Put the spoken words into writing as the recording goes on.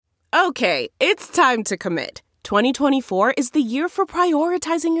Okay, it's time to commit. 2024 is the year for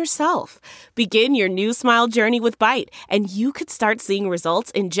prioritizing yourself. Begin your new smile journey with Byte, and you could start seeing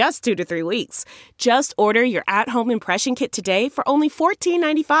results in just 2 to 3 weeks. Just order your at-home impression kit today for only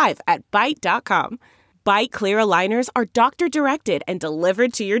 $14.95 at Byte.com. Byte Clear aligners are doctor-directed and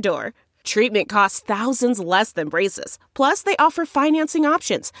delivered to your door. Treatment costs thousands less than braces. Plus, they offer financing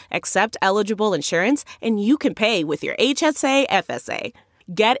options, accept eligible insurance, and you can pay with your HSA, FSA.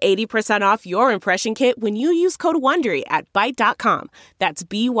 Get 80% off your impression kit when you use code WONDERY at Byte.com. That's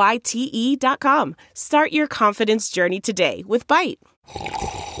BYTE.com. Start your confidence journey today with Byte.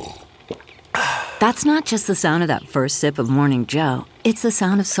 That's not just the sound of that first sip of Morning Joe. It's the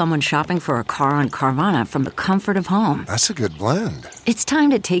sound of someone shopping for a car on Carvana from the comfort of home. That's a good blend. It's time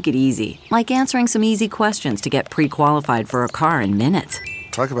to take it easy, like answering some easy questions to get pre-qualified for a car in minutes.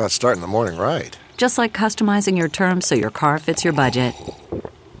 Talk about starting the morning right. Just like customizing your terms so your car fits your budget.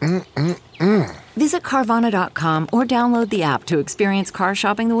 Visit Carvana.com or download the app to experience car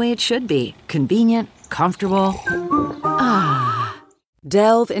shopping the way it should be. Convenient, comfortable.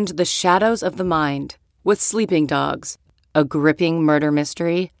 Delve into the shadows of the mind with Sleeping Dogs, a gripping murder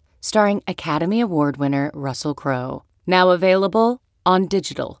mystery starring Academy Award winner Russell Crowe. Now available on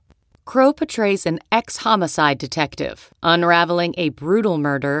digital. Crowe portrays an ex-homicide detective unraveling a brutal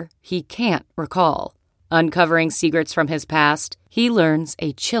murder he can't recall. Uncovering secrets from his past, he learns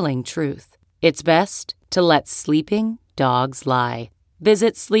a chilling truth. It's best to let sleeping dogs lie.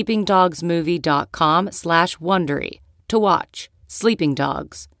 Visit sleepingdogsmovie.com/Wondery to watch Sleeping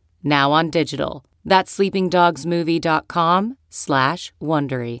Dogs, now on digital. That's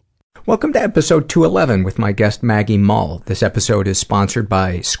sleepingdogsmovie.com/Wondery. Welcome to episode 211 with my guest Maggie Mull. This episode is sponsored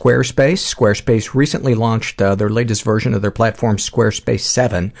by Squarespace. Squarespace recently launched their latest version of their platform, Squarespace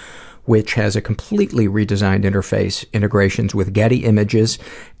 7, which has a completely redesigned interface, integrations with Getty Images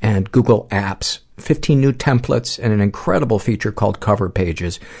and Google Apps, 15 new templates, and an incredible feature called Cover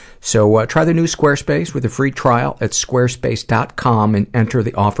Pages. So try the new Squarespace with a free trial at squarespace.com and enter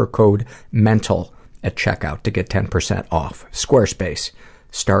the offer code MENTAL at checkout to get 10% off. Squarespace.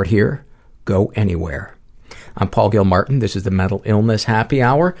 Start here, go anywhere. I'm Paul Gilmartin. This is the Mental Illness Happy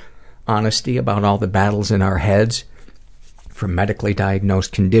Hour. Honesty about all the battles in our heads, from medically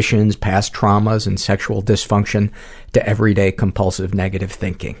diagnosed conditions, past traumas, and sexual dysfunction to everyday compulsive negative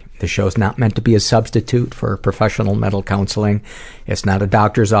thinking. The show's not meant to be a substitute for professional mental counseling. It's not a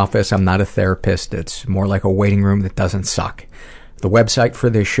doctor's office. I'm not a therapist. It's more like a waiting room that doesn't suck. The website for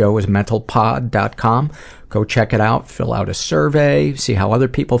this show is mentalpod.com. Go check it out, fill out a survey, see how other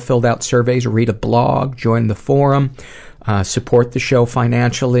people filled out surveys, read a blog, join the forum, support the show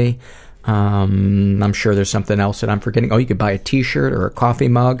financially. I'm sure there's something else that I'm forgetting. Oh, you could buy a t-shirt or a coffee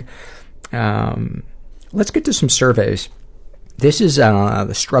mug. Let's get to some surveys. This is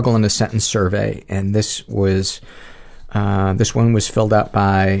the Struggle in a Sentence survey, and this one was filled out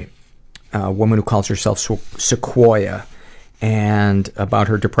by a woman who calls herself Sequoia. And about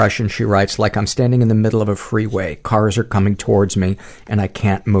her depression, she writes, like I'm standing in the middle of a freeway. Cars are coming towards me, and I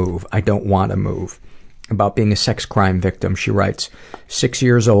can't move. I don't want to move. About being a sex crime victim, she writes, 6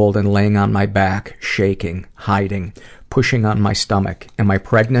 years old and laying on my back, shaking, hiding, pushing on my stomach. Am I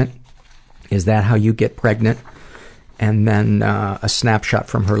pregnant? Is that how you get pregnant? And then a snapshot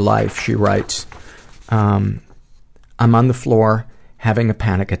from her life, she writes, I'm on the floor, having a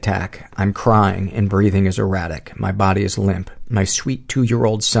panic attack. I'm crying and breathing is erratic. My body is limp. My sweet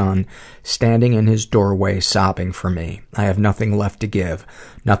 2-year-old son standing in his doorway sobbing for me. I have nothing left to give.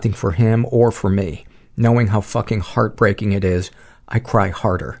 Nothing for him or for me. Knowing how fucking heartbreaking it is, I cry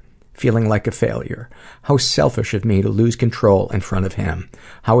harder. Feeling like a failure. How selfish of me to lose control in front of him.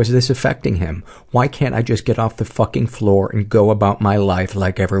 How is this affecting him? Why can't I just get off the fucking floor and go about my life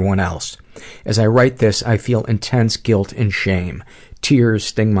like everyone else? As I write this, I feel intense guilt and shame. Tears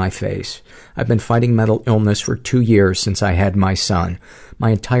sting my face. I've been fighting mental illness for 2 years since I had my son.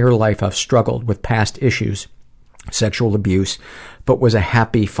 My entire life I've struggled with past issues, sexual abuse, but was a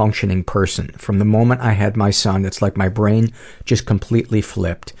happy, functioning person. From the moment I had my son, it's like my brain just completely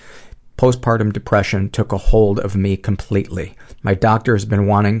flipped. Postpartum depression took a hold of me completely. My doctor has been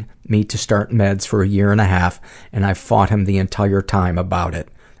wanting me to start meds for 1.5 years, and I've fought him the entire time about it.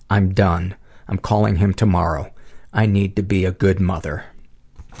 I'm done. I'm calling him tomorrow. I need to be a good mother.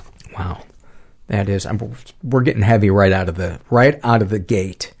 Wow. That is, we're getting heavy right out of the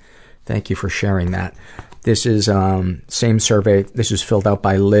gate. Thank you for sharing that. This is, same survey. This is filled out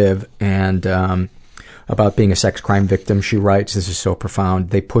by Liv, and, about being a sex crime victim, she writes, this is so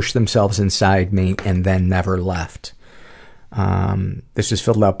profound. They pushed themselves inside me and then never left. This is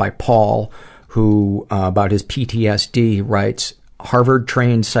filled out by Paul, who, about his PTSD, writes,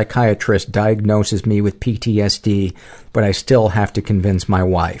 Harvard-trained psychiatrist diagnoses me with PTSD, but I still have to convince my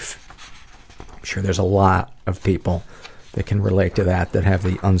wife. I'm sure there's a lot of people that can relate to that have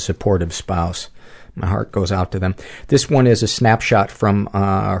the unsupportive spouse. My heart goes out to them. This one is a snapshot from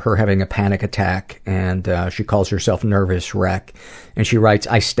her having a panic attack, and she calls herself Nervous Wreck. And she writes,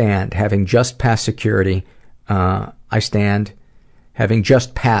 I stand, having just passed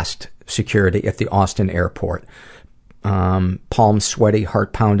security at the Austin airport. Palms sweaty,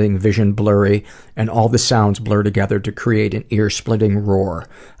 heart pounding, vision blurry, and all the sounds blur together to create an ear-splitting roar.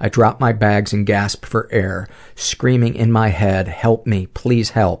 I drop my bags and gasp for air, screaming in my head, help me,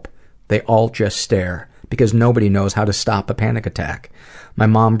 please help. They all just stare, because nobody knows how to stop a panic attack. My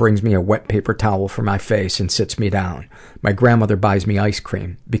mom brings me a wet paper towel for my face and sits me down. My grandmother buys me ice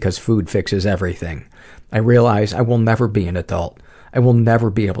cream, because food fixes everything. I realize I will never be an adult. I will never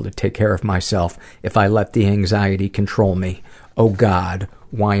be able to take care of myself if I let the anxiety control me. Oh God,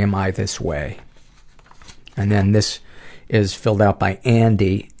 why am I this way? And then this is filled out by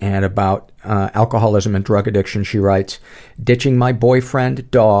Andy, and about alcoholism and drug addiction, she writes, ditching my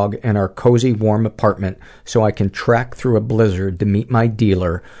boyfriend, dog, and our cozy, warm apartment so I can trek through a blizzard to meet my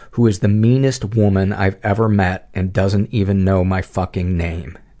dealer, who is the meanest woman I've ever met and doesn't even know my fucking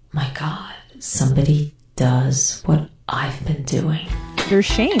name. My God, somebody does what I've been doing. There's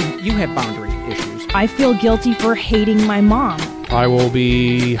shame. You have boundary issues. I feel guilty for hating my mom. I will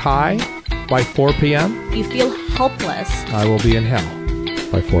be high by 4 p.m. You feel helpless. I will be in hell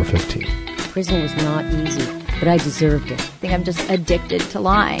by 4:15. Prison was not easy, but I deserved it. I think I'm just addicted to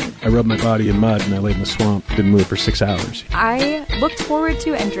lying. I rubbed my body in mud and I laid in the swamp. Didn't move for 6 hours. I looked forward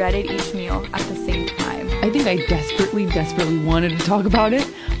to and dreaded each meal at the same time. I think I desperately wanted to talk about it,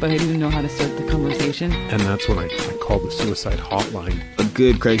 but I didn't know how to start the conversation. And that's when I called the suicide hotline. A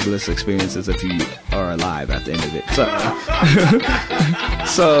good Craigslist experience is if you are alive at the end of it.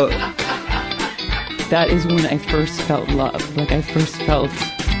 So that is when I first felt love. Like I first felt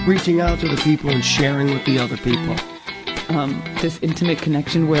reaching out to the people and sharing with the other people. This intimate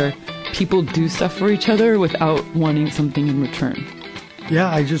connection where people do stuff for each other without wanting something in return. Yeah,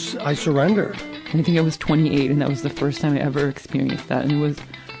 I surrendered. I think I was 28, and that was the first time I ever experienced that, and it was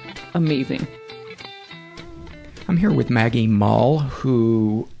amazing. I'm here with Maggie Mull,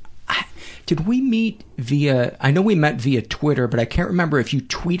 who... Did we meet via... I know we met via Twitter, but I can't remember if you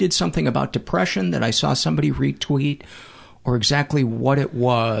tweeted something about depression that I saw somebody retweet, or exactly what it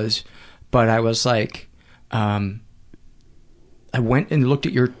was, but I was like... I went and looked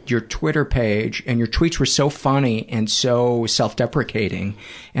at your Twitter page, and your tweets were so funny and so self-deprecating.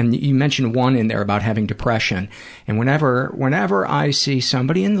 And you mentioned one in there about having depression. And whenever I see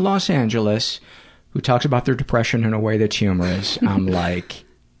somebody in Los Angeles who talks about their depression in a way that's humorous, I'm like,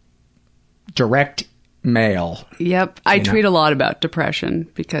 direct mail. Yep. I tweet a lot about depression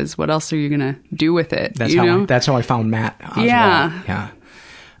because what else are you going to do with it? That's how I found Matt as well. Yeah.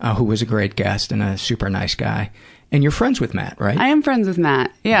 Who was a great guest and a super nice guy. And you're friends with Matt, right? I am friends with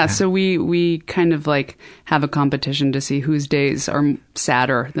Matt. Yeah. So we kind of like have a competition to see whose days are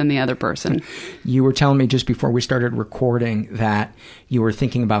sadder than the other person. You were telling me just before we started recording that you were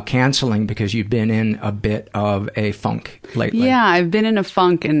thinking about canceling because you've been in a bit of a funk lately. Yeah, I've been in a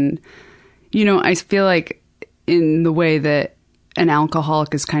funk, and, I feel like in the way that an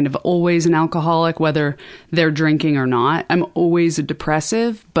alcoholic is kind of always an alcoholic, whether they're drinking or not. I'm always a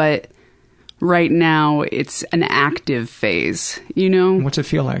depressive, but right now it's an active phase, What's it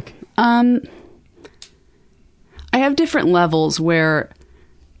feel like? I have different levels where,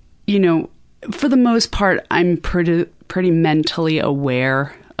 for the most part, I'm pretty mentally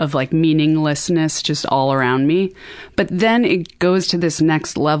aware of like meaninglessness just all around me. But then it goes to this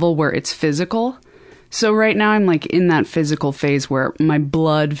next level where it's physical. So right now I'm like in that physical phase where my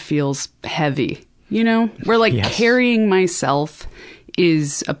blood feels heavy, where like yes. Carrying myself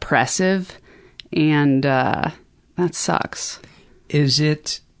is oppressive. And that sucks.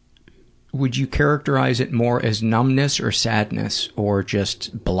 Would you characterize it more as numbness or sadness or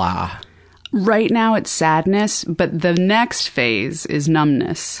just blah? Right now it's sadness, but the next phase is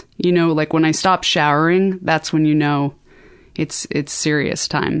numbness. Like when I stop showering, that's when it's serious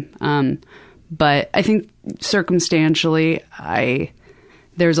time. But I think circumstantially,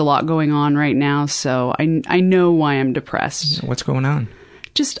 there's a lot going on right now, so I know why I'm depressed. What's going on?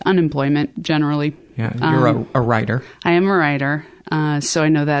 Just unemployment, generally. Yeah, you're a writer. I am a writer, so I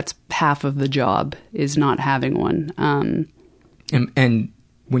know that's half of the job, is not having one. And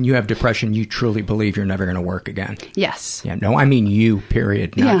when you have depression, you truly believe you're never going to work again. Yes. Yeah. No, I mean you,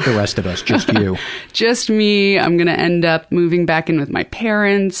 period. Not the rest of us, just you. Just me. I'm going to end up moving back in with my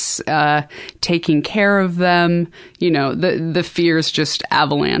parents, taking care of them. You know, the fears just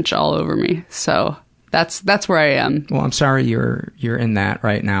avalanche all over me. So that's where I am. Well, I'm sorry you're in that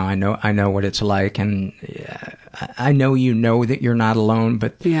right now. I know what it's like, and I know you know that you're not alone,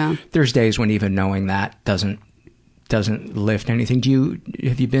 but there's days when even knowing that doesn't lift anything.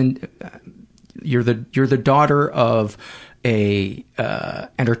 Have you been, you're the daughter of a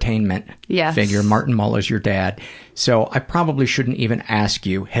entertainment figure. Martin Mull is your dad. So I probably shouldn't even ask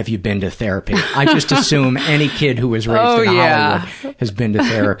you, have you been to therapy? I just assume any kid who was raised in Hollywood has been to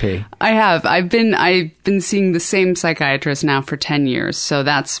therapy. I have. I've been seeing the same psychiatrist now for 10 years. So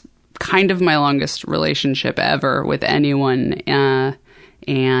that's kind of my longest relationship ever with anyone.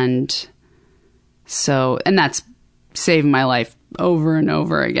 And that's saved my life over and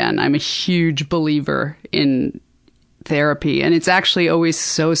over again. I'm a huge believer in therapy, and it's actually always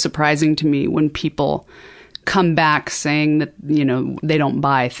so surprising to me when people come back saying that, you know, they don't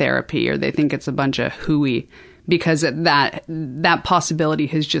buy therapy or they think it's a bunch of hooey, because that possibility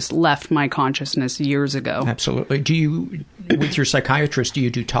has just left my consciousness years ago. Absolutely. Do you, with your psychiatrist, do you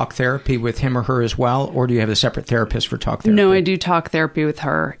do talk therapy with him or her as well, or do you have a separate therapist for talk therapy? No, I do talk therapy with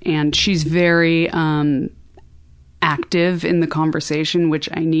her, and she's very active in the conversation, which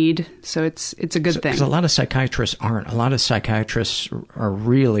I need. So it's a good thing. Because a lot of psychiatrists aren't. A lot of psychiatrists are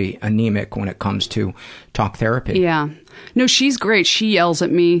really anemic when it comes to talk therapy. Yeah. No, she's great. She yells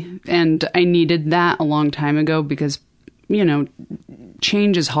at me, and I needed that a long time ago because, you know,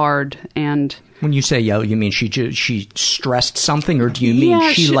 change is hard. And when you say yell, you mean she stressed something, or do you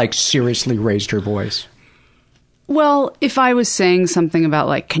mean she like seriously raised her voice? Well, if I was saying something about,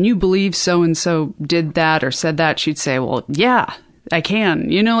 like, can you believe so-and-so did that or said that, she'd say, well, yeah, I can.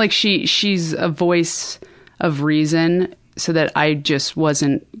 You know, like she's a voice of reason, so that I just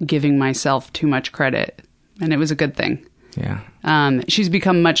wasn't giving myself too much credit. And it was a good thing. Yeah. She's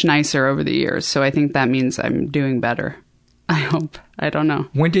become much nicer over the years, so I think that means I'm doing better. I hope. I don't know.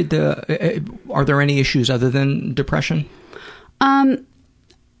 When did are there any issues other than depression?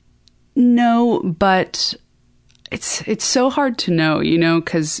 No, but it's so hard to know, you know,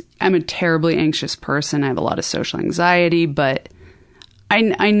 because I'm a terribly anxious person. I have a lot of social anxiety, but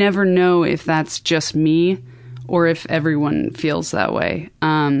I never know if that's just me or if everyone feels that way.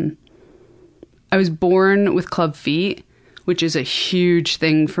 I was born with club feet, which is a huge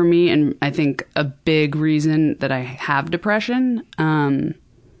thing for me, and I think a big reason that I have depression. And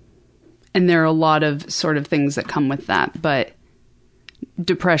there are a lot of sort of things that come with that, but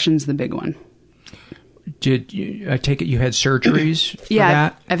depression's the big one. Did you, I take it you had surgeries for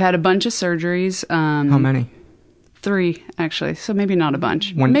that? I've had a bunch of surgeries. How many? 3, actually. So maybe not a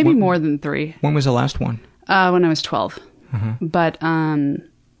bunch. Maybe more than 3. When was the last one? When I was 12. Uh-huh. But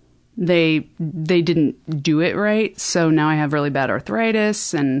they didn't do it right, so now I have really bad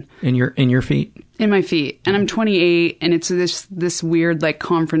arthritis and in your feet? In my feet. And I'm 28, and it's this weird like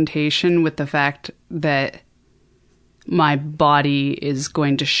confrontation with the fact that my body is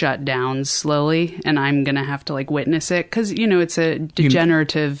going to shut down slowly, and I'm going to have to like witness it, because, you know, it's a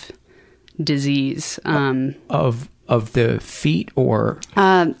degenerative disease. Of the feet, or?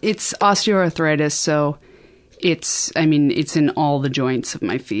 It's osteoarthritis, so it's in all the joints of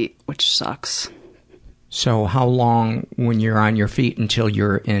my feet, which sucks. So how long when you're on your feet until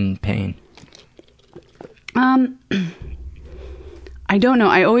you're in pain? I don't know.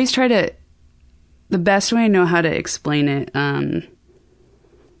 I always try to... The best way I know how to explain it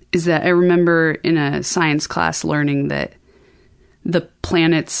is that I remember in a science class learning that the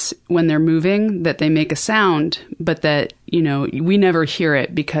planets, when they're moving, that they make a sound, but that, you know, we never hear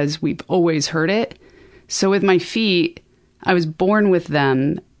it because we've always heard it. So with my feet, I was born with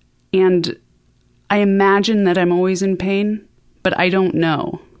them, and I imagine that I'm always in pain, but I don't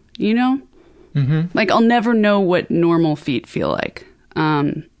know, you know? Mm-hmm. Like, I'll never know what normal feet feel like.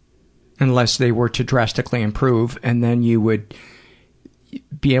 Unless they were to drastically improve, and then you would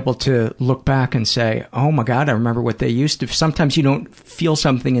be able to look back and say, oh my God, I remember what they used to. Sometimes you don't feel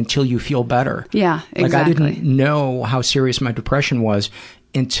something until you feel better. Yeah, exactly. Like, I didn't know how serious my depression was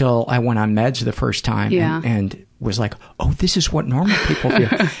until I went on meds the first time, and was like, oh, this is what normal people feel.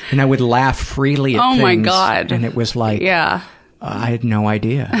 And I would laugh freely at things. Oh my God. And it was like, I had no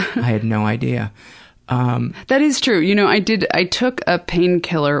idea. That is true. You know, I took a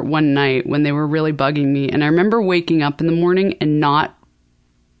painkiller one night when they were really bugging me. And I remember waking up in the morning and not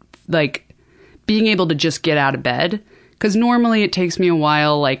like being able to just get out of bed. Because normally it takes me a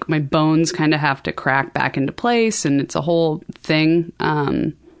while. Like, my bones kind of have to crack back into place, and it's a whole thing.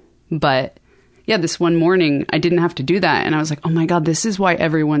 And But yeah, this one morning I didn't have to do that. And I was like, oh my God, this is why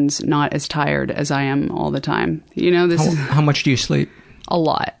everyone's not as tired as I am all the time. You know, How much do you sleep? A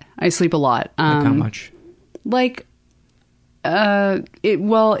lot. I sleep a lot. Like how much? Like, I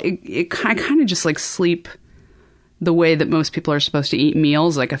kind of just like sleep the way that most people are supposed to eat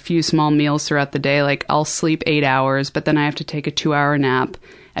meals, like a few small meals throughout the day. Like I'll sleep 8 hours, but then I have to take a 2-hour nap,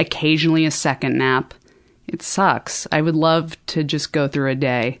 occasionally a second nap. It sucks. I would love to just go through a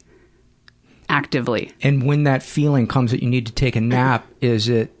day actively. And when that feeling comes that you need to take a nap, is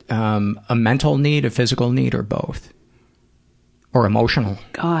it a mental need, a physical need, or both? Or emotional?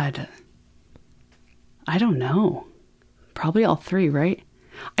 God, I don't know. Probably all three, right?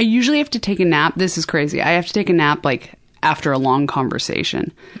 I usually have to take a nap. This is crazy. I have to take a nap like after a long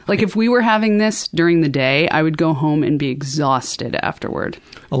conversation. Like if we were having this during the day, I would go home and be exhausted afterward.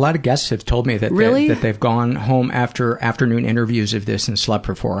 A lot of guests have told me that, really? They've gone home after afternoon interviews of this and slept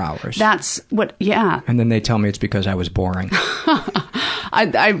for 4 hours. That's what, yeah. And then they tell me it's because I was boring.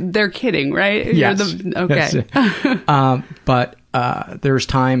 They're kidding, right? Yes. Okay. Yes. But there's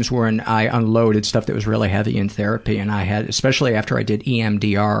times when I unloaded stuff that was really heavy in therapy, and I had, especially after I did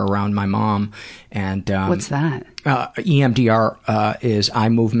EMDR around my mom. And what's that? EMDR is eye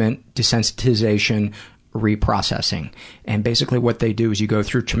movement desensitization reprocessing, and basically what they do is you go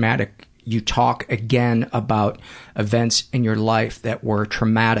through traumatic. You talk again about events in your life that were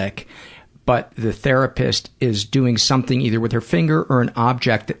traumatic, but the therapist is doing something either with her finger or an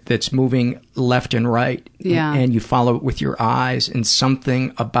object that's moving left and right. Yeah. And you follow it with your eyes, and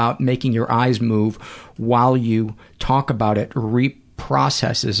something about making your eyes move while you talk about it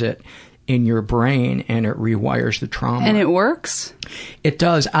reprocesses it in your brain, and it rewires the trauma. And it works? It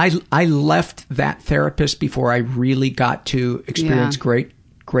does. I left that therapist before I really got to experience great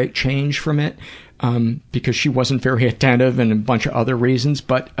change from it, because she wasn't very attentive and a bunch of other reasons.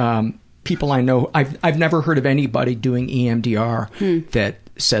 But people I know, I've never heard of anybody doing EMDR that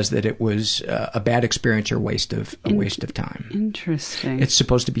says that it was a bad experience or a waste of time. Interesting. It's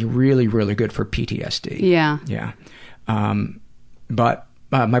supposed to be really, really good for PTSD. Yeah. Yeah. But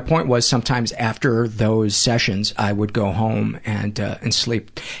my point was, sometimes after those sessions, I would go home and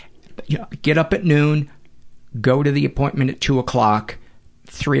sleep. You know, get up at noon, go to the appointment at 2:00,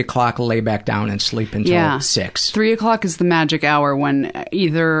 3:00, lay back down and sleep until 6. 3:00 is the magic hour when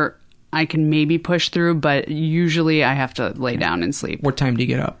either I can maybe push through, but usually I have to lay down and sleep. What time do you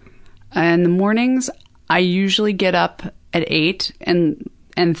get up? In the mornings, I usually get up at 8 and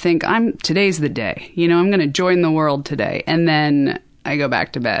think, today's the day. You know, I'm going to join the world today. And then I go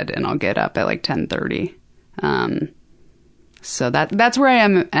back to bed and I'll get up at like 10:30. So that's where I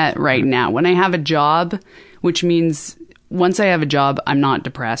am at right now. When I have a job, which means once I have a job, I'm not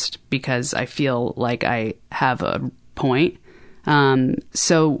depressed because I feel like I have a point.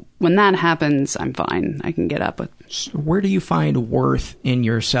 So when that happens, I'm fine. I can get up with. Where do you find worth in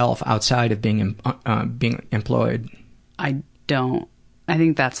yourself outside of being employed? I don't. I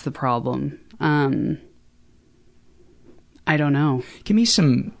think that's the problem. I don't know. Give me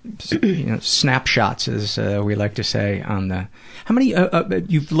some snapshots, as we like to say, on the... How many...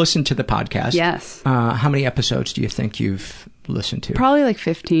 you've listened to the podcast. Yes. How many episodes do you think you've listened to? Probably like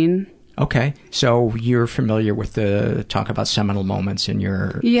 15. Okay. So you're familiar with the talk about seminal moments in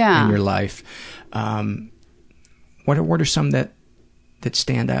your life. What are some that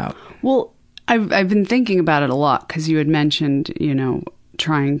stand out? Well, I've been thinking about it a lot because you had mentioned,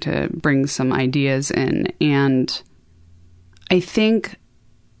 trying to bring some ideas in, and I think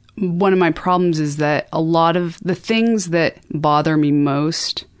one of my problems is that a lot of the things that bother me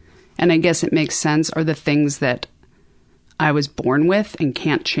most, and I guess it makes sense, are the things that I was born with and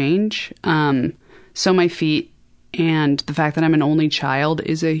can't change. So my feet and the fact that I'm an only child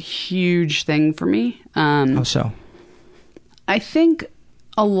is a huge thing for me. How so? I think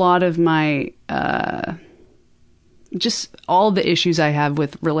a lot of my, just all the issues I have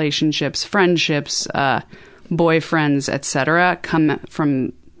with relationships, friendships, boyfriends, etc., come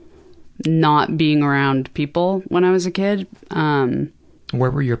from not being around people when I was a kid. Where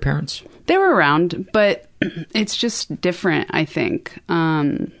were your parents? They were around, but it's just different, I think.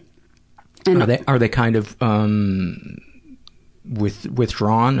 And are they kind of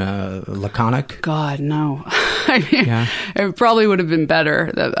withdrawn, laconic? God, no. I mean, it probably would have been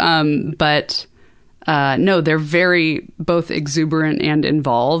better. But no, they're very both exuberant and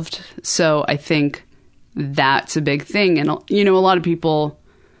involved. So I think that's a big thing. And, a lot of people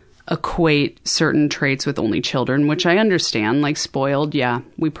equate certain traits with only children, which I understand, like spoiled. Yeah,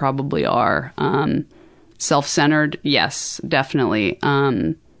 we probably are. Self-centered. Yes, definitely.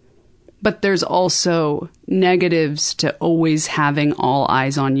 But there's also negatives to always having all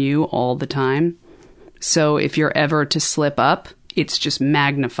eyes on you all the time. So if you're ever to slip up, it's just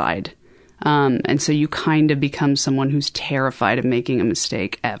magnified. And so you kind of become someone who's terrified of making a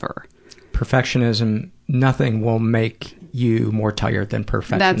mistake ever. Perfectionism, nothing will make you more tired than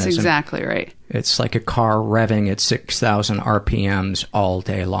perfectionism. That's exactly right. It's like a car revving at 6,000 RPMs all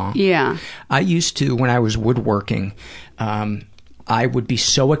day long. Yeah. I used to, when I was woodworking, I would be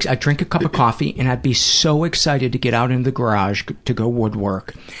so I'd drink a cup of coffee and I'd be so excited to get out into the garage to go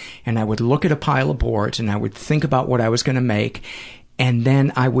woodwork. And I would look at a pile of boards and I would think about what I was going to make. And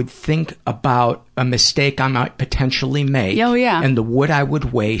then I would think about a mistake I might potentially make. Oh, yeah. And the wood I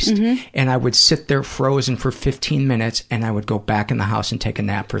would waste. Mm-hmm. And I would sit there frozen for 15 minutes and I would go back in the house and take a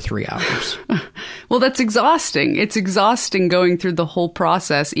nap for 3 hours. Well, that's exhausting. It's exhausting going through the whole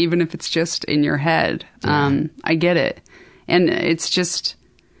process, even if it's just in your head. Yeah. I get it. And it's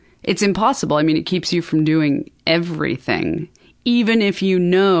impossible. I mean, it keeps you from doing everything, even if you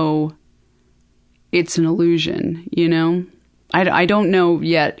know it's an illusion, you know? I don't know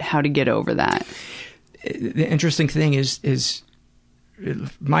yet how to get over that. The interesting thing is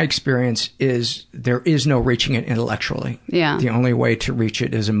my experience is there is no reaching it intellectually. Yeah. The only way to reach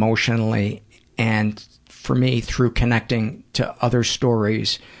it is emotionally, and for me, through connecting to other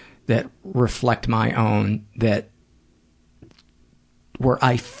stories that reflect my own, where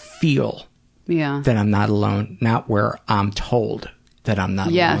I feel that I'm not alone, not where I'm told that I'm not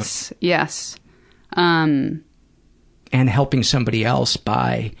alone. Yes. And helping somebody else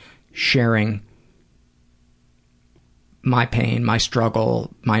by sharing my pain, my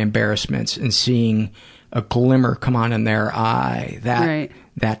struggle, my embarrassments, and seeing a glimmer come on in their eye,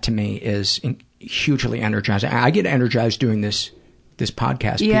 that to me is hugely energizing. I get energized doing this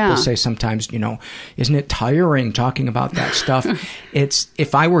podcast. Yeah. People say sometimes, isn't it tiring talking about that stuff?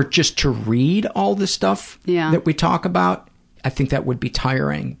 If I were just to read all the stuff that we talk about, I think that would be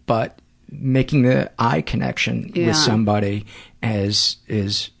tiring. But making the eye connection with somebody is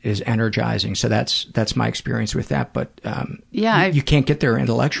energizing. So that's my experience with that. But you can't get there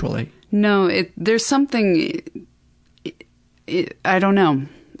intellectually. No, there's something. I don't know.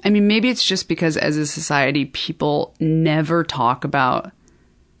 I mean, maybe it's just because as a society, people never talk about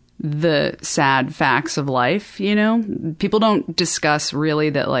the sad facts of life, People don't discuss really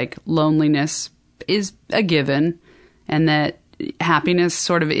that, like, loneliness is a given and that happiness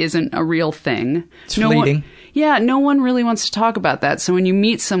sort of isn't a real thing. It's fleeting. No one really wants to talk about that. So when you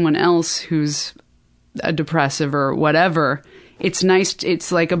meet someone else who's a depressive or whatever, it's nice.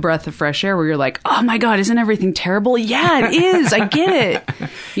 It's like a breath of fresh air where you're like, oh my God, isn't everything terrible? Yeah, it is. I get it.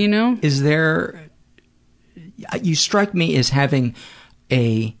 Is there, you strike me as having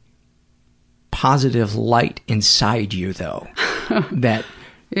a positive light inside you, though, that,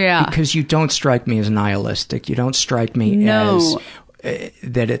 because you don't strike me as nihilistic. You don't strike me as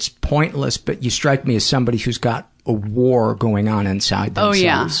that it's pointless, but you strike me as somebody who's got a war going on inside themselves.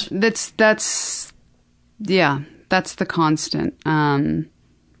 Oh yeah. That's the constant. And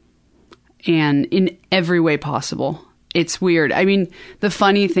in every way possible. It's weird. I mean, the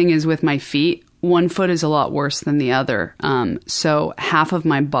funny thing is with my feet, one foot is a lot worse than the other. So half of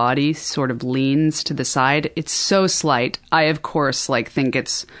my body sort of leans to the side. It's so slight. I, of course, think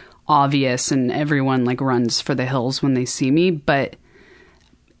it's obvious and everyone runs for the hills when they see me. But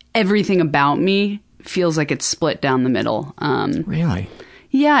everything about me feels like it's split down the middle. Really?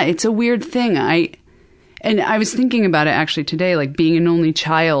 Yeah, it's a weird thing. And I was thinking about it actually today, being an only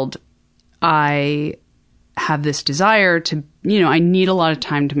child, I have this desire to, I need a lot of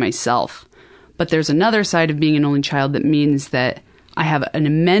time to myself. But there's another side of being an only child that means that I have an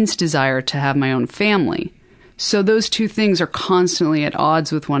immense desire to have my own family. So those two things are constantly at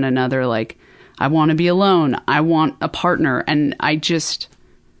odds with one another. I want to be alone. I want a partner. And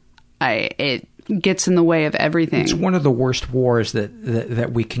it gets in the way of everything. It's one of the worst wars that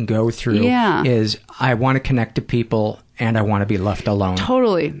we can go through. Yeah. Is I want to connect to people and I want to be left alone.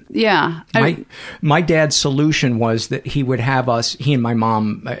 Totally. Yeah. My dad's solution was that he would have us, he and my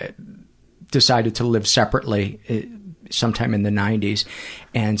mom decided to live separately sometime in the 90s.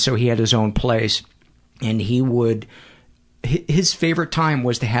 And so he had his own place, and his favorite time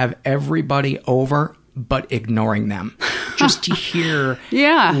was to have everybody over but ignoring them, just to hear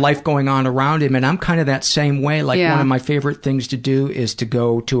life going on around him. And I'm kind of that same way. One of my favorite things to do is to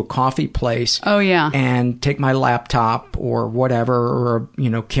go to a coffee place and take my laptop or whatever, or,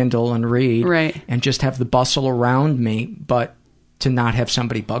 Kindle and read, and just have the bustle around me, but to not have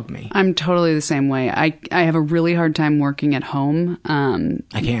somebody bug me. I'm totally the same way. I have a really hard time working at home. I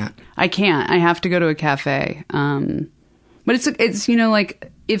can't. I have to go to a cafe. But it's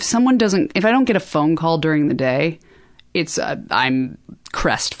if I don't get a phone call during the day, I'm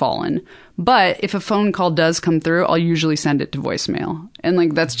crestfallen. But if a phone call does come through, I'll usually send it to voicemail. And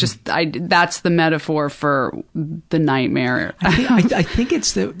like, that's that's the metaphor for the nightmare. I think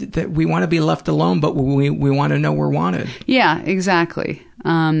it's that we want to be left alone, but we want to know we're wanted. Yeah, exactly.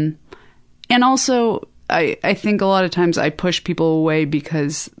 And also, I think a lot of times I push people away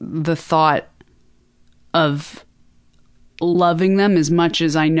because the thought of loving them as much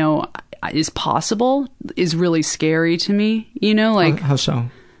as I know is possible is really scary to me. You know, like... How so?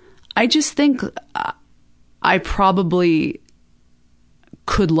 I just think I probably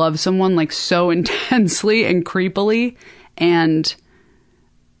could love someone like so intensely and creepily, and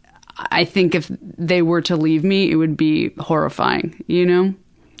I think if they were to leave me, it would be horrifying, you know?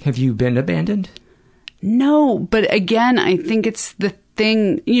 Have you been abandoned? No, but again, I think it's the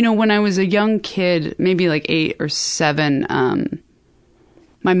thing, you know, when I was a young kid, maybe like 8 or 7,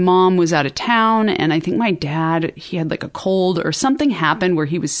 my mom was out of town, and I think my dad, he had like a cold or something happened where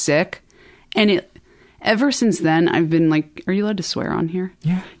he was sick. And ever since then, I've been like, are you allowed to swear on here?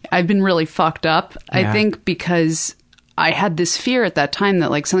 Yeah. I've been really fucked up, yeah. I think, because I had this fear at that time that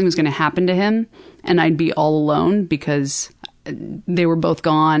like something was going to happen to him and I'd be all alone because they were both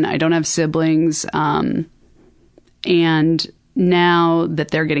gone. I don't have siblings. And now that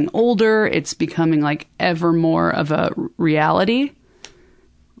they're getting older, it's becoming like ever more of a reality.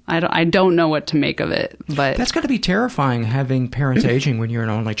 I don't know what to make of it, but... That's got to be terrifying, having parents aging when you're an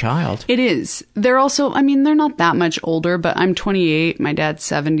only child. It is. They're also, I mean, they're not that much older, but I'm 28, my dad's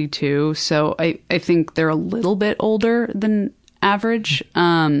 72, so I think they're a little bit older than average.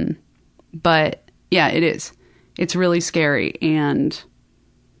 But yeah, it is. It's really scary, and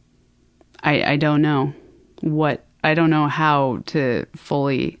I don't know I don't know how to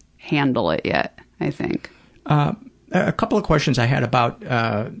fully handle it yet, I think. A couple of questions I had about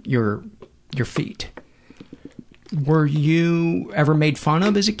your feet. Were you ever made fun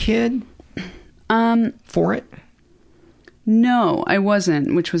of as a kid for it? No, I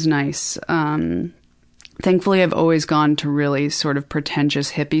wasn't, which was nice. Thankfully, I've always gone to really sort of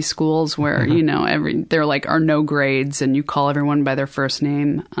pretentious hippie schools where, you know, there like are no grades and you call everyone by their first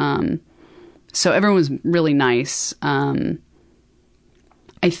name. So everyone was really nice. I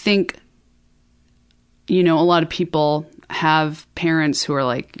think... You know, a lot of people have parents who are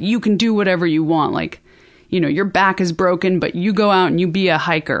like, you can do whatever you want. Like, you know, your back is broken, but you go out and you be a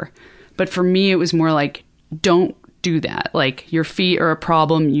hiker. But for me, it was more like, don't do that. Like, your feet are a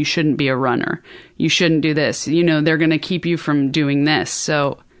problem. You shouldn't be a runner. You shouldn't do this. You know, they're going to keep you from doing this.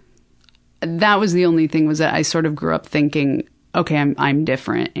 So that was the only thing, was that I sort of grew up thinking, okay, I'm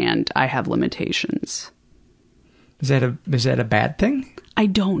different and I have limitations. Is that a bad thing? I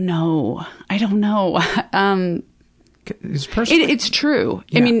don't know. It's true.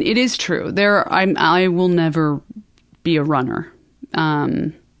 Yeah. I mean, it is true. I will never be a runner.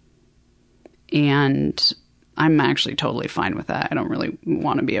 And I'm actually totally fine with that. I don't really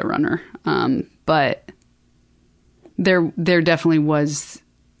want to be a runner. But there definitely was,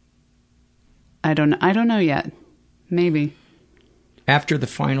 I don't know yet. Maybe. After the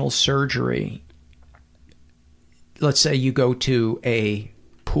final surgery, let's say you go to a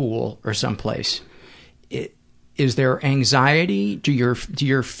pool or someplace. Is there anxiety? Do your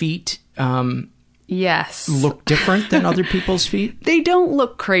feet yes look different than other people's feet? They don't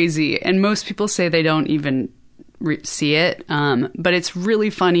look crazy, and most people say they don't even see it. But it's really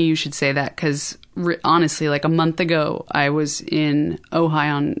funny you should say that, because honestly, like a month ago, I was in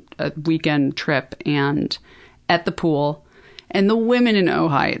Ojai on a weekend trip and at the pool. And the women in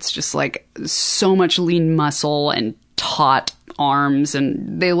Ojai, it's just like so much lean muscle and taut arms,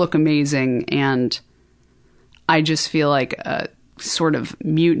 and they look amazing. And I just feel like a sort of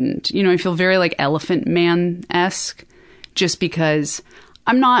mutant. You know, I feel very like Elephant Man-esque, just because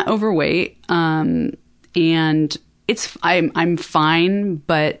I'm not overweight. And I'm fine,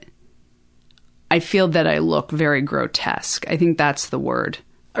 but I feel that I look very grotesque. I think that's the word.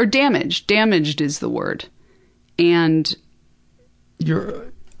 Or damaged. Damaged is the word. And...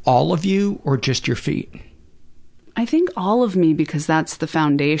 You're all of you, or just your feet? I think all of me, because that's the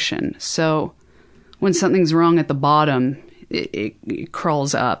foundation. So when something's wrong at the bottom, it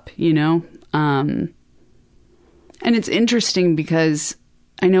crawls up, you know? And it's interesting because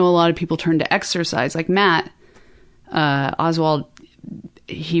I know a lot of people turn to exercise. Like Matt Oswald,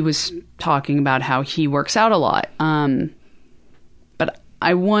 he was talking about how he works out a lot. But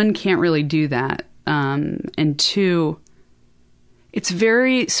I, one, can't really do that. And two... It's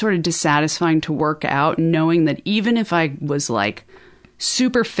very sort of dissatisfying to work out knowing that even if I was like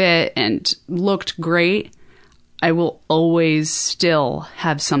super fit and looked great, I will always still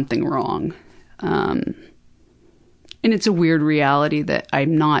have something wrong. And it's a weird reality that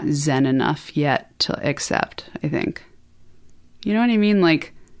I'm not zen enough yet to accept, I think. You know what I mean?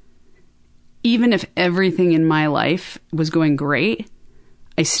 Like, even if everything in my life was going great,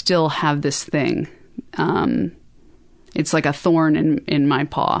 I still have this thing. It's like a thorn in my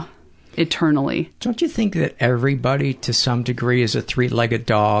paw, eternally. Don't you think that everybody, to some degree, is a three-legged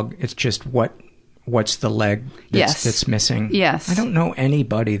dog? It's just what's the leg that's missing? Yes. I don't know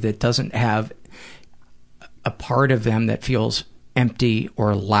anybody that doesn't have a part of them that feels empty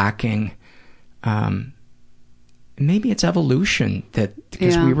or lacking. Maybe it's evolution,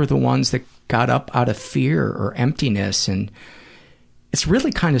 because we were the ones that got up out of fear or emptiness. And it's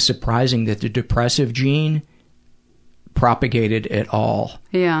really kind of surprising that the depressive gene propagated at all.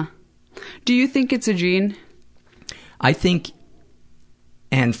 Yeah. Do you think it's a gene? I think,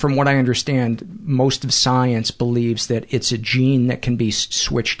 and from what I understand, most of science believes that it's a gene that can be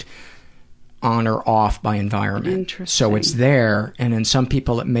switched on or off by environment. Interesting. So it's there, and in some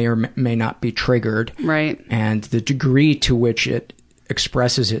people it may or may not be triggered. Right. And the degree to which it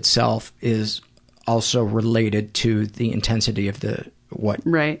expresses itself is also related to the intensity of what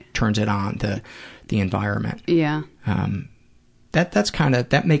turns it on, the environment. Yeah.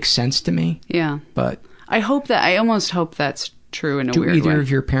 That makes sense to me. Yeah. But I almost hope that's true in a weird way. Do either of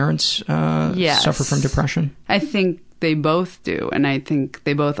your parents suffer from depression? I think they both do, and I think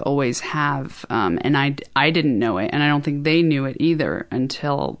they both always have. And I didn't know it, and I don't think they knew it either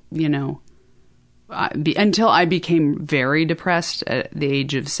until, until I became very depressed at the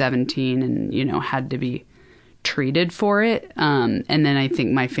age of 17 and, had to be treated for it. And then I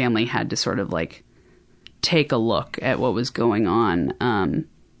think my family had to sort of like take a look at what was going on.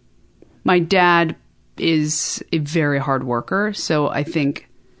 My dad is a very hard worker, so I think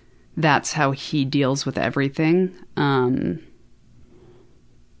that's how he deals with everything.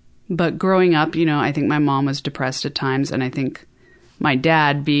 But growing up, I think my mom was depressed at times, and I think my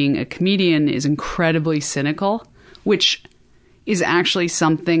dad, being a comedian, is incredibly cynical, which is actually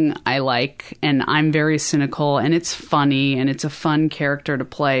something I like, and I'm very cynical, and it's funny, and it's a fun character to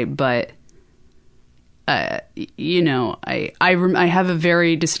play, but I have a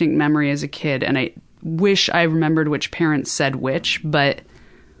very distinct memory as a kid, and I wish I remembered which parents said which, but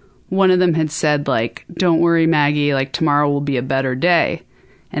one of them had said, like, "Don't worry, Maggie, like, tomorrow will be a better day."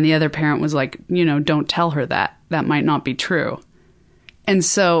 And the other parent was like, "Don't tell her that. That might not be true." And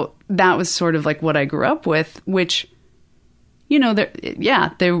so that was sort of like what I grew up with, which,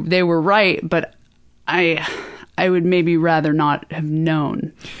 they were right, but I would maybe rather not have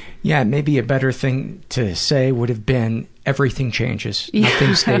known. Yeah, maybe a better thing to say would have been, everything changes.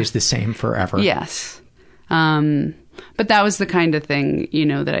 Nothing stays the same forever. Yes. But that was the kind of thing,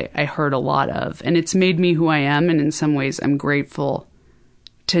 that I heard a lot of. And it's made me who I am. And in some ways, I'm grateful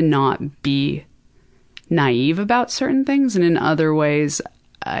to not be naive about certain things. And in other ways,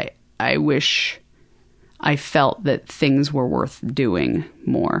 I wish I felt that things were worth doing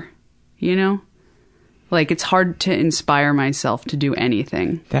more, Like, it's hard to inspire myself to do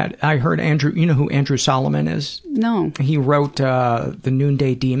anything. That I heard Andrew, you know who Andrew Solomon is? No. He wrote The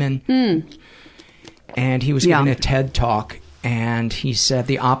Noonday Demon. And he was giving a TED Talk, and he said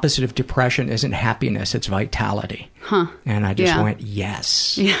the opposite of depression isn't happiness, it's vitality. Huh. And I just went,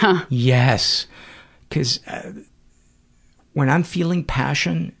 yes. Yeah. Yes. Because when I'm feeling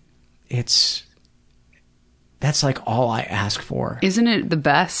passion, that's like all I ask for. Isn't it the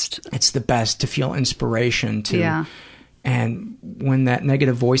best? It's the best to feel inspiration to. Yeah. And when that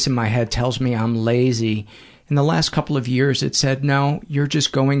negative voice in my head tells me I'm lazy, in the last couple of years it said, no, you're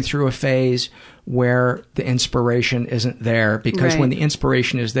just going through a phase where the inspiration isn't there. Because when the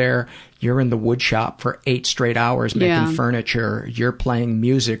inspiration is there, you're in the wood shop for 8 straight hours making furniture. You're playing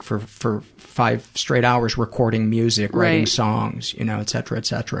music for 5 straight hours, recording music, writing songs, et cetera, et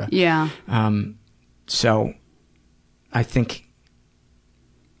cetera. Yeah. So I think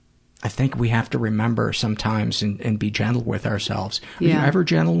we have to remember sometimes and be gentle with ourselves. Are you ever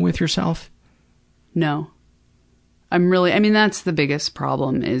gentle with yourself? No. That's the biggest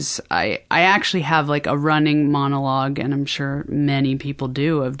problem is I actually have like a running monologue, and I'm sure many people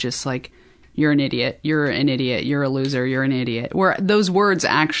do, of just like, you're an idiot, you're an idiot, you're a loser, you're an idiot, where those words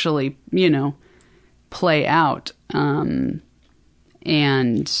actually, play out. And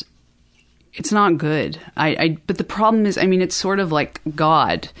it's not good. But the problem is, it's sort of like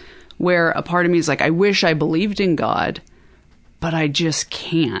God, where a part of me is like, I wish I believed in God, but I just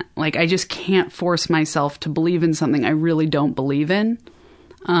can't. Like, I just can't force myself to believe in something I really don't believe in.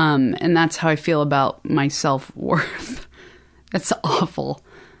 And that's how I feel about my self-worth. That's awful.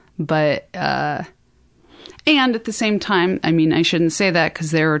 But, And at the same time, I mean, I shouldn't say that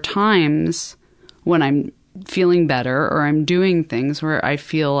because there are times when I'm feeling better or I'm doing things where I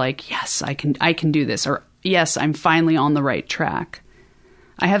feel like, yes, I can do this, or yes, I'm finally on the right track.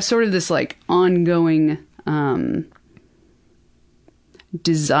 I have sort of this like ongoing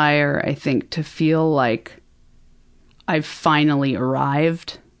desire, I think, to feel like I've finally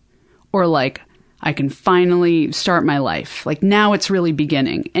arrived, or like I can finally start my life. Like now it's really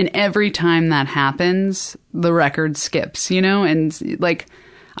beginning. And every time that happens, the record skips, you know? And like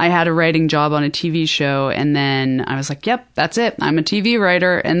I had a writing job on a TV show, and then I was like, yep, that's it. I'm a TV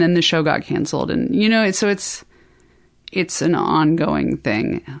writer. And then the show got canceled. And, you know, so it's an ongoing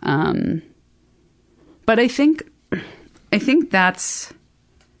thing. But I think that's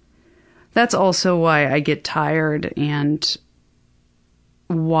also why I get tired, and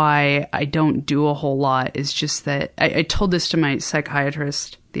why I don't do a whole lot is just that I told this to my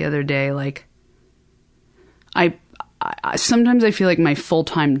psychiatrist the other day. Like I sometimes I feel like my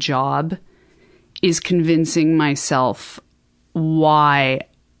full-time job is convincing myself why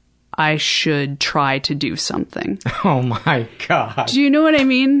I should try to do something. Oh my God. Do you know what I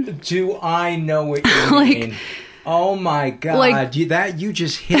mean? Do I know what you mean? Oh my God. Like, you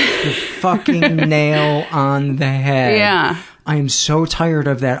just hit the fucking nail on the head. Yeah. I am so tired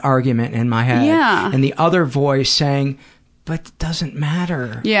of that argument in my head. Yeah. And the other voice saying, but it doesn't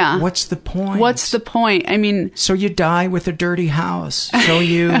matter. Yeah. What's the point? What's the point? I mean, so you die with a dirty house. So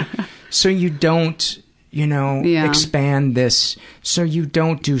you don't, you know, expand this. So you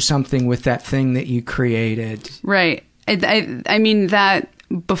don't do something with that thing that you created. Right. I mean that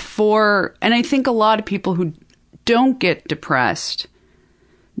before, and I think a lot of people who don't get depressed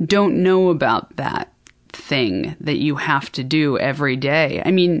don't know about that thing that you have to do every day.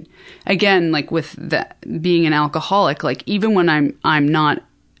 I mean, again, like with being an alcoholic, like even when I'm not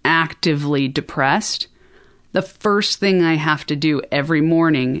actively depressed, the first thing I have to do every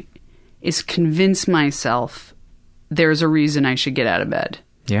morning is convince myself there's a reason I should get out of bed.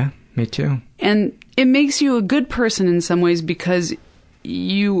 Yeah, me too. And it makes you a good person in some ways because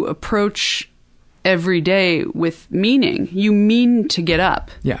you approach every day with meaning. You mean to get up.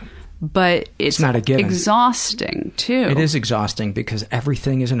 Yeah. But it's not a given. Exhausting, too. It is exhausting because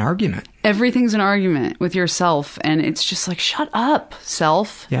everything is an argument. Everything's an argument with yourself, and it's just like, shut up,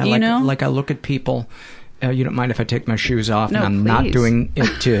 self. Yeah, you know? Like I look at people, you don't mind if I take my shoes off, no, and I'm please. not doing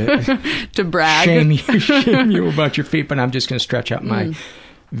it to, to brag. Shame you about your feet, but I'm just going to stretch out my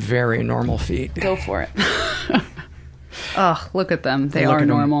very normal feet. Go for it. Ugh, look at them. They are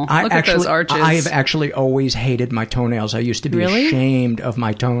normal. Look at those arches. I have actually always hated my toenails. I used to be ashamed of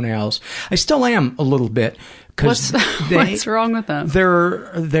my toenails. I still am a little bit. What's wrong with them?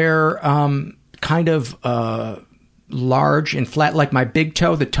 They're kind of large and flat, like my big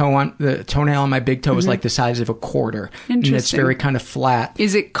toe. The toenail on my big toe is like the size of a quarter. Interesting. And it's very kind of flat.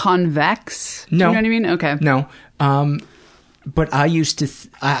 Is it convex? No. Do you know what I mean? Okay. No. But I used to,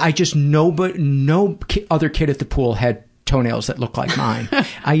 I just, no other kid at the pool had toenails that looked like mine.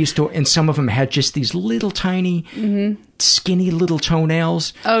 I used to, and some of them had just these little tiny, skinny little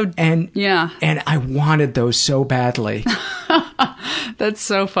toenails. Oh, and yeah. And I wanted those so badly. That's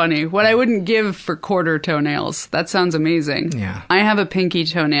so funny. What I wouldn't give for quarter toenails. That sounds amazing. Yeah. I have a pinky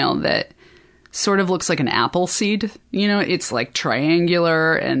toenail that sort of looks like an apple seed. You know, it's like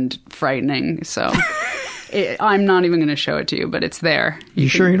triangular and frightening. So I'm not even going to show it to you, but it's there. You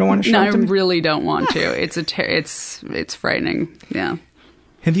sure you don't want to show it to me? No, I really don't want to. It's frightening. Yeah.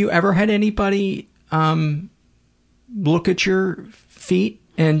 Have you ever had anybody look at your feet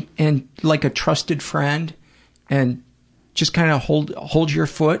and like a trusted friend and just kind of hold your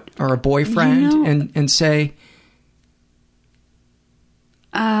foot, or a boyfriend, and say,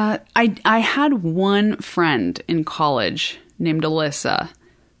 I had one friend in college named Alyssa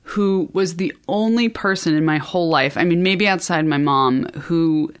who was the only person in my whole life, I mean, maybe outside my mom,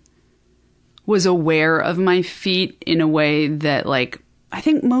 who was aware of my feet in a way that, like, I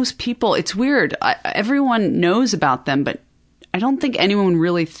think most people, it's weird. Everyone knows about them, but I don't think anyone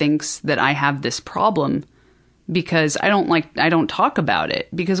really thinks that I have this problem because I don't talk about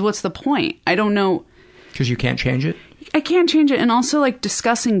it, because what's the point? I don't know. Because you can't change it? I can't change it. And also, like,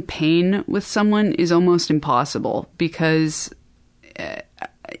 discussing pain with someone is almost impossible because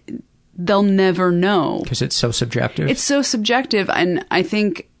they'll never know. Because it's so subjective? It's so subjective. And I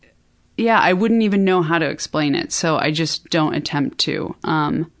think, I wouldn't even know how to explain it. So I just don't attempt to.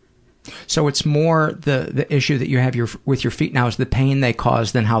 So it's more the issue that you have with your feet now is the pain they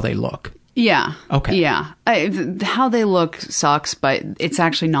cause than how they look. Yeah. Okay. Yeah. How they look sucks, but it's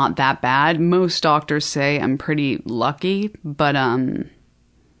actually not that bad. Most doctors say I'm pretty lucky, but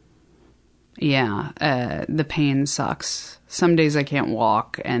Yeah. The pain sucks. Some days I can't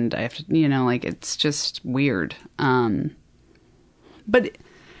walk and I have to, like, it's just weird. But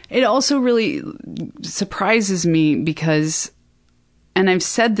it also really surprises me because, and I've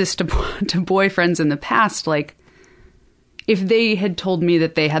said this to boyfriends in the past, like, if they had told me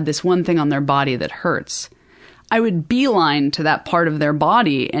that they had this one thing on their body that hurts, I would beeline to that part of their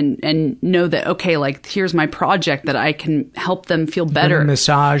body and know that, okay, like, here's my project that I can help them feel better. I'm going to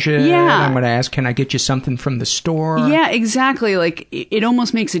massage it. Yeah. I'm going to ask, can I get you something from the store? Yeah, exactly. Like, it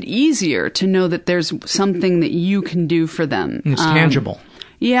almost makes it easier to know that there's something that you can do for them. It's tangible.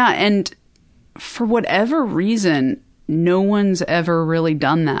 Yeah, and for whatever reason, no one's ever really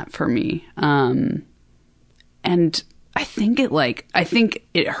done that for me. And I think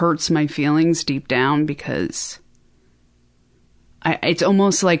it hurts my feelings deep down because it's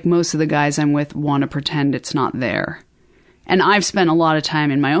almost like most of the guys I'm with want to pretend it's not there. And I've spent a lot of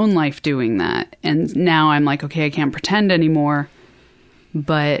time in my own life doing that. And now I'm like, okay, I can't pretend anymore.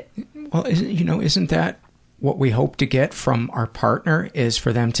 But well, isn't that what we hope to get from our partner, is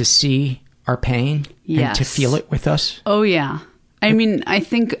for them to see our pain and to feel it with us? Oh, yeah. I mean, I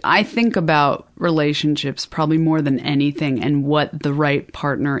think about relationships probably more than anything and what the right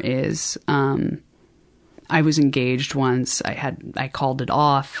partner is. I was engaged once. I called it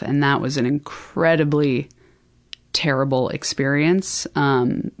off, and that was an incredibly terrible experience.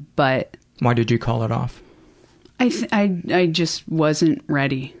 But why did you call it off? I just wasn't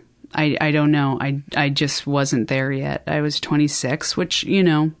ready. I don't know. I just wasn't there yet. I was 26, which,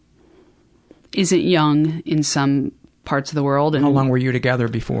 isn't young in some parts of the world. And how long were you together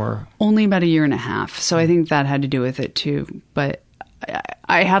before? Only about 1.5 years. So I think that had to do with it too. But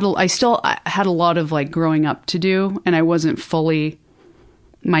I still had a lot of like growing up to do, and I wasn't fully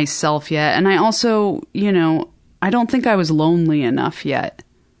myself yet. And I also, I don't think I was lonely enough yet.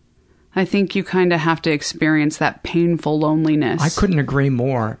 I think you kind of have to experience that painful loneliness. I couldn't agree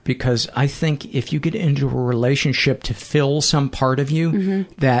more, because I think if you get into a relationship to fill some part of you,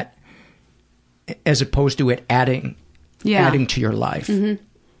 that, as opposed to it adding to your life,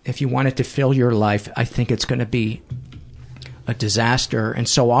 if you want it to fill your life, I think it's going to be a disaster. And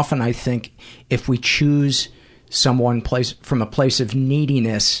so often I think if we choose someone from a place of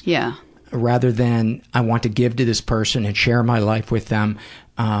neediness, rather than I want to give to this person and share my life with them,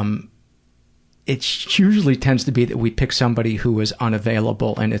 it usually tends to be that we pick somebody who is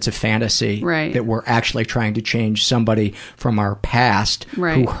unavailable, and it's a fantasy that we're actually trying to change somebody from our past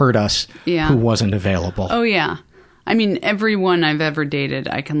who hurt us, who wasn't available. Oh, yeah. I mean, everyone I've ever dated,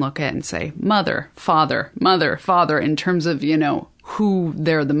 I can look at and say, mother, father, in terms of, who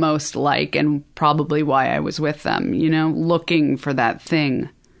they're the most like and probably why I was with them, looking for that thing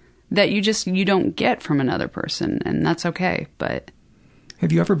that you don't get from another person, and that's okay. But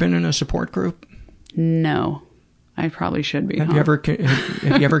have you ever been in a support group? No, I probably should be. Have you ever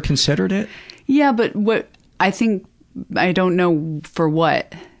considered it? Yeah, but I don't know for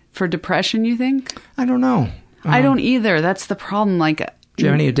what. For depression, you think? I don't know. I don't either. That's the problem. Like, do you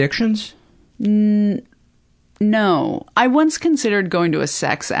have any addictions? No. I once considered going to a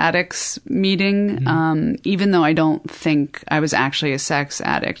sex addicts meeting, even though I don't think I was actually a sex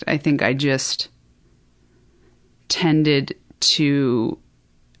addict. I think I just tended to...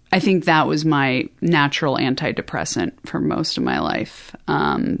 I think that was my natural antidepressant for most of my life.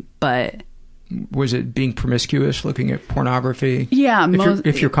 But was it being promiscuous, looking at pornography? Yeah.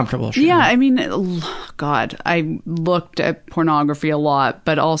 If you're comfortable. Sure. Yeah. I mean, God, I looked at pornography a lot,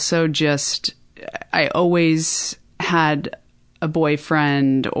 but also just, I always had a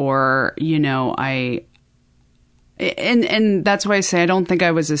boyfriend, or, and that's why I say I don't think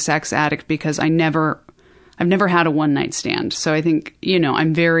I was a sex addict, because I've never had a one night stand. So I think,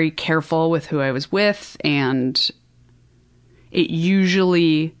 I'm very careful with who I was with, and it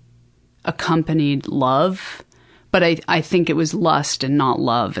usually accompanied love, but I think it was lust and not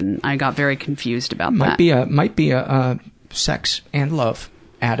love. And I got very confused about that. Might be a sex and love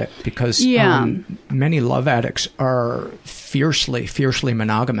addict, because many love addicts are fiercely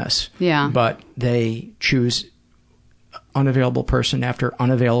monogamous. Yeah. But they choose unavailable person after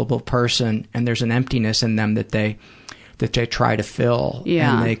unavailable person, and there's an emptiness in them that they try to fill,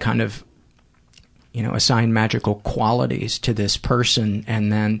 and they kind of assign magical qualities to this person,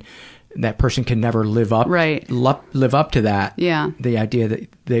 and then that person can never live up to that. Yeah. The idea that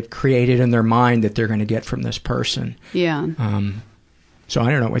they've created in their mind that they're going to get from this person. Yeah. So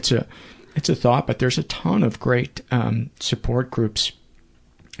I don't know. It's a thought, but there's a ton of great support groups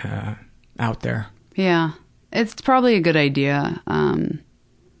out there. Yeah. It's probably a good idea,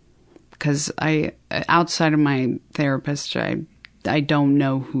 because outside of my therapist, I I don't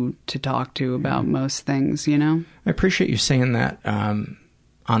know who to talk to about most things, you know? I appreciate you saying that on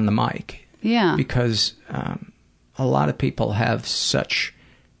the mic. Yeah. Because a lot of people have such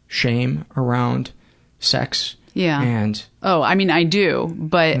shame around sex. Yeah. And I mean, I do,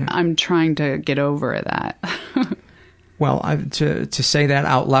 but I'm trying to get over that. Well, to say that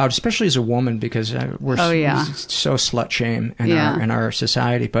out loud, especially as a woman, because we're so slut shame in our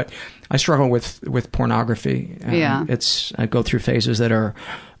society. But I struggle with pornography. I go through phases that are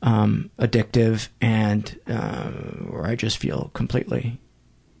addictive, and where I just feel completely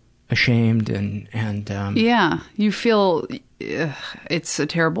ashamed and you feel it's a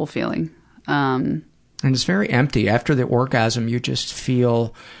terrible feeling, and it's very empty after the orgasm. You just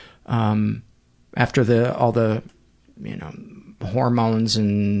feel after all the hormones,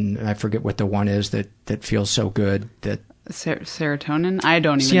 and I forget what the one is that feels so good, that serotonin. I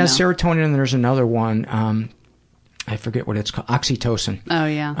don't even know. Serotonin, and there's another one. I forget what it's called. Oxytocin. Oh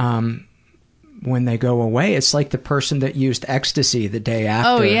yeah. When they go away, it's like the person that used ecstasy the day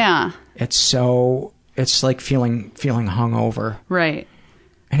after. Oh yeah. It's like feeling hungover. Right.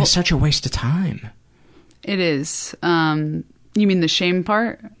 And it's such a waste of time. It is. You mean the shame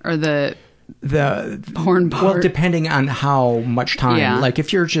part or the porn part? Well, depending on how much time. Yeah. Like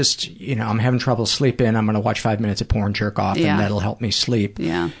if you're just, I'm having trouble sleeping, I'm going to watch 5 minutes of porn, jerk off, and that'll help me sleep.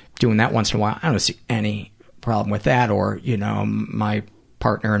 Yeah. Doing that once in a while, I don't see any problem with that. Or, my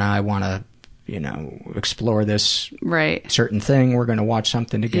partner and I want to, explore this certain thing. We're going to watch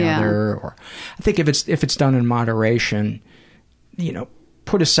something together. Yeah. Or I think if it's done in moderation,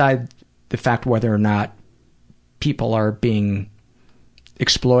 put aside the fact whether or not people are being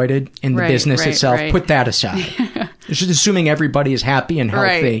exploited in the business itself. Right. Put that aside. Just assuming everybody is happy and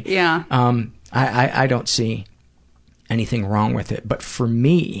healthy. Right. Yeah. I don't see anything wrong with it. But for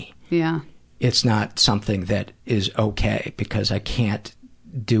me, it's not something that is okay, because I can't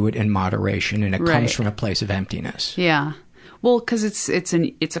do it in moderation, and it comes from a place of emptiness. Yeah. Well, because it's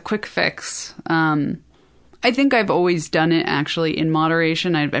a quick fix. I think I've always done it actually in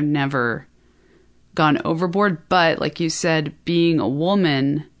moderation. I've never gone overboard, but like you said, being a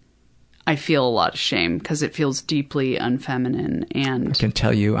woman, I feel a lot of shame because it feels deeply unfeminine. And I can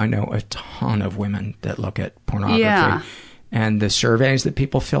tell you, I know a ton of women that look at pornography, and the surveys that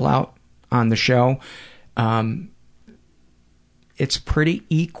people fill out on the show, it's pretty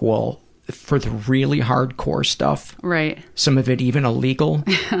equal for the really hardcore stuff. Right. Some of it even illegal.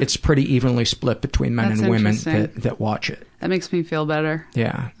 It's pretty evenly split between men and women that watch it. That makes me feel better.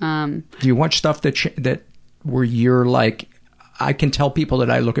 Yeah. Do you watch stuff that where you're like, I can tell people that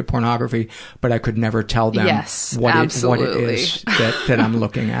I look at pornography, but I could never tell them what it is that I'm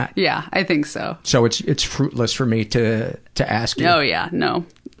looking at? Yeah, I think so. So it's fruitless for me to ask you. Oh yeah, no.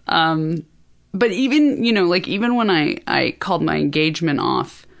 But even, even when I called my engagement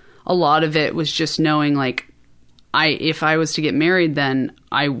off, a lot of it was just knowing, like, if I was to get married, then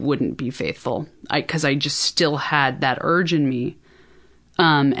I wouldn't be faithful, because I just still had that urge in me.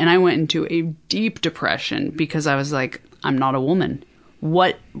 And I went into a deep depression because I was like, I'm not a woman.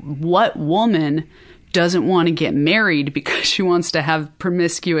 What woman doesn't want to get married because she wants to have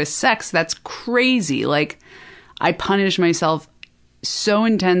promiscuous sex? That's crazy. Like, I punished myself so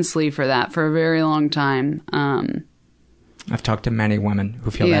intensely for that for a very long time. I've talked to many women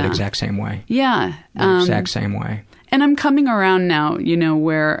who feel that exact same way. Yeah. The exact same way. And I'm coming around now,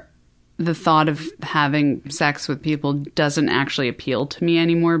 where the thought of having sex with people doesn't actually appeal to me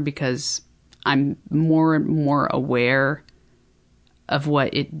anymore, because I'm more and more aware of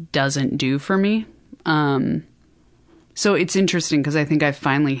what it doesn't do for me. So it's interesting, because I think I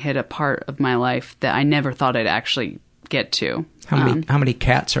finally hit a part of my life that I never thought I'd actually get to. How many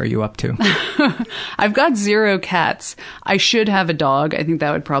cats are you up to? I've got 0 cats. I should have a dog. I think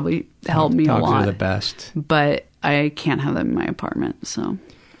that would probably help me a lot. Dogs are the best. But I can't have them in my apartment, so.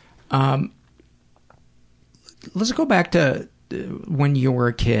 Let's go back to when you were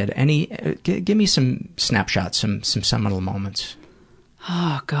a kid. Give me some snapshots, some seminal moments.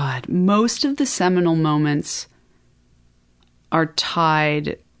 Oh, God. Most of the seminal moments are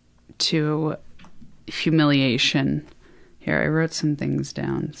tied to humiliation. Here, I wrote some things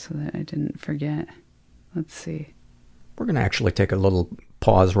down so that I didn't forget. Let's see. We're going to actually take a little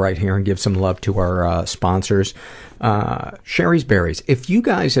pause right here and give some love to our sponsors. Sherry's Berries. If you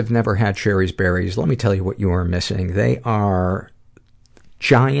guys have never had Sherry's Berries, let me tell you what you are missing. They are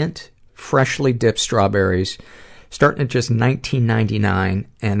giant, freshly dipped strawberries, starting at just $19.99,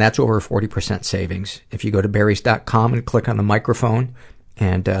 and that's over 40% savings. If you go to berries.com and click on the microphone,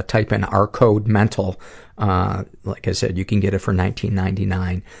 and type in our code MENTAL. Like I said, you can get it for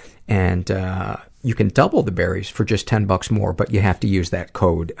 $19.99, and you can double the berries for just $10 more, but you have to use that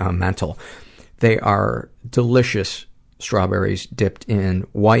code MENTAL. They are delicious strawberries dipped in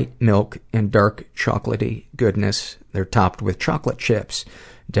white milk and dark chocolatey goodness. They're topped with chocolate chips,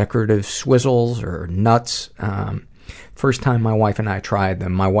 decorative swizzles or nuts. First time my wife and I tried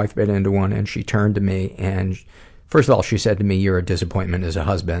them, my wife bit into one and she turned to me and first of all, she said to me, "You're a disappointment as a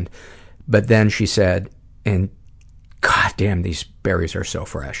husband." But then she said, "And God damn, these berries are so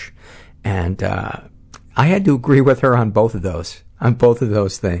fresh." And I had to agree with her on both of those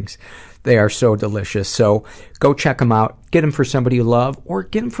things. They are so delicious. So go check them out. Get them for somebody you love or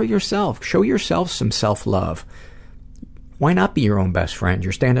get them for yourself. Show yourself some self-love. Why not be your own best friend?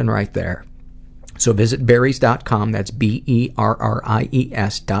 You're standing right there. So visit berries.com. That's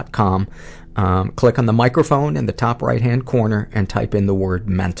BERRIES.com. Click on the microphone in the top right-hand corner and type in the word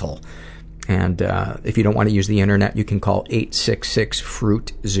MENTAL. And if you don't want to use the internet, you can call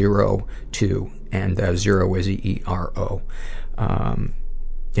 866-FRUIT-02, and 0 is EERO.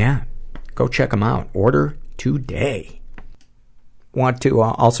 Yeah, go check them out. Order today. Want to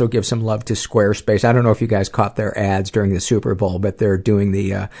also give some love to Squarespace. I don't know if you guys caught their ads during the Super Bowl, but they're doing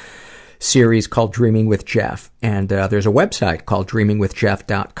the series called Dreaming with Jeff. And there's a website called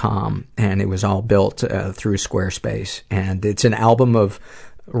dreamingwithjeff.com, and it was all built through Squarespace. And it's an album of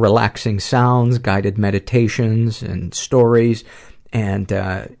relaxing sounds, guided meditations, and stories. And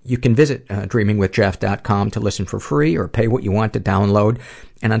you can visit dreamingwithjeff.com to listen for free or pay what you want to download.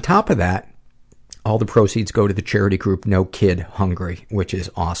 And on top of that, all the proceeds go to the charity group No Kid Hungry, which is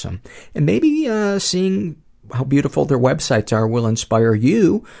awesome. And maybe seeing how beautiful their websites are will inspire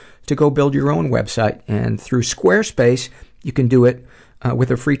you to go build your own website. And through Squarespace, you can do it with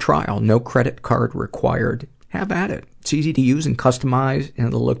a free trial. No credit card required. Have at it. It's easy to use and customize, and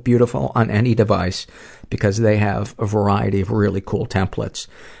it'll look beautiful on any device because they have a variety of really cool templates.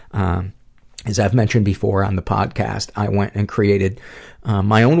 As I've mentioned before on the podcast, I went and created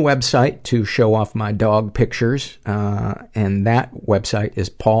my own website to show off my dog pictures, and that website is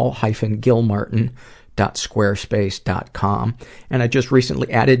paul-gilmartin.squarespace.com. And I just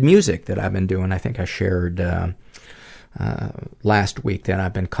recently added music that I've been doing. I think I shared last week that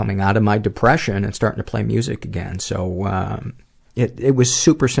I've been coming out of my depression and starting to play music again. So it was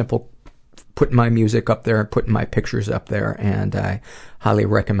super simple putting my music up there, putting my pictures up there, and I highly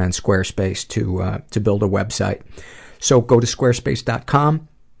recommend Squarespace to build a website. So go to squarespace.com,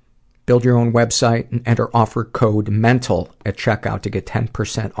 build your own website, and enter offer code MENTAL at checkout to get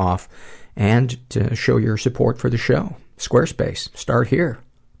 10% off and to show your support for the show. Squarespace, start here,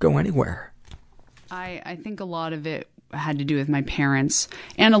 go anywhere. I think a lot of it had to do with my parents,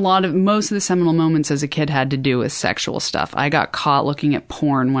 and most of the seminal moments as a kid had to do with sexual stuff. I got caught looking at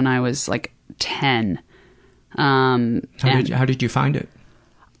porn when I was like 10. How did you find it?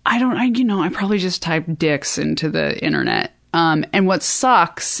 I probably just typed dicks into the internet. And what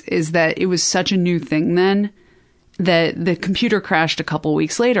sucks is that it was such a new thing then that the computer crashed a couple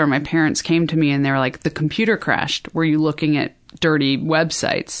weeks later. My parents came to me and they were like, "The computer crashed. Were you looking at dirty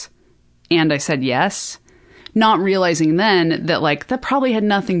websites?" And I said yes, not realizing then that that probably had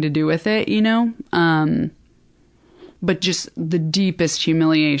nothing to do with it, but just the deepest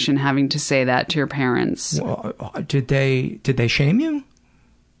humiliation having to say that to your parents. Well, did they shame you?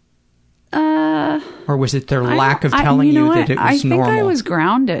 Or was it their lack of telling you that it was normal? I think I was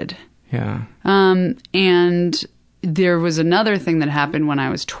grounded. Yeah. And there was another thing that happened when I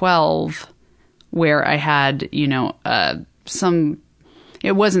was 12 where I had,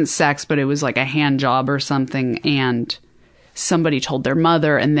 it wasn't sex, but it was like a hand job or something. And somebody told their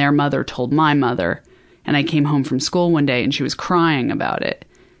mother and their mother told my mother. And I came home from school one day and she was crying about it.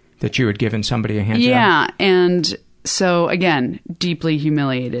 That you had given somebody a hand job? Yeah. And so, again, deeply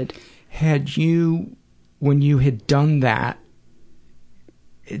humiliated. Had you, when you had done that,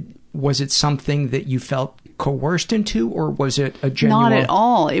 was it something that you felt coerced into, or was it a genuine... Not at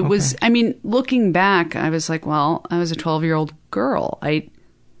all. It was, looking back, I was like, well, I was a 12-year-old girl. I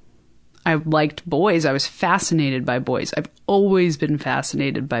liked boys. I was fascinated by boys. I've always been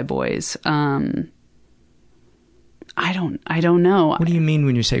fascinated by boys. I don't know. What do you mean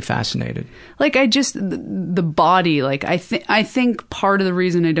when you say fascinated? The body, I think part of the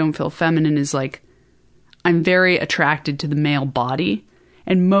reason I don't feel feminine is I'm very attracted to the male body.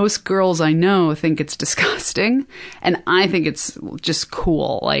 And most girls I know think it's disgusting. And I think it's just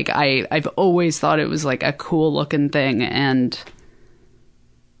cool. I've always thought it was a cool looking thing. And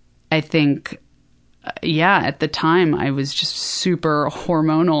I think, at the time I was just super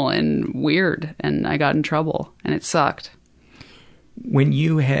hormonal and weird and I got in trouble and it sucked. when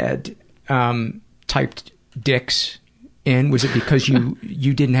you had typed dicks in, was it because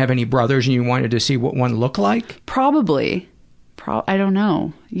you didn't have any brothers and you wanted to see what one looked like? Probably. I don't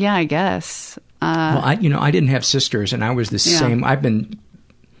know. Yeah, I guess. Well, I didn't have sisters, and I was the same.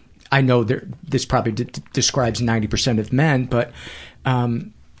 I know this probably describes 90% of men, but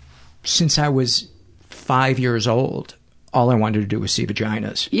since I was 5 years old, all I wanted to do was see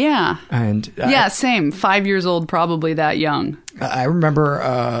vaginas. Yeah. And same. 5 years old, probably that young. I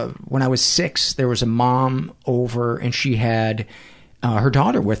remember when I was 6, there was a mom over, and she had her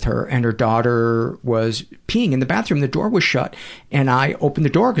daughter with her, and her daughter was peeing in the bathroom. The door was shut, and I opened the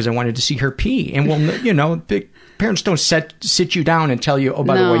door because I wanted to see her pee. And the parents don't sit you down and tell you, oh,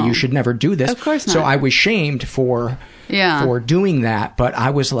 by the way, you should never do this. Of course not. So I was shamed for doing that, but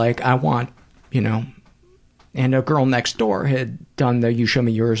I was like, I want, and a girl next door had done the "you show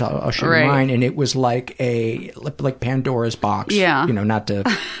me yours, I'll show you mine," and it was like Pandora's box. Yeah. Not to.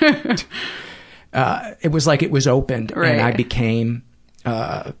 It was like it was opened, and I became.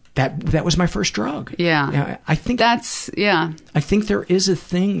 That was my first drug. Yeah. I think that's. Yeah. I think there is a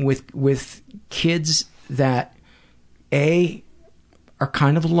thing with kids that A, are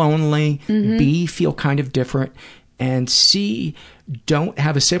kind of lonely, B, feel kind of different, and C, don't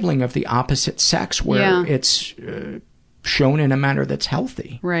have a sibling of the opposite sex where it's shown in a manner that's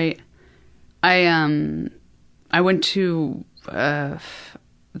healthy. Right. I went to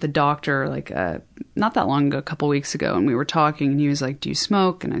the doctor not that long ago, a couple weeks ago, and we were talking, and he was like, "Do you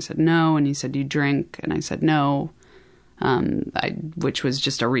smoke?" And I said no, and he said, "Do you drink?" And I said no, which was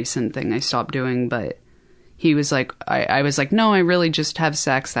just a recent thing I stopped doing, but he was like, I was like, "No, I really just have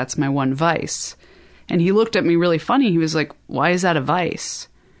sex. That's my one vice." And he looked at me really funny. He was like, "Why is that a vice?"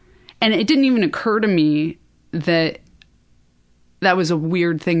 And it didn't even occur to me that was a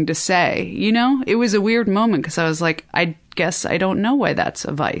weird thing to say, It was a weird moment because I was like, I guess I don't know why that's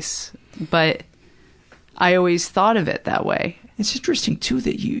a vice. But I always thought of it that way. It's interesting, too,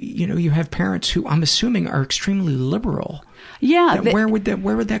 that you have parents who I'm assuming are extremely liberal. Yeah. Where would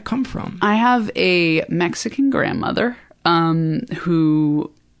that come from? I have a Mexican grandmother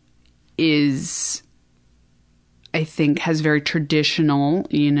who is, I think, has very traditional,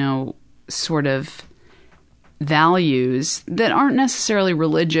 sort of values that aren't necessarily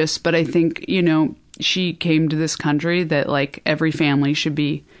religious, but I think, she came to this country that every family should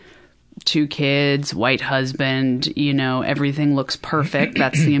be 2 kids, white husband, everything looks perfect.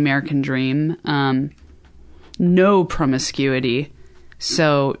 That's the American dream. No promiscuity.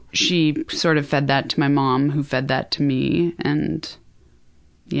 So she sort of fed that to my mom, who fed that to me, and,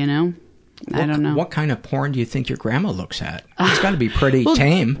 I don't know. What kind of porn do you think your grandma looks at? It's got to be pretty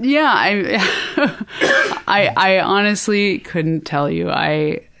tame. Yeah, I honestly couldn't tell you.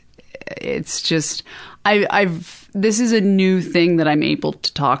 It's just, this is a new thing that I'm able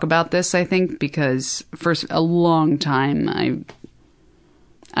to talk about this, I think, because for a long time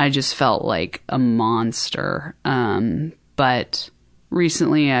I just felt like a monster. But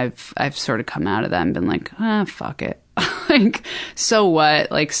recently I've sort of come out of that and been like, fuck it. So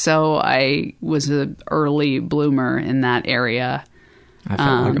what? So I was an early bloomer in that area. I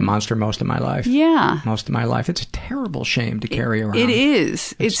felt like a monster most of my life. Yeah. Most of my life. It's a terrible shame to carry around. It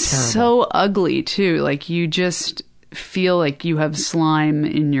is. It's so ugly, too. You just feel like you have slime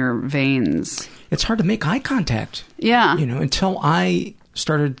in your veins. It's hard to make eye contact. Yeah. Until I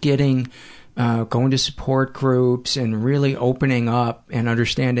started getting, going to support groups and really opening up and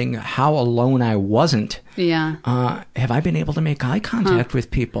understanding how alone I wasn't. Yeah. Have I been able to make eye contact with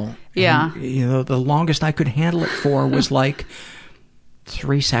people? Yeah. And, the longest I could handle it for was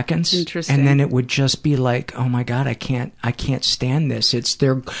 3 seconds. Interesting. And then it would just be like, oh my God, I can't stand this. It's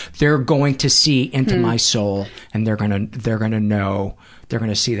they're going to see into my soul, and they're gonna know, they're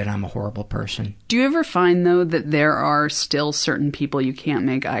gonna see that I'm a horrible person. Do you ever find though that there are still certain people you can't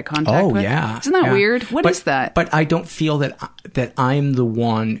make eye contact with? Oh yeah. Isn't that weird? What is that? But I don't feel that I'm the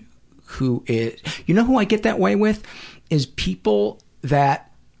one who is. You know who I get that way with? Is people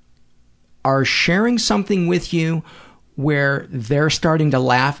that are sharing something with you where they're starting to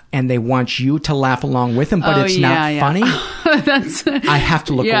laugh and they want you to laugh along with them, but it's not funny. I have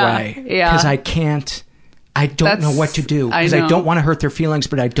to look away because I don't know what to do because I don't want to hurt their feelings,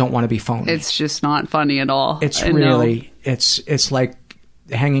 but I don't want to be phony. It's just not funny at all. It's really, it's like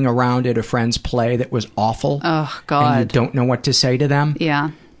hanging around at a friend's play that was awful. Oh God. And you don't know what to say to them.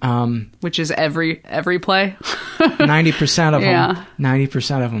 Yeah. Which is every play. 90% of them.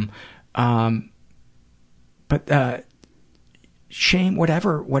 90% of them. But shame,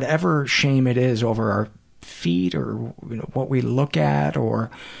 whatever shame it is over our feet or what we look at or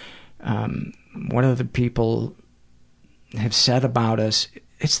what other people have said about us,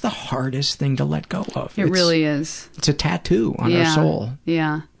 it's the hardest thing to let go of. It really is. It's a tattoo on our soul.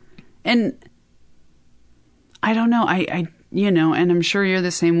 Yeah. And I don't know, I and I'm sure you're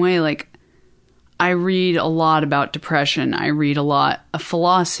the same way. Like, I read a lot about depression. I read a lot of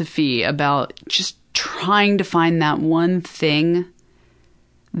philosophy about just trying to find that one thing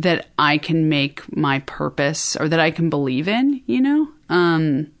that I can make my purpose or that I can believe in,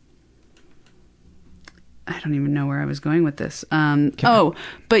 I don't even know where I was going with this.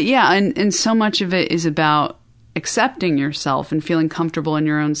 But yeah, and so much of it is about accepting yourself and feeling comfortable in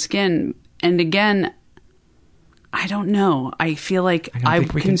your own skin. And again, I don't know. I feel like I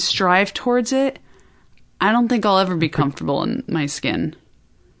can strive towards it. I don't think I'll ever be comfortable in my skin.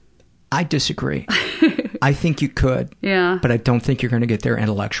 I disagree. I think you could. Yeah. But I don't think you're going to get there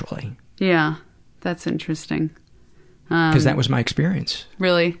intellectually. Yeah. That's interesting. Because that was my experience.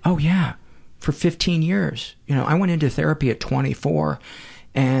 Really? Oh, yeah. For 15 years. I went into therapy at 24,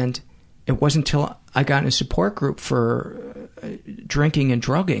 and it wasn't until I got in a support group for drinking and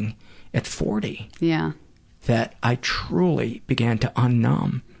drugging at 40 that I truly began to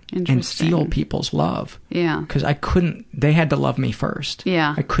unnumb and feel people's love. Yeah. Because they had to love me first.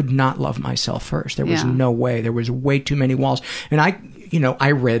 Yeah. I could not love myself first. There was no way. There was way too many walls. And I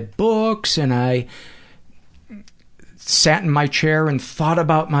read books, and I sat in my chair and thought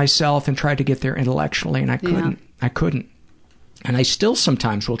about myself and tried to get there intellectually, and I couldn't. I couldn't. And I still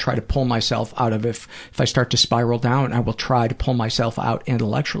sometimes will try to pull myself out of if I start to spiral down, I will try to pull myself out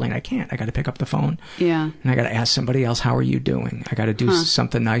intellectually, and I can't. I got to pick up the phone. Yeah. And I got to ask somebody else, how are you doing? I got to do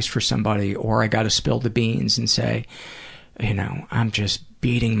something nice for somebody, or I got to spill the beans and say, I'm just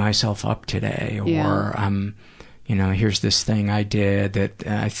beating myself up today, or here's this thing I did that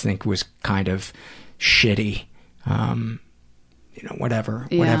I think was kind of shitty. Whatever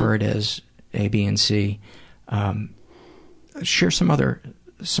it is, A, B, and C. Share some other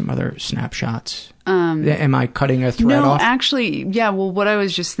snapshots. Am I cutting a thread off? No, actually, yeah. Well, what I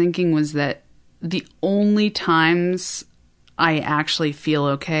was just thinking was that the only times I actually feel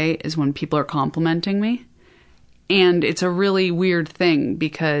okay is when people are complimenting me. And it's a really weird thing,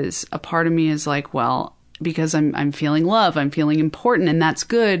 because a part of me is like, well, because I'm feeling love, I'm feeling important, and that's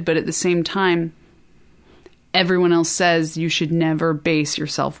good. But at the same time, everyone else says you should never base your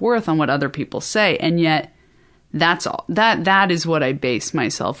self-worth on what other people say. And yet that's all that is what I base my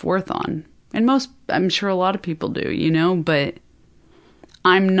self-worth on. And I'm sure a lot of people do, but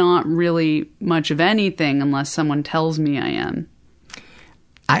I'm not really much of anything unless someone tells me I am.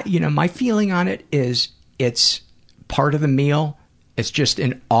 My feeling on it is it's part of the meal. It's just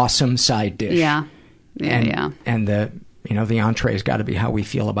an awesome side dish. Yeah. And the entree's got to be how we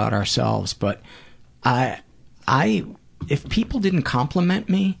feel about ourselves. But if people didn't compliment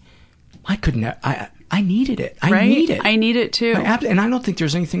me, I couldn't. I needed it. I need it. I need it too. And I don't think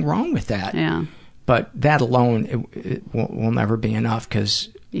there's anything wrong with that. Yeah. But that alone it will never be enough, because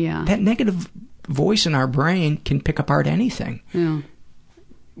that negative voice in our brain can pick apart anything. Yeah.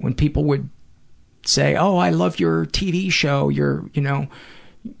 When people would say, "Oh, I love your TV show. You're,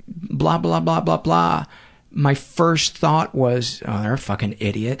 blah blah blah blah blah," my first thought was, "Oh, they're a fucking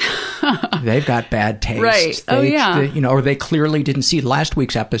idiot. They've got bad taste." Right. Or they clearly didn't see last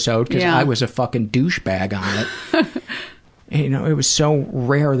week's episode, because I was a fucking douchebag on it. It was so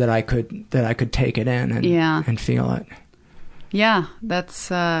rare that I could take it in and feel it. Yeah, that's.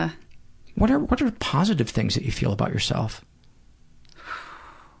 What are positive things that you feel about yourself?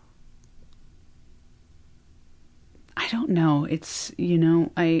 I don't know. It's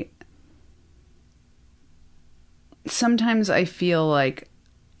sometimes I feel like,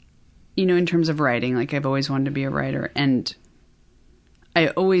 in terms of writing, like I've always wanted to be a writer, and I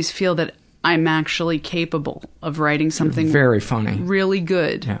always feel that I'm actually capable of writing something very funny, really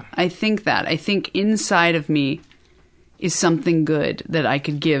good. Yeah. I think inside of me is something good that I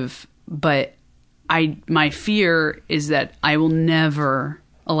could give, but my fear is that I will never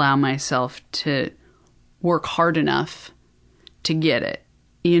allow myself to work hard enough to get it,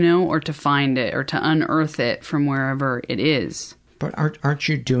 or to find it, or to unearth it from wherever it is. But aren't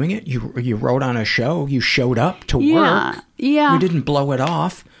you doing it? You wrote on a show. You showed up to work. Yeah. You didn't blow it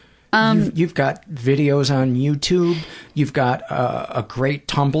off. You've got videos on YouTube. You've got a great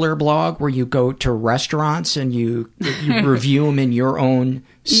Tumblr blog where you go to restaurants and you review them in your own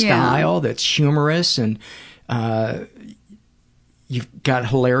style that's humorous, and you've got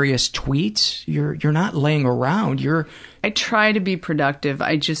hilarious tweets. You're not laying around. I try to be productive.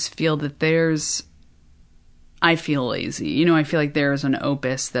 I just feel that I feel lazy. I feel like there's an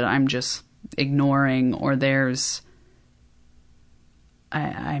opus that I'm just ignoring, or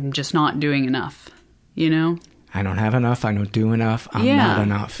I'm just not doing enough, I don't have enough. I don't do enough. I'm not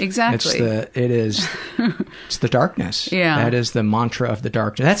enough. Exactly. It's the darkness. Yeah. That is the mantra of the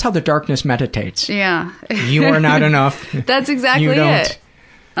darkness. That's how the darkness meditates. Yeah. You are not enough. That's exactly it.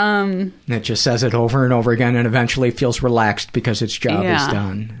 It just says it over and over again and eventually feels relaxed because its job is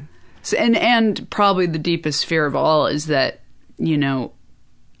done. So, and probably the deepest fear of all is that,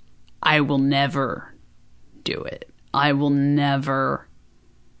 I will never do it. I will never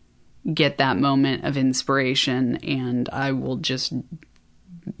get that moment of inspiration, and I will just,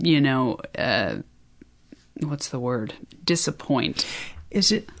 what's the word? Disappoint.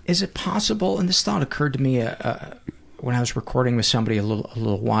 Is it possible, and this thought occurred to me when I was recording with somebody a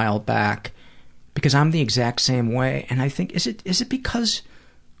little while back, because I'm the exact same way, and I think, is it because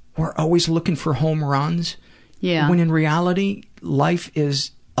we're always looking for home runs? Yeah. When in reality, life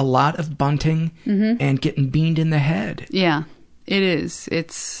is a lot of bunting and getting beamed in the head. Yeah, it is.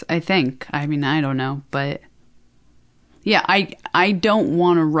 It's, I think. I mean, I don't know, but yeah, I don't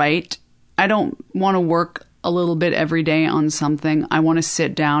want to write. I don't want to work a little bit every day on something. I want to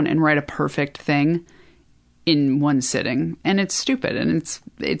sit down and write a perfect thing in one sitting. And it's stupid and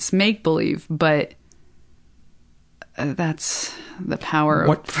it's make-believe, but that's the power of...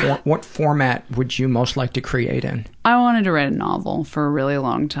 What format would you most like to create in? I wanted to write a novel for a really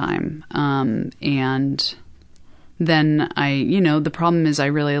long time. And then the problem is I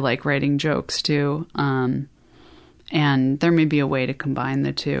really like writing jokes too. And there may be a way to combine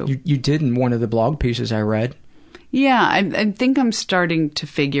the two. You did in one of the blog pieces I read. Yeah, I think I'm starting to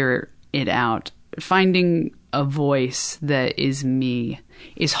figure it out. Finding a voice that is me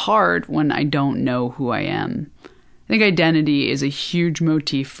is hard when I don't know who I am. I think identity is a huge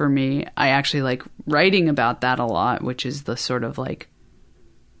motif for me. I actually like writing about that a lot, which is the sort of like,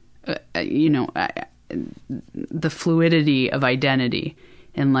 the fluidity of identity.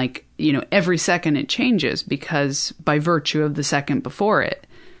 And like, every second it changes because by virtue of the second before it.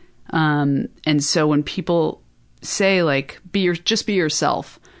 And so when people say like, just be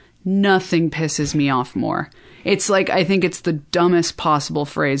yourself, nothing pisses me off more. It's like, I think it's the dumbest possible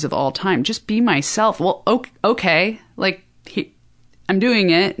phrase of all time. Just be myself. Well, okay. Like, I'm doing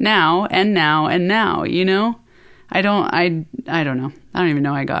it now and now and now, I don't know. I don't even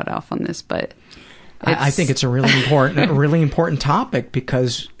know I got off on this, but I think it's a really important topic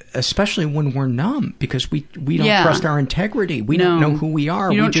because especially when we're numb, because we don't trust our integrity. We don't know who we are.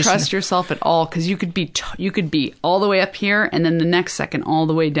 You don't trust yourself at all because you could be all the way up here and then the next second all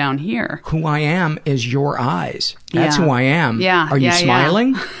the way down here. Who I am is your eyes. That's who I am. Yeah. Are you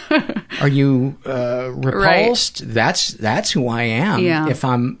smiling? Are you repulsed? Right. That's who I am. Yeah. If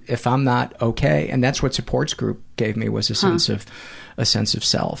I'm not okay, and that's what Supports Group gave me, was a sense of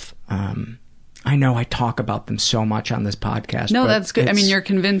self. I know I talk about them so much on this podcast. No, that's good. I mean, you're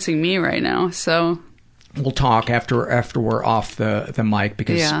convincing me right now, so... We'll talk after we're off the mic,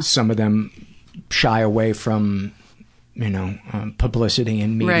 because some of them shy away from, publicity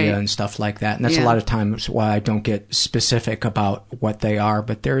and media and stuff like that. And that's a lot of times why I don't get specific about what they are.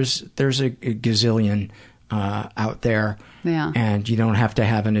 But there's a gazillion out there. Yeah. And you don't have to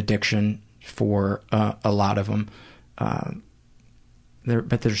have an addiction for a lot of them.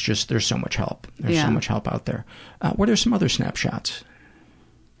 But there's so much help. There's so much help out there. What are some other snapshots?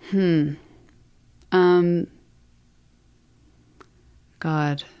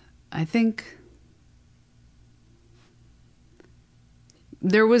 God, I think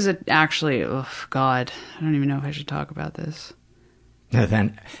there was actually, oh God, I don't even know if I should talk about this.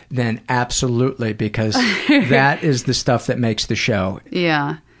 Then absolutely, because that is the stuff that makes the show.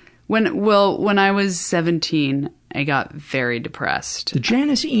 Yeah. When I was 17, I got very depressed. Did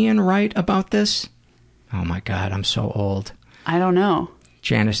Janice Ian write about this? Oh my God, I'm so old. I don't know.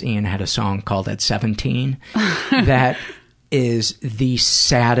 Janice Ian had a song called At 17 that is the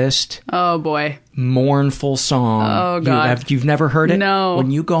saddest, oh boy, mournful song. Oh God. You've never heard it? No. When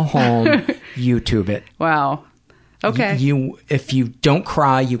you go home, YouTube it. Wow. Okay. If you don't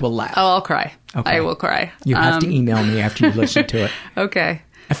cry, you will laugh. Oh, I'll cry. Okay. I will cry. You have to email me after you listen to it. Okay.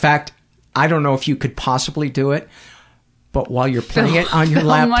 In fact, I don't know if you could possibly do it, but while you're playing it on your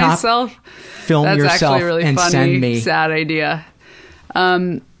laptop, film That's yourself actually a really and funny, send me. Sad idea.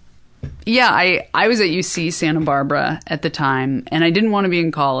 Yeah, I was at UC Santa Barbara at the time, and I didn't want to be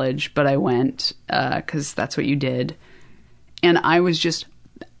in college, but I went because that's what you did. And I was just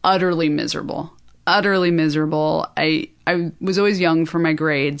utterly miserable. Utterly miserable. I was always young for my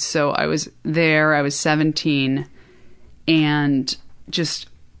grades, so I was there. I was 17, and just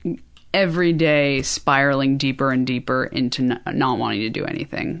every day spiraling deeper and deeper into not wanting to do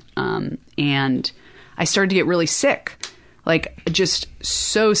anything. And I started to get really sick, like just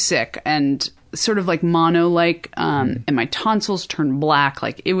so sick. And sort of like mono-like, and my tonsils turned black.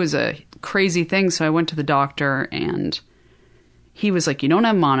 Like, it was a crazy thing. So I went to the doctor, and he was like, you don't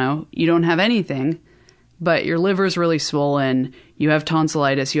have mono, you don't have anything, but your liver's really swollen, you have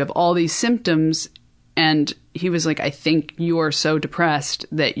tonsillitis, you have all these symptoms. And he was like, I think you are so depressed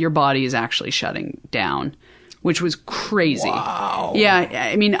that your body is actually shutting down, which was crazy. Wow. Yeah,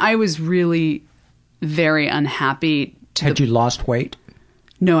 I mean, I was really very unhappy. Had you lost weight?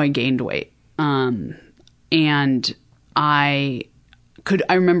 No, I gained weight. And I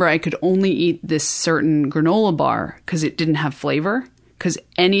remember I could only eat this certain granola bar because it didn't have flavor, because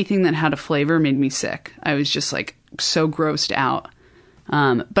anything that had a flavor made me sick. I was just like so grossed out.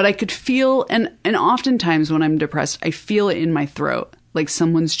 But I could feel, and oftentimes when I'm depressed, I feel it in my throat, like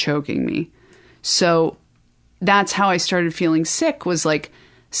someone's choking me. So that's how I started feeling sick, was like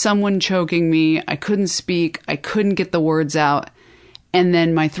someone choking me. I couldn't speak. I couldn't get the words out. And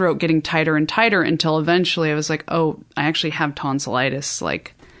then my throat getting tighter and tighter until eventually I was like, oh, I actually have tonsillitis.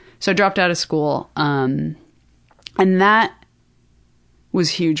 Like, so I dropped out of school. And that was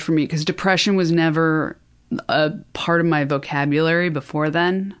huge for me because depression was never a part of my vocabulary before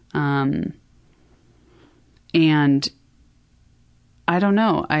then. And I don't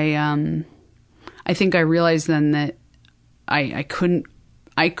know. I think I realized then that I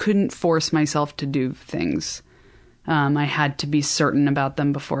couldn't force myself to do things. I had to be certain about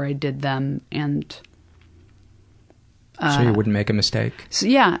them before I did them. And so you wouldn't make a mistake? So,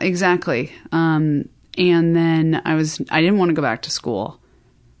 yeah, exactly. And then I didn't want to go back to school.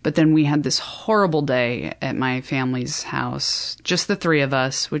 But then we had this horrible day at my family's house, just the three of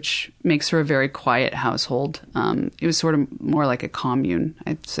us, which makes for a very quiet household. It was sort of more like a commune,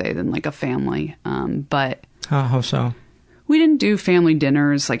 I'd say, than like a family. But how so? We didn't do family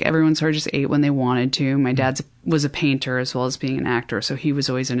dinners. Like, everyone sort of just ate when they wanted to. My dad was a painter as well as being an actor, so he was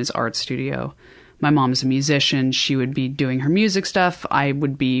always in his art studio. My mom's a musician. She would be doing her music stuff. I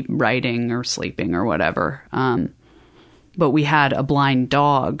would be writing or sleeping or whatever. But we had a blind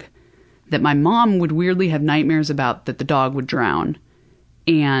dog that my mom would weirdly have nightmares about, that the dog would drown.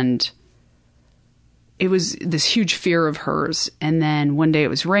 And it was this huge fear of hers. And then one day it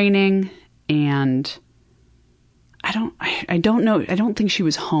was raining, and I don't know. I don't think she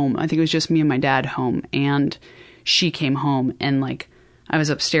was home. I think it was just me and my dad home. And she came home, and like, I was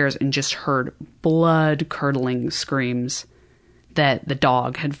upstairs and just heard blood curdling screams that the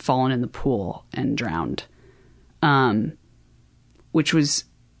dog had fallen in the pool and drowned. Which was,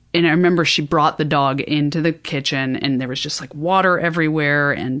 and I remember she brought the dog into the kitchen, and there was just like water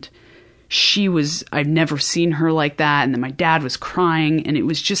everywhere, and I've never seen her like that. And then my dad was crying, and it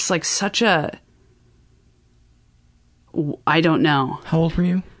was just like such a, I don't know. How old were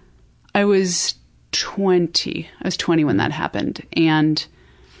you? I was 20. I was 20 when that happened. And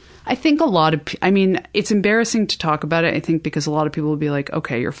I think it's embarrassing to talk about it, I think, because a lot of people will be like,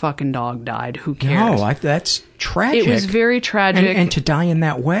 okay, your fucking dog died. Who cares? No, that's tragic. It was very tragic. And to die in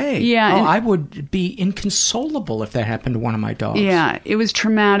that way. Yeah. I would be inconsolable if that happened to one of my dogs. Yeah. It was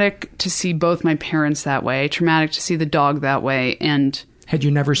traumatic to see both my parents that way, traumatic to see the dog that way. And had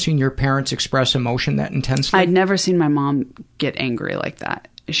you never seen your parents express emotion that intensely? I'd never seen my mom get angry like that.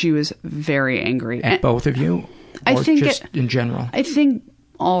 She was very angry. At both of you? Or just in general? I think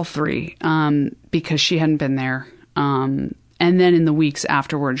all three, because she hadn't been there. And then in the weeks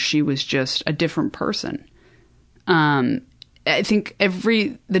afterwards, she was just a different person. I think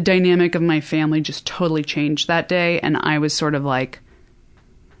the dynamic of my family just totally changed that day. And I was sort of like,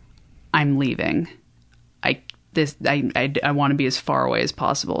 I'm leaving. I want to be as far away as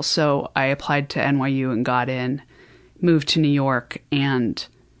possible. So I applied to NYU and got in, moved to New York. And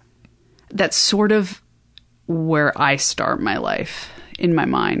that's sort of where I start my life. In my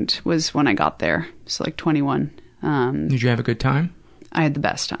mind was when I got there. So like 21. Did you have a good time? I had the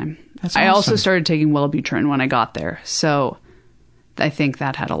best time. That's awesome. I also started taking Wellbutrin when I got there. So I think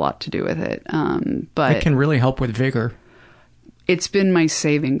that had a lot to do with it. But it can really help with vigor. It's been my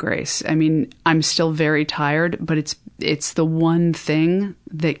saving grace. I mean, I'm still very tired, but it's the one thing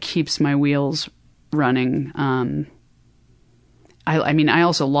that keeps my wheels running. I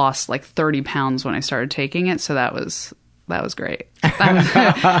also lost like 30 pounds when I started taking it. So that was great.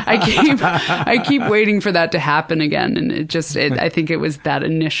 I keep waiting for that to happen again. And I think it was that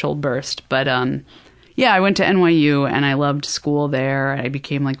initial burst. But, yeah, I went to NYU and I loved school there. I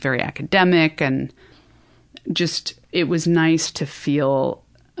became like very academic, and just, it was nice to feel,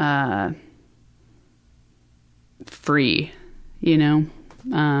 free, you know?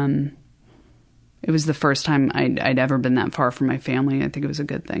 It was the first time I'd ever been that far from my family. I think it was a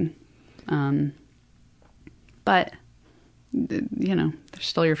good thing. But you know, they're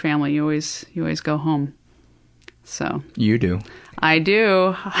still your family. You always go home. So you do. I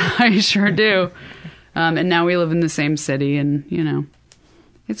do. I sure do. And now we live in the same city, and you know,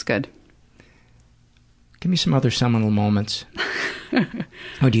 it's good. Give me some other seminal moments.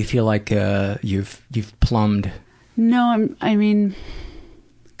 Or do you feel like you've plumbed? No, I mean,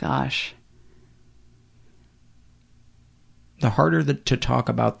 gosh. The harder to talk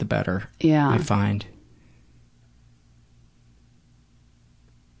about, the better. Yeah. I find.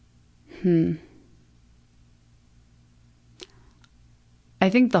 I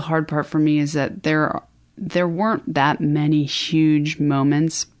think the hard part for me is that there weren't that many huge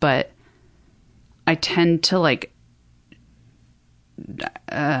moments, but I tend to like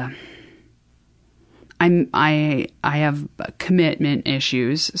I have commitment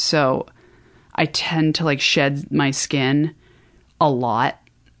issues, so I tend to like shed my skin a lot.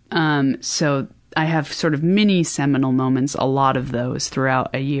 So I have sort of mini seminal moments, a lot of those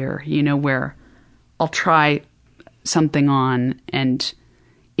throughout a year, you know, where I'll try something on, and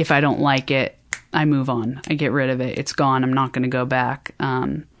if I don't like it, I move on. I get rid of it. It's gone. I'm not going to go back.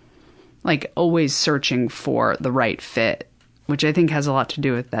 Like always searching for the right fit, which I think has a lot to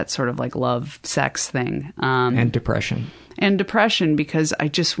do with that sort of like love, sex thing. And depression. And depression, because I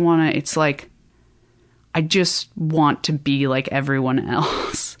just want to, it's like, I just want to be like everyone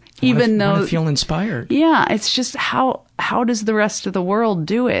else. Even though I feel inspired. Yeah. It's just how does the rest of the world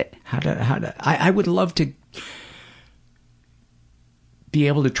do it? I would love to be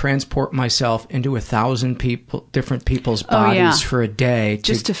able to transport myself into 1,000 different people's bodies for a day.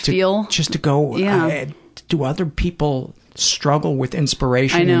 Just to feel. Just to go. Yeah. Do other people struggle with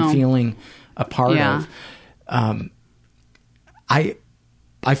inspiration and feeling a part of? I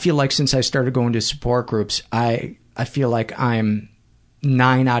feel like since I started going to support groups, I feel like I'm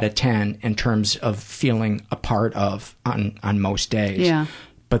 9 out of 10 in terms of feeling a part of on most days. Yeah.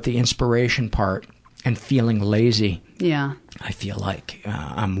 But the inspiration part and feeling lazy. Yeah. I feel like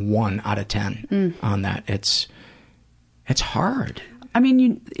I'm 1 out of 10 on that. It's hard. I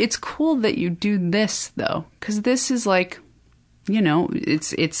mean, it's cool that you do this though, because this is like, you know,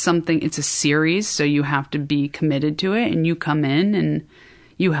 it's something. It's a series, so you have to be committed to it, and you come in and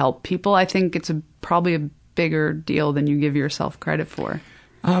you help people. I think it's probably a bigger deal than you give yourself credit for.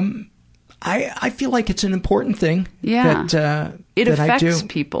 I feel like it's an important thing. Yeah. It that affects I do.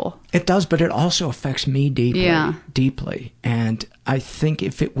 people. It does, but it also affects me deeply. Yeah. Deeply. And I think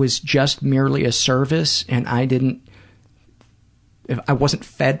if it was just merely a service and if I wasn't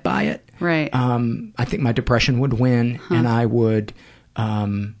fed by it, right. I think my depression would win, and I would, I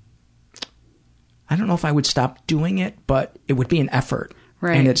don't know if I would stop doing it, but it would be an effort.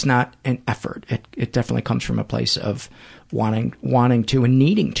 Right. And it's not an effort. It definitely comes from a place of wanting to and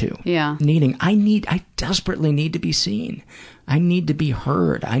needing to. Yeah. I desperately need to be seen. I need to be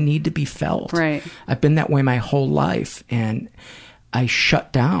heard. I need to be felt. Right. I've been that way my whole life, and I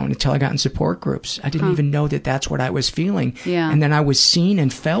shut down until I got in support groups. I didn't even know that that's what I was feeling. Yeah. And then I was seen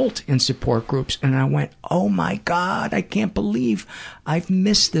and felt in support groups, and I went, oh my God, I can't believe I've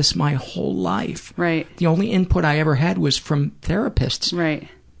missed this my whole life. Right. The only input I ever had was from therapists. Right.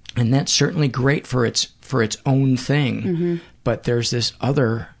 And that's certainly great for its own thing. Mm-hmm. But there's this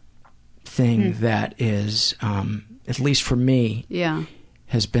other thing that is, at least for me,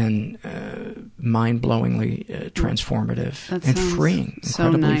 has been mind-blowingly transformative and freeing,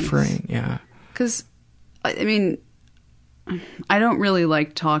 incredibly freeing. Yeah. Because, I mean, I don't really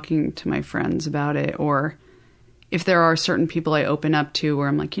like talking to my friends about it, or if there are certain people I open up to where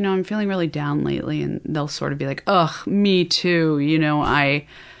I'm like, you know, I'm feeling really down lately, and they'll sort of be like, ugh, me too. You know,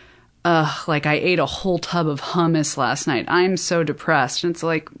 like I ate a whole tub of hummus last night. I'm so depressed. And it's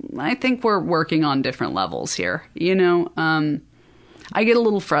like, I think we're working on different levels here. You know, I get a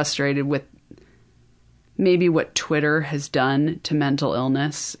little frustrated with maybe what Twitter has done to mental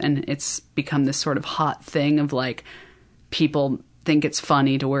illness. And it's become this sort of hot thing of like, people think it's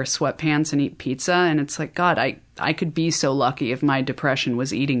funny to wear sweatpants and eat pizza. And it's like, God, I could be so lucky if my depression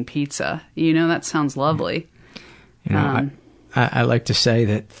was eating pizza. You know, that sounds lovely. You know, I like to say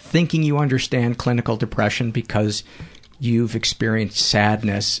that thinking you understand clinical depression because you've experienced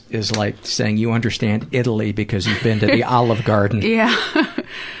sadness is like saying you understand Italy because you've been to the Olive Garden. Yeah.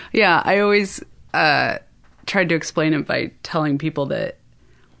 Yeah. I always tried to explain it by telling people that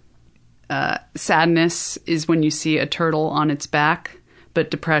sadness is when you see a turtle on its back, but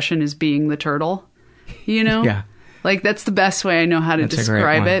depression is being the turtle, you know? Yeah. Like, that's the best way I know how to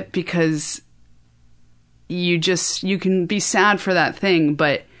describe it, because you can be sad for that thing,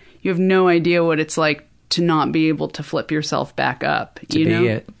 but you have no idea what it's like to not be able to flip yourself back up,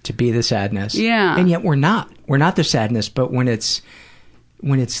 to be the sadness. Yeah. And yet we're not the sadness, but when it's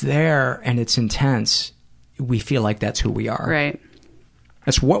there and it's intense, we feel like that's who we are. Right.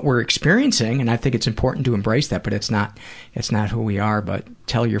 That's what we're experiencing, and I think it's important to embrace that, but it's not who we are. But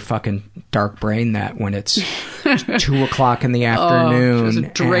tell your fucking dark brain that when it's 2:00 in the afternoon.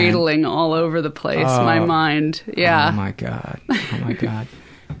 Just dreidling all over the place, my mind. Yeah. Oh my God.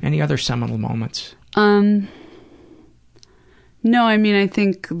 Any other seminal moments? No, I mean, I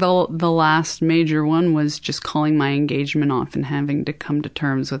think the last major one was just calling my engagement off and having to come to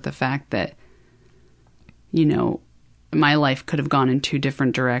terms with the fact that, my life could have gone in two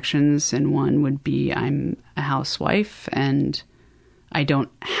different directions, and one would be I'm a housewife and I don't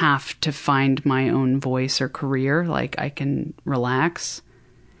have to find my own voice or career. Like, I can relax.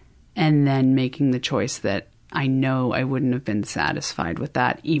 And then making the choice that I know I wouldn't have been satisfied with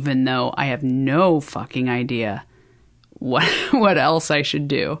that, even though I have no fucking idea what else I should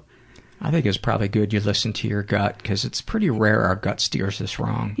do. I think it's probably good you listen to your gut, because it's pretty rare our gut steers us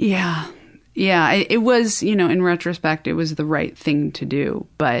wrong. Yeah. Yeah, it was, in retrospect, it was the right thing to do,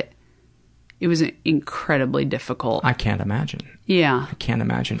 but it was incredibly difficult. I can't imagine. Yeah. I can't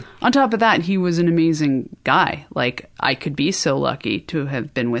imagine. On top of that, he was an amazing guy. Like, I could be so lucky to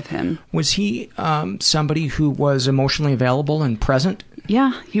have been with him. Was he somebody who was emotionally available and present?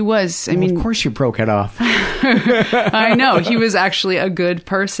 Yeah, he was. I mean, of course you broke it off. I know. He was actually a good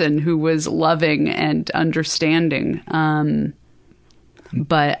person who was loving and understanding.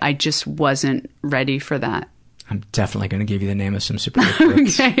 But I just wasn't ready for that. I'm definitely going to give you the name of some support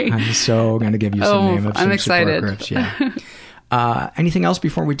groups. Okay. I'm so going to give you some name of some support groups. Yeah. Anything else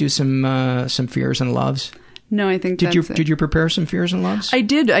before we do some fears and loves? No, I think that's it. Did you prepare some fears and loves? I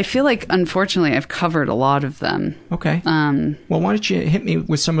did. I feel like, unfortunately, I've covered a lot of them. Okay. Well, why don't you hit me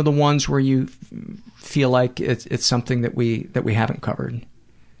with some of the ones where you feel like it's something that we haven't covered?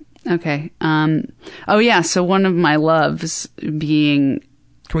 Okay. Oh, yeah. So one of my loves being...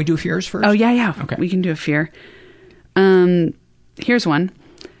 Can we do fears first? Oh, yeah. Okay. We can do a fear. Here's one.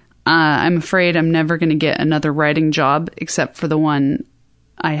 I'm afraid I'm never going to get another writing job except for the one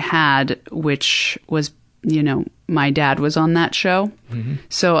I had, which was, my dad was on that show. Mm-hmm.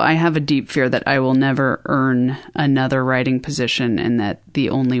 So I have a deep fear that I will never earn another writing position, and that the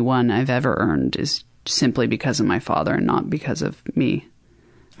only one I've ever earned is simply because of my father and not because of me.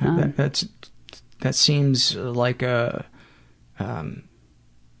 That seems like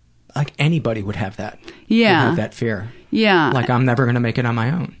like anybody would have that. Yeah. Would have that fear. Yeah. Like, I'm never going to make it on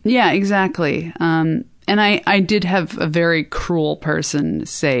my own. Yeah, exactly. And I did have a very cruel person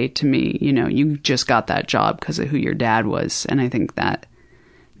say to me, you just got that job because of who your dad was. And I think that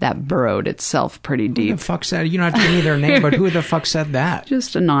burrowed itself pretty deep. Who the fuck said, you don't have to give me their name, but who the fuck said that?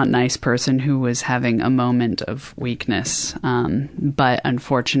 Just a not nice person who was having a moment of weakness. But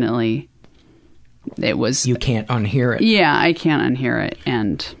unfortunately, it was... You can't unhear it. Yeah, I can't unhear it.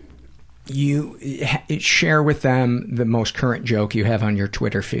 And... You share with them the most current joke you have on your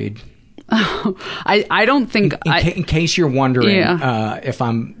Twitter feed. Oh, I don't think... In case you're wondering if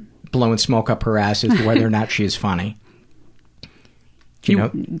I'm blowing smoke up her ass as to whether or not she is funny. Do you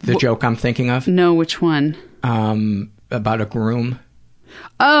know the joke I'm thinking of? No, which one? About a groom.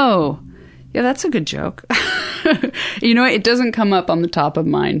 Oh, yeah, that's a good joke. It doesn't come up on the top of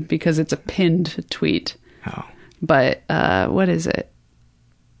mine because it's a pinned tweet. Oh. But what is it?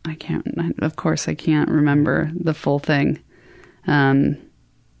 Of course I can't remember the full thing. Whenever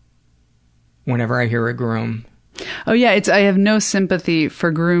I hear a groom. Oh yeah, I have no sympathy for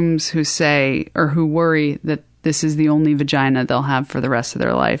grooms who say, or who worry that this is the only vagina they'll have for the rest of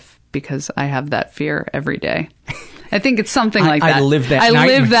their life, because I have that fear every day. I think it's something like that. I live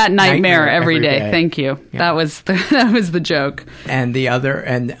that nightmare every day. Thank you. Yeah. That was the joke. And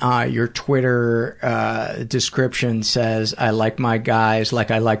your Twitter description says, "I like my guys like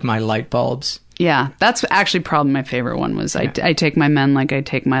I like my light bulbs." Yeah, that's actually probably my favorite one. Was I take my men like I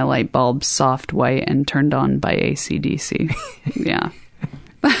take my light bulbs, soft, white, and turned on by AC/DC. Yeah.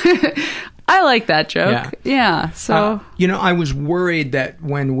 I like that joke. Yeah. So I was worried that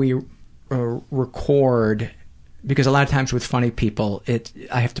when we record, because a lot of times with funny people,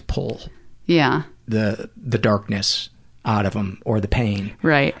 I have to pull the darkness out of them, or the pain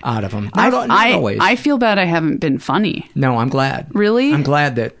out of them. Not always. I feel bad I haven't been funny. No, I'm glad. Really? I'm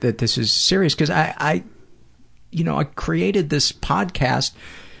glad that this is serious, because I created this podcast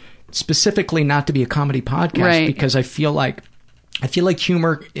specifically not to be a comedy podcast, because I feel like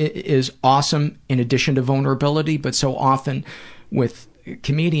humor is awesome in addition to vulnerability, but so often with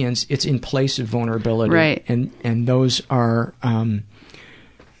comedians, it's in place of vulnerability. Right. And those are,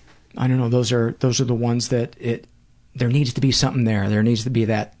 I don't know. Those are the ones that there needs to be something there. There needs to be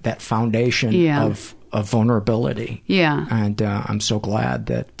that foundation of vulnerability. Yeah. And I'm so glad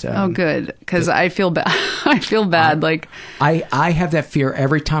that. Oh, good. Because I feel bad. I feel bad. Like I have that fear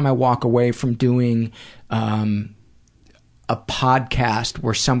every time I walk away from doing a podcast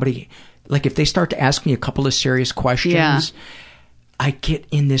where somebody, like, if they start to ask me a couple of serious questions, I get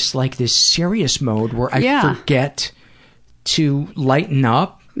in this serious mode where I forget to lighten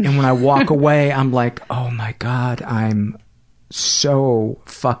up. And when I walk away, I'm like, oh my God, I'm so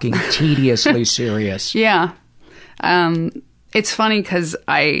fucking tediously serious. Yeah. It's funny because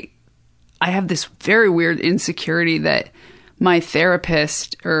I have this very weird insecurity that my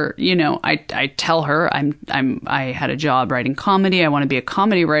therapist, or, you know, I tell her I had a job writing comedy. I want to be a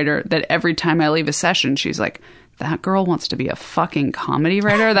comedy writer. That every time I leave a session, she's like, that girl wants to be a fucking comedy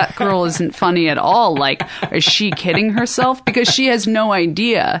writer? That girl isn't funny at all. Like, is she kidding herself? Because she has no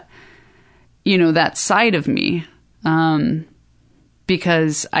idea, you know, that side of me.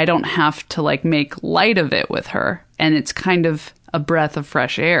 Because I don't have to, like, make light of it with her. And it's kind of a breath of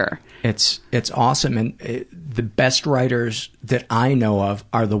fresh air. It's awesome. And the best writers that I know of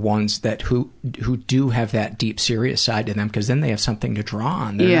are the ones that who do have that deep, serious side to them, because then they have something to draw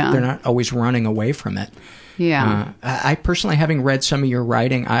on. They're not always running away from it. Yeah. I personally, having read some of your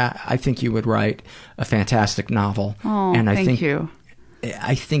writing, I think you would write a fantastic novel. Oh, and thank you.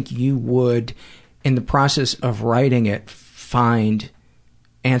 I think you would, in the process of writing it,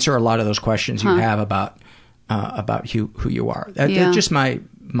 answer a lot of those questions you have about who you are. That's just my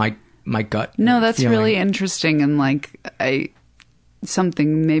gut. No, that's feeling. really interesting, and like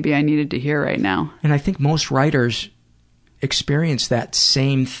something maybe I needed to hear right now. And I think most writers experience that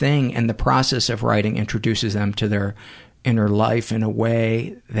same thing, and the process of writing introduces them to their inner life in a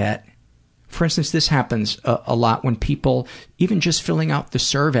way that, for instance, this happens a lot when people, even just filling out the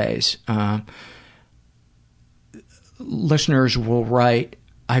surveys, listeners will write,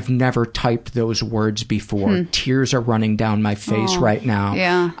 I've never typed those words before. Tears are running down my face right now.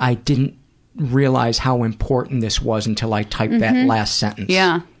 Yeah. I didn't realize how important this was until I typed that last sentence.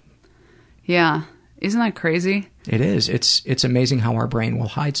 Yeah. Yeah. Isn't that crazy? It is. It's amazing how our brain will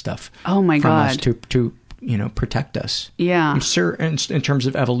hide stuff. Oh my from God. us to protect us. Yeah. I'm sure in terms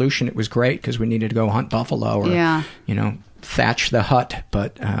of evolution, it was great because we needed to go hunt buffalo or thatch the hut.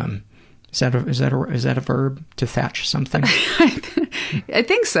 But is that a verb, to thatch something? I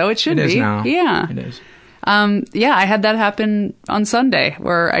think so. It should be. It is now. Yeah. It is. I had that happen on Sunday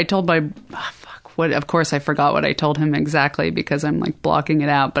where I told of course I forgot what I told him exactly because I'm like blocking it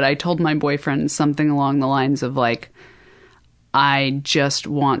out, but I told my boyfriend something along the lines of like, I just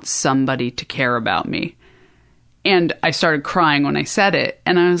want somebody to care about me. And I started crying when I said it.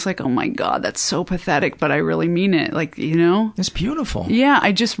 And I was like, oh my God, that's so pathetic, but I really mean it. Like, you know? It's beautiful. Yeah,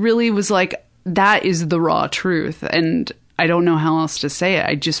 I just really was like, that is the raw truth. And I don't know how else to say it.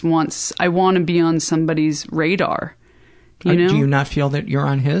 I want to be on somebody's radar. You know? Do you not feel that you're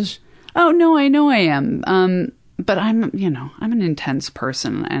on his? Oh, no, I know I am. But I'm an intense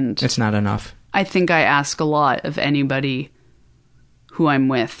person, and it's not enough. I think I ask a lot of anybody who I'm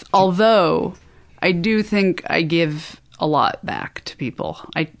with. Although I do think I give a lot back to people.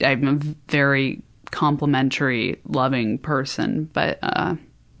 I'm a very complimentary, loving person, but I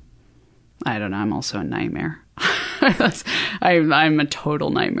don't know. I'm also a nightmare. I'm a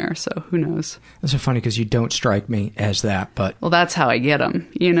total nightmare, so who knows? That's so funny because you don't strike me as that, but... Well, that's how I get them,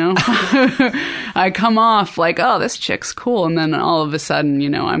 you know? I come off like, oh, this chick's cool, and then all of a sudden, you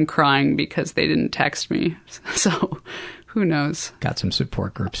know, I'm crying because they didn't text me. So, who knows? Got some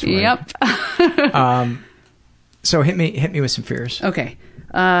support groups for you. Yep. So hit me with some fears. Okay.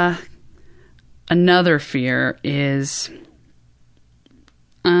 Another fear is...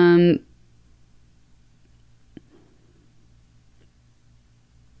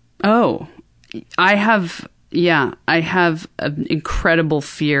 I have an incredible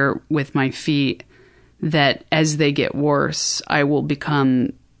fear with my feet that as they get worse, I will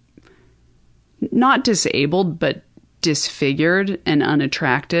become not disabled, but disfigured and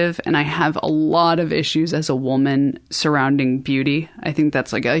unattractive. And I have a lot of issues as a woman surrounding beauty. I think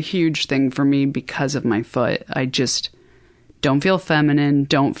that's like a huge thing for me because of my foot. I just don't feel feminine,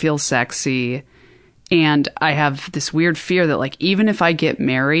 don't feel sexy. And I have this weird fear that like, even if I get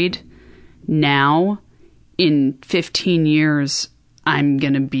married now, in 15 years, I'm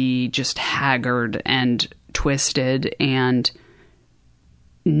going to be just haggard and twisted and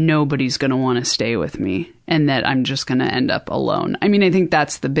nobody's going to want to stay with me and that I'm just going to end up alone. I mean, I think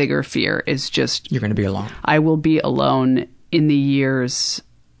that's the bigger fear is just... You're going to be alone. I will be alone in the years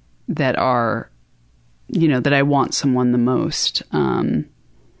that are, you know, that I want someone the most.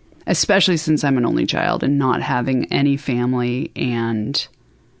 especially since I'm an only child and not having any family. And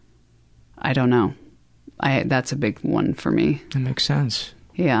I don't know. That's a big one for me. That makes sense.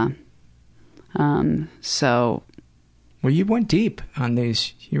 Yeah. So. Well, you went deep on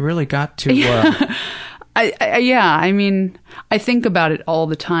these. You really got to. I mean, I think about it all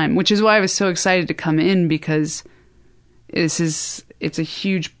the time, which is why I was so excited to come in, because it's a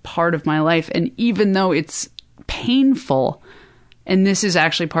huge part of my life. And even though it's painful, and this is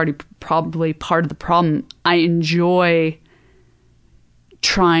actually probably part of the problem, I enjoy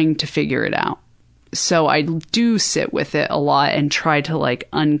trying to figure it out. So I do sit with it a lot and try to like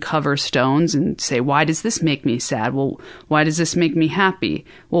uncover stones and say, why does this make me sad? Well, why does this make me happy?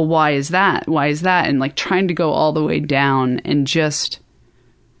 Well, why is that? Why is that? And like trying to go all the way down and just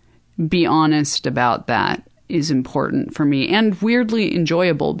be honest about that is important for me, and weirdly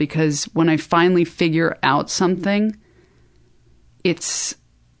enjoyable, because when I finally figure out something, it's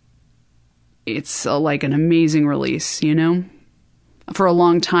like an amazing release, you know? For a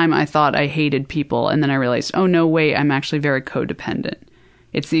long time, I thought I hated people, and then I realized, oh, no, wait, I'm actually very codependent.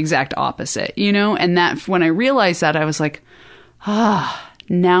 It's the exact opposite, you know? And that when I realized that, I was like,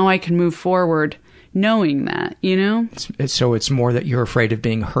 now I can move forward knowing that, you know? So it's more that you're afraid of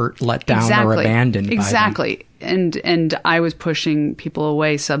being hurt, let down, or abandoned by them. Exactly. And I was pushing people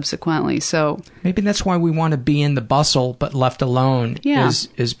away subsequently, so... Maybe that's why we want to be in the bustle, but left alone, yeah.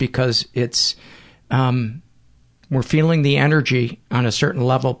 is because it's... we're feeling the energy on a certain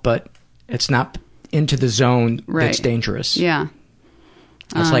level, but it's not into the zone that's dangerous. Yeah.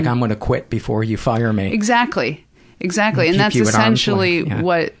 It's like, I'm going to quit before you fire me. Exactly. And that's essentially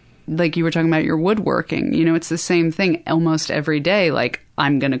what, like you were talking about your woodworking, you know, it's the same thing almost every day. Like,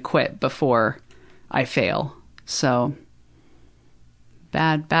 I'm going to quit before I fail. So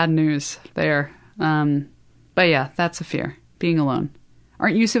bad news there. But yeah, that's a fear, being alone.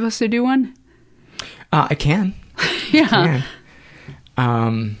 Aren't you supposed to do one? I can. Yeah.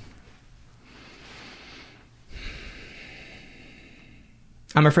 I'm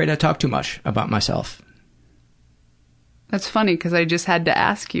afraid I talk too much about myself. That's funny, because I just had to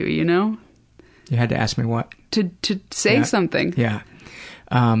ask you, you know? You had to ask me what? To say something. Yeah.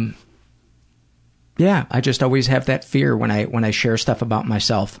 Yeah, I just always have that fear when I share stuff about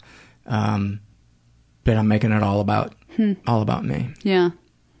myself, that I'm making it all about me. Yeah.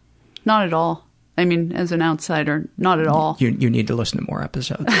 Not at all. I mean, as an outsider, not at all. You need to listen to more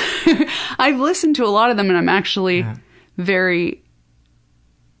episodes. I've listened to a lot of them, and I'm actually very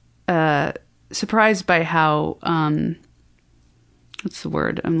surprised by how, what's the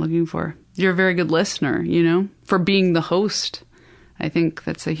word I'm looking for? You're a very good listener, you know, for being the host. I think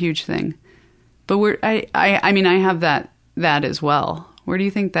that's a huge thing. But I mean, I have that as well. Where do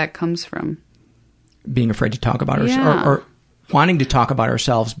you think that comes from? Being afraid to talk about ourselves, or wanting to talk about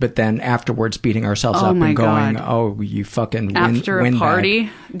ourselves, but then afterwards beating ourselves up and going, "Oh, you fucking after a party."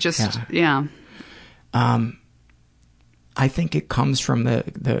 Just yeah. I think it comes from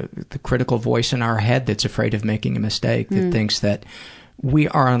the critical voice in our head that's afraid of making a mistake, that thinks that we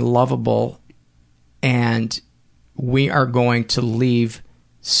are unlovable and we are going to leave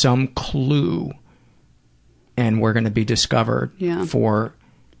some clue and we're going to be discovered for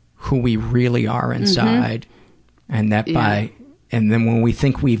who we really are inside. And that and then when we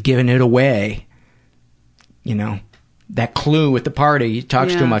think we've given it away, you know, that clue at the party, he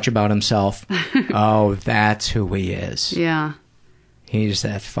talks too much about himself. Oh, that's who he is. Yeah. He's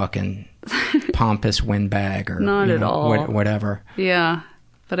that fucking pompous windbag or not at all. Whatever. Yeah.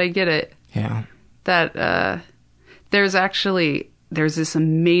 But I get it. Yeah. That there's this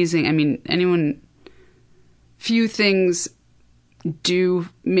amazing, I mean, few things do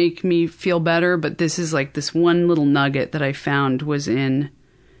make me feel better, but this is like this one little nugget that I found was in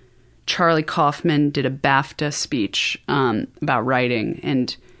Charlie Kaufman did a BAFTA speech about writing.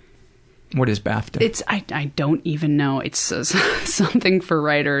 And what is BAFTA? It's I don't even know. It's something for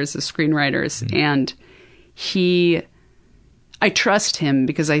writers, screenwriters. And I trust him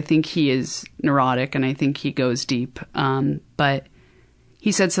because I think he is neurotic and I think he goes deep. But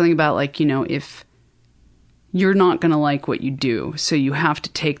he said something about, like, you know, if you're not going to like what you do, so you have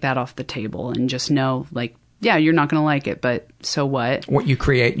to take that off the table and just know, like, yeah, you're not going to like it, but so what? What you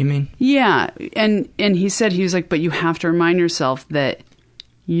create, you mean? Yeah. And he said, he was like, but you have to remind yourself that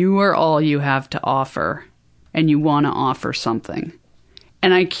you are all you have to offer and you want to offer something.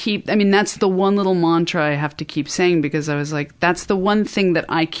 And that's the one little mantra I have to keep saying, because I was like, that's the one thing that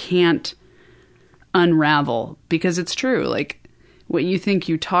I can't unravel, because it's true. Like, what you think,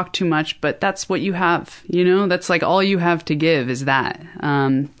 you talk too much, but that's what you have, you know? That's like all you have to give is that.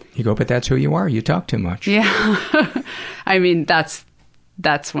 You go, but that's who you are. You talk too much. Yeah. I mean, that's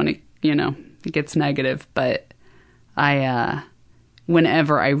that's when it, it gets negative. But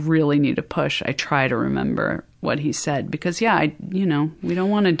whenever I really need a push, I try to remember what he said, because we don't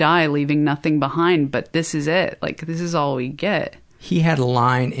want to die leaving nothing behind, but this is it. Like, this is all we get. He had a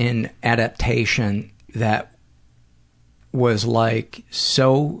line in Adaptation that was like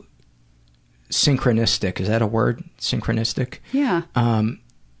so synchronistic. Is that a word? Synchronistic? Yeah.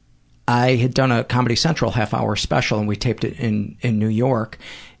 I had done a Comedy Central half-hour special, and we taped it in New York,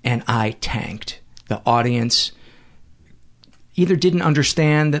 and I tanked. The audience either didn't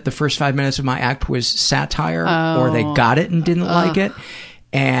understand that the first 5 minutes of my act was satire, or they got it and didn't like it,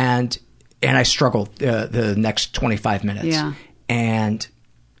 and I struggled the next 25 minutes. Yeah. And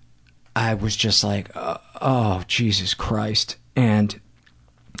I was just like, oh, Jesus Christ. And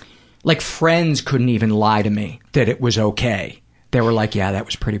like, friends couldn't even lie to me that it was okay. They were like, yeah, that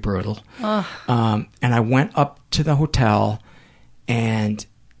was pretty brutal. And I went up to the hotel, and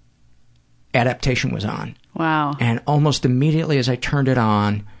Adaptation was on. Wow. And almost immediately as I turned it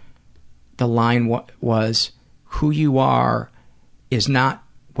on, the line was, who you are is not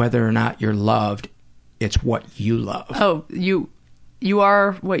whether or not you're loved, it's what you love. Oh, you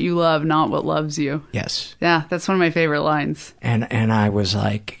are what you love, not what loves you. Yes. Yeah, that's one of my favorite lines. And I was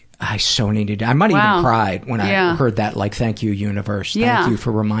like, I so needed... I might have even cried when I heard that, like, thank you, universe. Thank you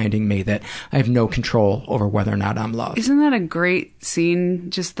for reminding me that I have no control over whether or not I'm loved. Isn't that a great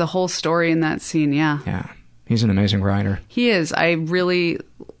scene? Just the whole story in that scene, yeah. Yeah. He's an amazing writer. He is. I really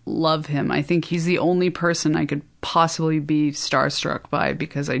love him. I think he's the only person I could possibly be starstruck by,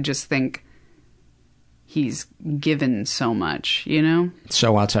 because I just think he's given so much,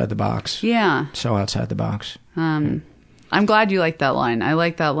 So outside the box. Yeah. So outside the box. I'm glad you like that line. I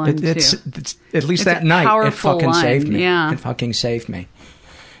like that line, too. It's at least that night, it fucking saved me. Yeah. It fucking saved me.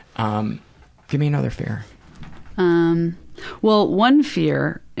 Give me another fear. Well, one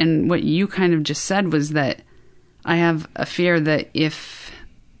fear, and what you kind of just said, was that I have a fear that if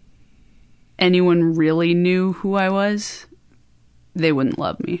anyone really knew who I was, they wouldn't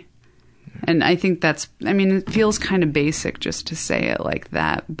love me. And I think it feels kind of basic just to say it like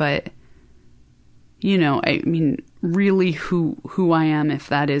that, but, really who I am, if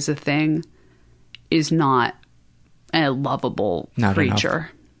that is a thing, is not a lovable creature.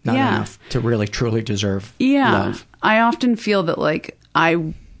 Not enough to really truly deserve love. I often feel that, like,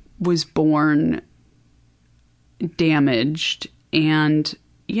 I was born damaged, and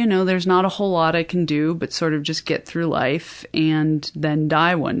there's not a whole lot I can do but sort of just get through life and then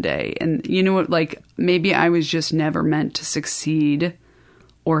die one day. And like, maybe I was just never meant to succeed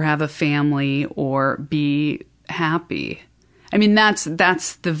or have a family or be happy. I mean, that's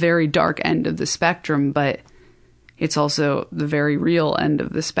the very dark end of the spectrum, but it's also the very real end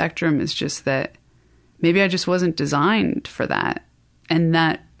of the spectrum, is just that maybe I just wasn't designed for that. And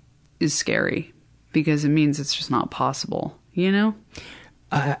that is scary, because it means it's just not possible,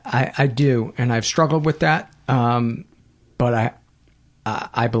 I do, and I've struggled with that, but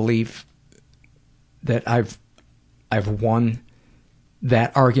I believe that I've won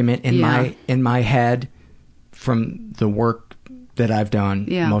that argument in my head from the work that I've done,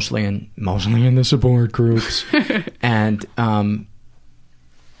 mostly in the support groups, and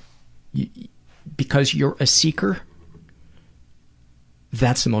because you're a seeker,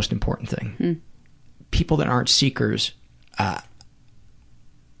 that's the most important thing. People that aren't seekers, I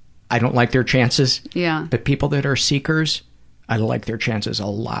don't like their chances. Yeah. But people that are seekers, I like their chances a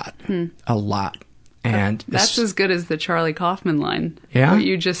lot. A lot. And that's as good as the Charlie Kaufman line. Yeah. What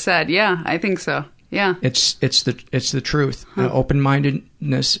you just said. Yeah, I think so. Yeah. It's the truth.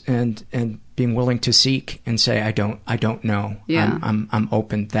 Open-mindedness and being willing to seek and say, I don't know. Yeah. I'm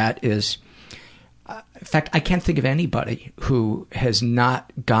open. That is, in fact, I can't think of anybody who has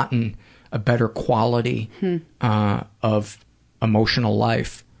not gotten a better quality of emotional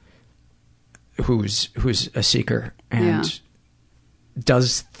life who's a seeker and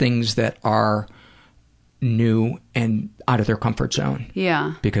does things that are new and out of their comfort zone.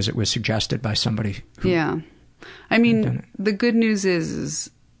 Yeah. Because it was suggested by somebody who I mean, the good news is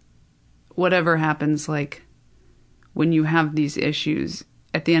whatever happens, like, when you have these issues,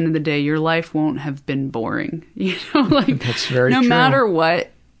 at the end of the day, your life won't have been boring. Like, that's very true. No matter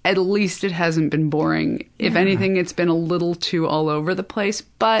what, at least it hasn't been boring. If anything, it's been a little too all over the place,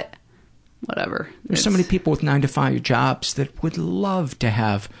 but whatever. There's so many people with 9-to-5 jobs that would love to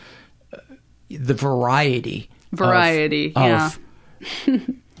have the variety. Yeah.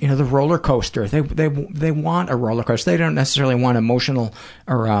 The roller coaster. They want a roller coaster. They don't necessarily want emotional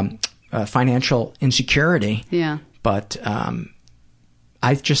or financial insecurity. Yeah. But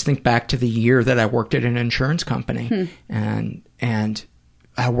I just think back to the year that I worked at an insurance company, and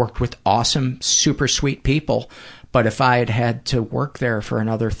worked with awesome, super sweet people. But if I had to work there for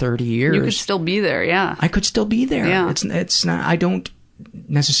another 30 years... You could still be there, yeah. I could still be there. Yeah. It's not... I don't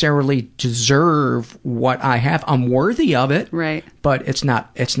necessarily deserve what I have. I'm worthy of it. Right. But it's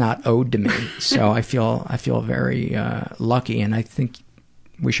not owed to me. So I feel very lucky, and I think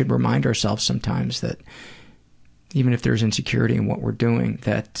we should remind ourselves sometimes that even if there's insecurity in what we're doing,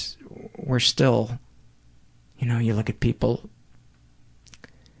 that we're still, you look at people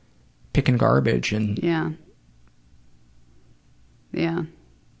picking garbage and yeah. You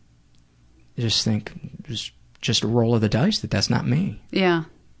just think just a roll of the dice that's not me. Yeah.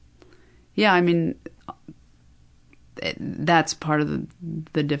 Yeah, I mean, that's part of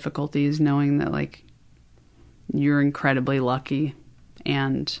the difficulty, is knowing that, like, you're incredibly lucky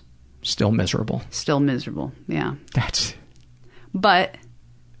and... Still miserable, yeah. But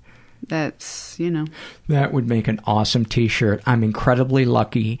that's, That would make an awesome t-shirt. I'm incredibly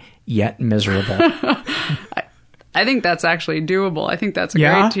lucky, yet miserable. I think that's actually doable. I think that's a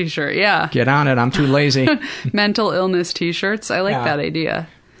great t-shirt. Yeah. Get on it. I'm too lazy. Mental illness t-shirts. I like that idea.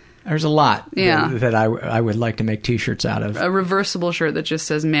 There's a lot that I would like to make t-shirts out of. A reversible shirt that just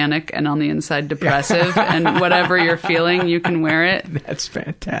says manic and on the inside depressive, and whatever you're feeling, you can wear it. That's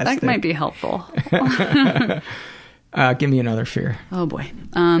fantastic. That might be helpful. Give me another fear. Oh boy.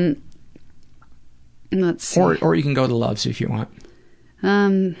 Let's see. Or you can go to loves if you want.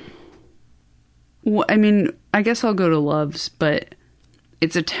 Well, I mean, I guess I'll go to loves, but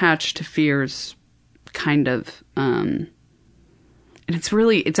it's attached to fears, kind of. And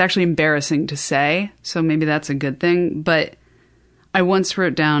it's actually embarrassing to say, so maybe that's a good thing. But I once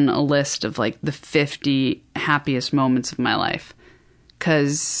wrote down a list of, like, the 50 happiest moments of my life,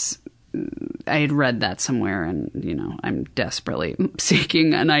 because I had read that somewhere, and, I'm desperately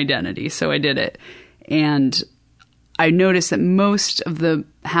seeking an identity, so I did it. And I noticed that most of the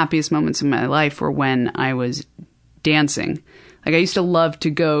happiest moments of my life were when I was dancing. Like, I used to love to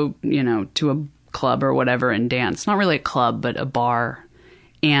go, to a club or whatever and dance. Not really a club, but a bar.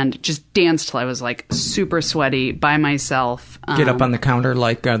 And just dance till I was, like, super sweaty by myself. Get up on the counter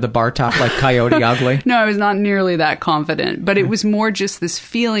like the bar top, like Coyote Ugly? No, I was not nearly that confident. But it was more just this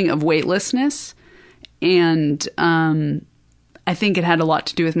feeling of weightlessness. And I think it had a lot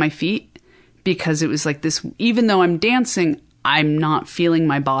to do with my feet. Because it was like this, even though I'm dancing, I'm not feeling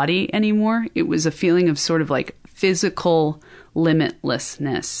my body anymore. It was a feeling of sort of like physical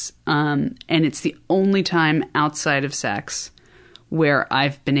limitlessness. And it's the only time outside of sex where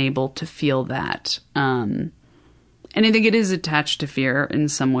I've been able to feel that. And I think it is attached to fear in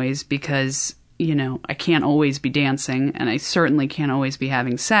some ways because, I can't always be dancing, and I certainly can't always be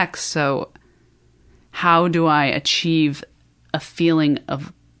having sex. So how do I achieve a feeling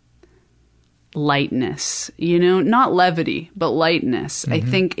of lightness, not levity, but lightness, I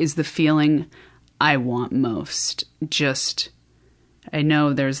think is the feeling I want most. Just, I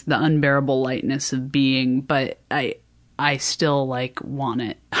know there's the unbearable lightness of being, but I still want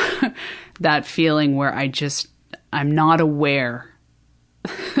it. That feeling where I'm not aware.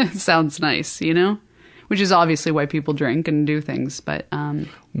 It sounds nice, which is obviously why people drink and do things, but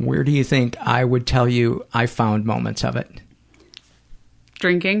where do you think I would tell you I found moments of it?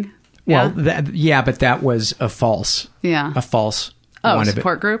 Drinking? Well, but that was a false. Yeah. A false. Oh,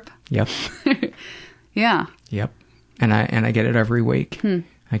 support group? Yep. Yeah. Yep. And I get it every week.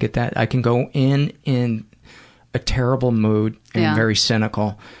 I get that. I can go in a terrible mood and very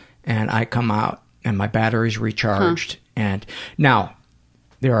cynical, and I come out and my battery's recharged. And now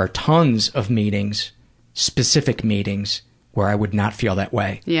there are tons of meetings, specific meetings, where I would not feel that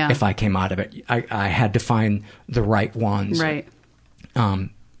way if I came out of it. I had to find the right ones. Right.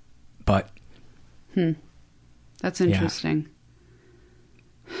 But that's interesting.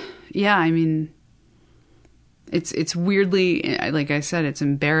 Yeah, I mean, it's weirdly, like I said, it's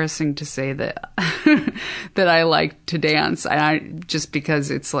embarrassing to say that that I like to dance. Just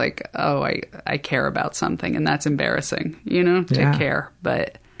because it's like, oh, I care about something, and that's embarrassing, to care.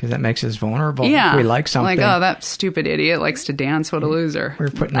 But because that makes us vulnerable. Yeah, we like something. Like, oh, that stupid idiot likes to dance. What a loser!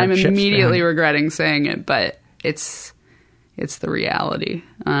 I'm immediately regretting saying it, but it's the reality.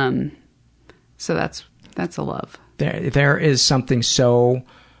 So that's a love. There is something so...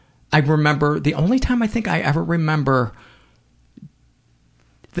 I remember, the only time I think I ever remember,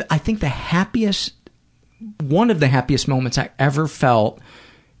 I think one of the happiest moments I ever felt,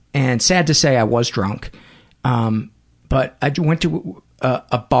 and sad to say I was drunk, but I went to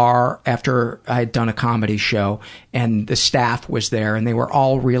a bar after I had done a comedy show, and the staff was there, and they were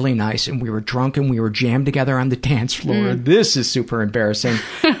all really nice, and we were drunk, and we were jammed together on the dance floor. This is super embarrassing.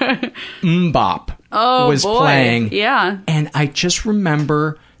 Mbop. was playing. Yeah. And I just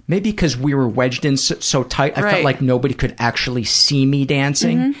remember, maybe because we were wedged in so tight, I felt like nobody could actually see me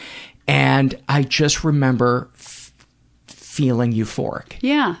dancing. Mm-hmm. And I just remember feeling euphoric.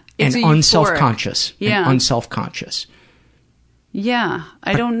 Yeah. And unself-conscious. Yeah. And unself-conscious. Yeah.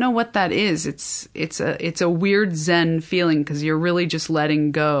 I don't know what that is. It's a weird Zen feeling because you're really just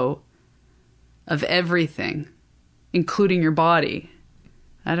letting go of everything, including your body.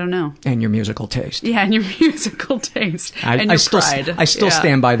 I don't know. And your musical taste. Yeah, and your musical taste. And your pride. I still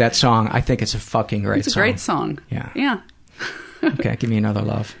stand by that song. I think it's a fucking great song. It's a great song. Yeah. Yeah. Okay, give me Another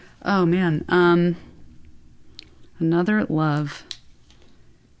Love. Oh, man. Another Love.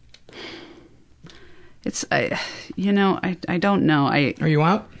 I don't know. Are you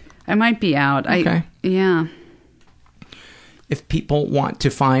out? I might be out. Okay. Yeah. If people want to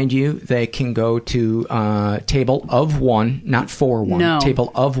find you, they can go to Table of One, not For One. No.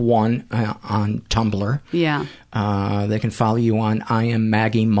 Table of One on Tumblr. Yeah. They can follow you on I Am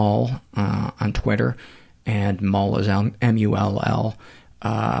Maggie Mull on Twitter, and Mull is Mull.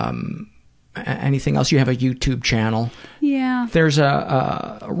 Anything else? You have a YouTube channel. Yeah. There's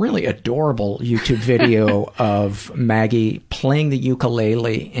a really adorable YouTube video of Maggie playing the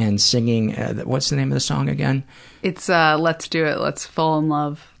ukulele and singing. What's the name of the song again? It's Let's Do It. Let's Fall in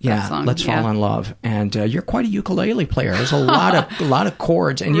Love. Yeah, song. Let's Fall in Love. And you're quite a ukulele player. There's a lot of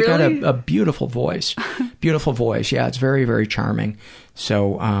chords, and you got a beautiful voice. Beautiful voice. Yeah, it's very, very charming.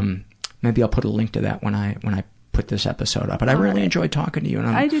 So maybe I'll put a link to that when I put this episode up. But I really enjoyed talking to you, and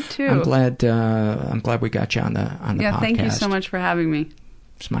I did too. I'm glad we got you on the podcast. Yeah, thank you so much for having me.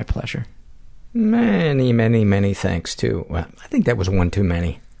 It's my pleasure. Many, many, many thanks to. Well, I think that was one too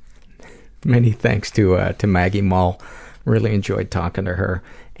many. Many thanks to Maggie Mull. Really enjoyed talking to her.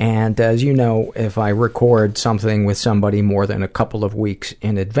 And as you know, if I record something with somebody more than a couple of weeks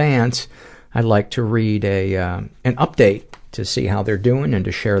in advance, I like to read an update to see how they're doing and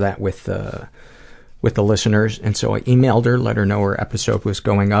to share that with the listeners. And so I emailed her, let her know her episode was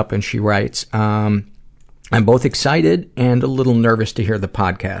going up, and she writes, I'm both excited and a little nervous to hear the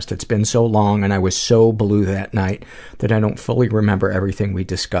podcast. It's been so long, and I was so blue that night that I don't fully remember everything we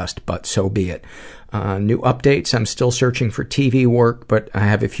discussed, but so be it. New updates. I'm still searching for TV work, but I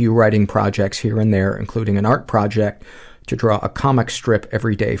have a few writing projects here and there, including an art project to draw a comic strip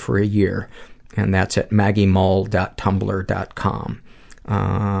every day for a year. And that's at maggiemull.tumblr.com.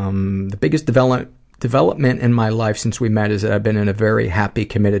 The biggest development in my life since we met is that I've been in a very happy,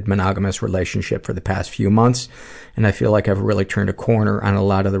 committed, monogamous relationship for the past few months, and I feel like I've really turned a corner on a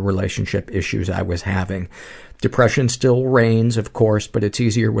lot of the relationship issues I was having. Depression still reigns, of course, but it's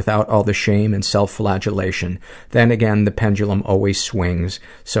easier without all the shame and self-flagellation. Then again, the pendulum always swings,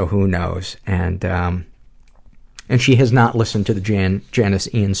 so who knows? And she has not listened to the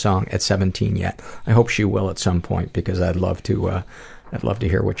Janice Ian song at 17 yet. I hope she will at some point, because I'd love to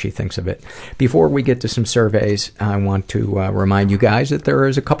hear what she thinks of it. Before we get to some surveys, I want to remind you guys that there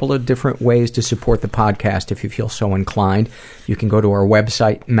is a couple of different ways to support the podcast if you feel so inclined. You can go to our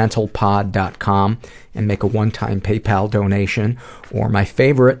website, mentalpod.com, and make a one-time PayPal donation, or my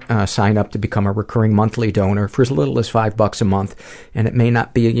favorite, sign up to become a recurring monthly donor for as little as $5 a month. And it may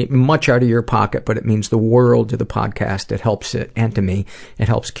not be much out of your pocket, but it means the world to the podcast. It helps it, and to me, it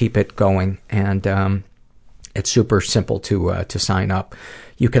helps keep it going. And it's super simple to sign up.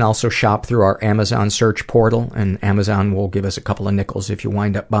 You can also shop through our Amazon search portal, and Amazon will give us a couple of nickels if you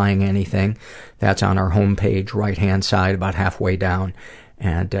wind up buying anything. That's on our homepage, right-hand side, about halfway down.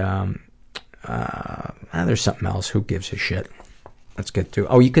 And there's something else. Who gives a shit? Let's get to.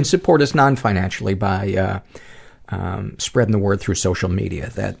 Oh, you can support us non-financially by spreading the word through social media.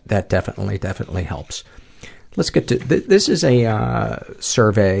 That definitely helps. Let's get to. This is a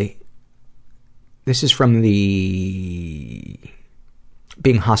survey. This is from the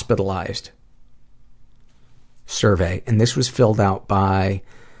being hospitalized survey, and this was filled out by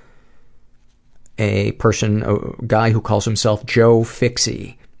a guy who calls himself Joe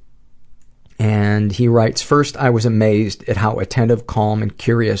Fixie. And he writes, first, I was amazed at how attentive, calm, and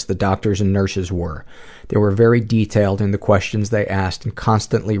curious the doctors and nurses were. They were very detailed in the questions they asked and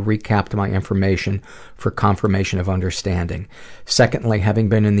constantly recapped my information for confirmation of understanding. Secondly, having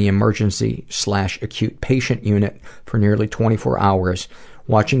been in the emergency/acute patient unit for nearly 24 hours,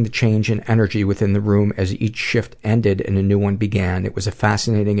 watching the change in energy within the room as each shift ended and a new one began, it was a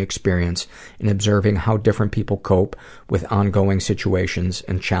fascinating experience in observing how different people cope with ongoing situations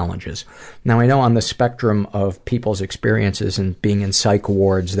and challenges. Now, I know on the spectrum of people's experiences and being in psych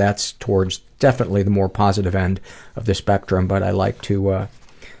wards, that's towards definitely the more positive end of the spectrum, but I like to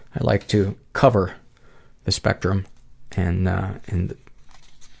cover the spectrum and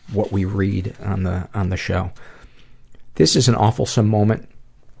what we read on the show. This is an awfulsome moment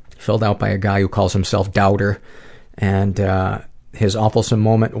filled out by a guy who calls himself Doubter, and his awfulsome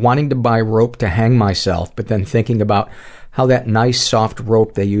moment: wanting to buy rope to hang myself, but then thinking about how that nice soft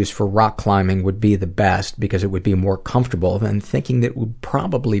rope they use for rock climbing would be the best because it would be more comfortable, then thinking that it would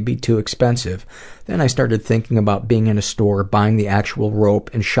probably be too expensive. Then I started thinking about being in a store, buying the actual rope,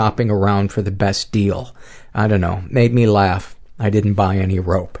 and shopping around for the best deal. I don't know, made me laugh. I didn't buy any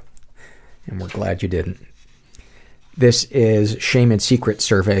rope. And we're glad you didn't. This is Shame and Secret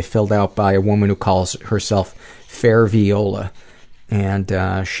survey filled out by a woman who calls herself Fair Viola. And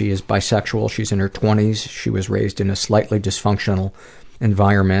she is bisexual. She's in her 20s. She was raised in a slightly dysfunctional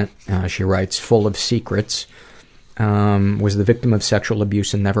environment. She writes, full of secrets. Was the victim of sexual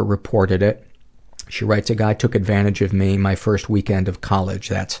abuse and never reported it. She writes, a guy took advantage of me my first weekend of college.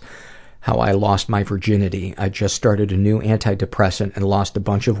 That's how I lost my virginity. I just started a new antidepressant and lost a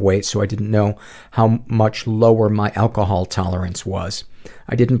bunch of weight, so I didn't know how much lower my alcohol tolerance was.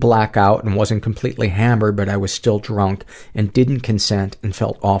 I didn't black out and wasn't completely hammered, but I was still drunk and didn't consent and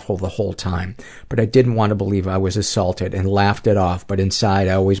felt awful the whole time. But I didn't want to believe I was assaulted and laughed it off, but inside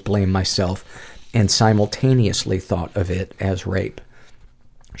I always blamed myself and simultaneously thought of it as rape.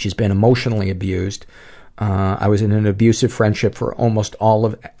 She's been emotionally abused. I was in an abusive friendship for almost all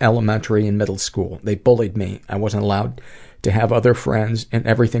of elementary and middle school. They bullied me. I wasn't allowed to have other friends, and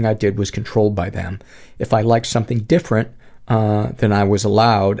everything I did was controlled by them. If I liked something different than I was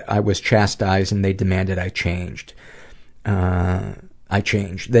allowed, I was chastised, and they demanded I changed. I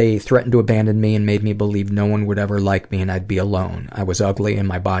changed. They threatened to abandon me and made me believe no one would ever like me and I'd be alone. I was ugly and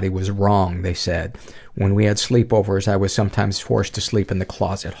my body was wrong, they said. When we had sleepovers, I was sometimes forced to sleep in the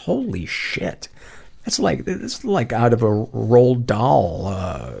closet. Holy shit. It's like out of a Roald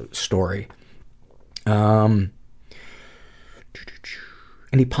Dahl story.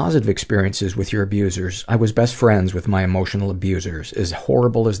 Any positive experiences with your abusers? I was best friends with my emotional abusers. As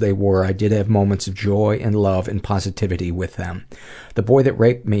horrible as they were, I did have moments of joy and love and positivity with them. The boy that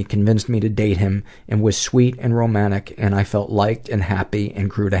raped me convinced me to date him and was sweet and romantic, and I felt liked and happy and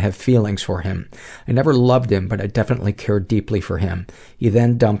grew to have feelings for him. I never loved him, but I definitely cared deeply for him. He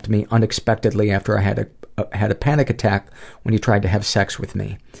then dumped me unexpectedly after I had a panic attack when he tried to have sex with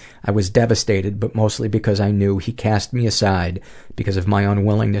me. I was devastated, but mostly because I knew he cast me aside because of my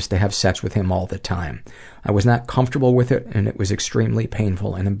unwillingness to have sex with him all the time. I was not comfortable with it, and it was extremely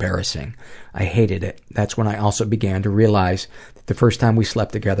painful and embarrassing. I hated it. That's when I also began to realize that the first time we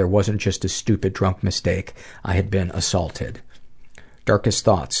slept together wasn't just a stupid drunk mistake. I had been assaulted. Darkest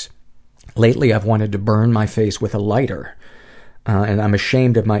thoughts. Lately, I've wanted to burn my face with a lighter. And I'm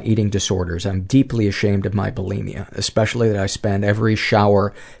ashamed of my eating disorders. I'm deeply ashamed of my bulimia, especially that I spend every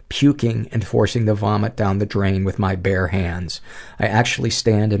shower puking and forcing the vomit down the drain with my bare hands. I actually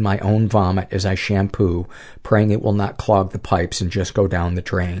stand in my own vomit as I shampoo, praying it will not clog the pipes and just go down the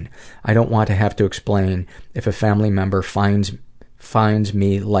drain. I don't want to have to explain if a family member finds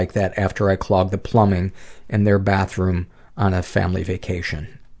me like that after I clog the plumbing in their bathroom on a family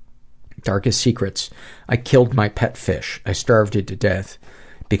vacation. Darkest secrets. I killed my pet fish. I starved it to death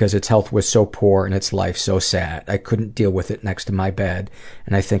because its health was so poor and its life so sad. I couldn't deal with it next to my bed,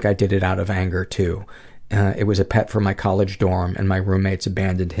 and I think I did it out of anger, too. It was a pet for my college dorm, and my roommates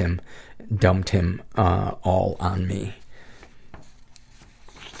abandoned him, dumped him all on me.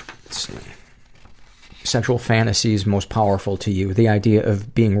 Let's see. Sexual fantasies most powerful to you. The idea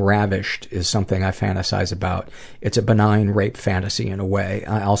of being ravished is something I fantasize about. It's a benign rape fantasy in a way.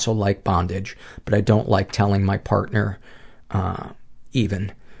 I also like bondage, but I don't like telling my partner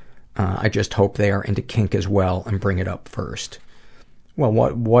even. I just hope they are into kink as well and bring it up first. Well,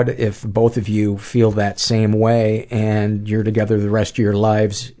 what if both of you feel that same way and you're together the rest of your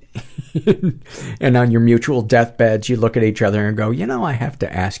lives and on your mutual deathbeds you look at each other and go, I have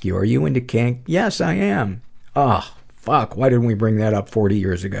to ask you, are you into kink? Yes, I am. Oh, fuck, why didn't we bring that up 40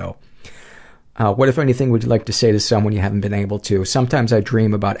 years ago? What, if anything, would you like to say to someone you haven't been able to? Sometimes I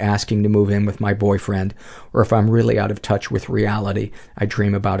dream about asking to move in with my boyfriend, or if I'm really out of touch with reality, I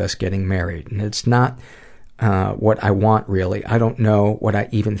dream about us getting married. And it's not what I want, really. I don't know what I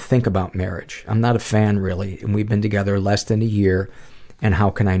even think about marriage. I'm not a fan, really, and we've been together less than a year, and how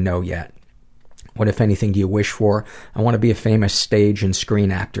can I know yet? What, if anything, do you wish for? I want to be a famous stage and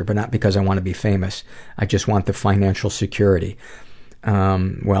screen actor, but not because I want to be famous. I just want the financial security.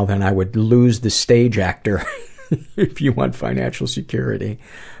 Well, then I would lose the stage actor if you want financial security.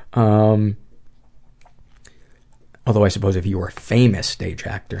 Although I suppose if you were a famous stage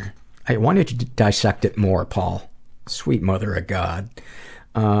actor. I wanted to dissect it more, Paul. Sweet mother of God.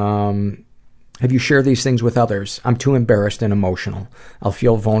 Have you shared these things with others? I'm too embarrassed and emotional. I'll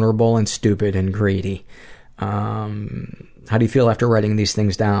feel vulnerable and stupid and greedy. How do you feel after writing these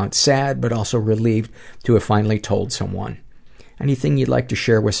things down? Sad, but also relieved to have finally told someone. Anything you'd like to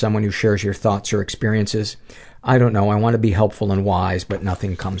share with someone who shares your thoughts or experiences? I don't know. I want to be helpful and wise, but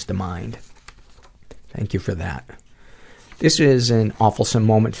nothing comes to mind. Thank you for that. This is an awfulsome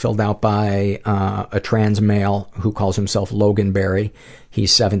moment filled out by a trans male who calls himself Logan Berry.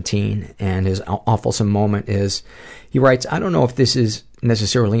 He's 17, and his awfulsome moment is, he writes, I don't know if this is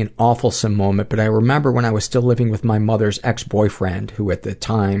necessarily an awfulsome moment, but I remember when I was still living with my mother's ex-boyfriend, who at the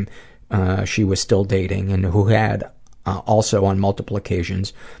time she was still dating, and who had also on multiple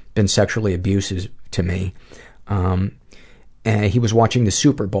occasions been sexually abusive to me. And he was watching the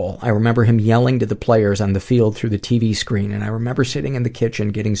Super Bowl. I remember him yelling to the players on the field through the TV screen, and I remember sitting in the kitchen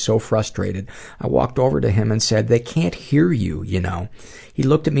getting so frustrated. I walked over to him and said, they can't hear you, you know. He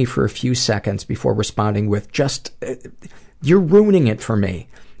looked at me for a few seconds before responding with, you're ruining it for me.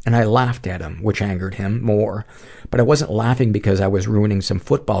 And I laughed at him, which angered him more. But I wasn't laughing because I was ruining some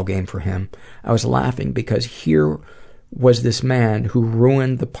football game for him. I was laughing because here was this man who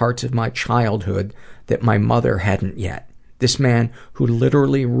ruined the parts of my childhood that my mother hadn't yet. This man who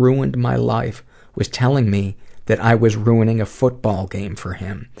literally ruined my life was telling me that I was ruining a football game for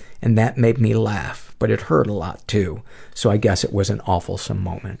him. And that made me laugh, but it hurt a lot too. So I guess it was an awfulsome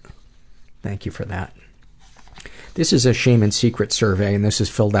moment. Thank you for that. This is a shame and secret survey, and this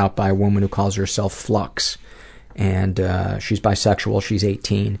is filled out by a woman who calls herself Flux. And she's bisexual, she's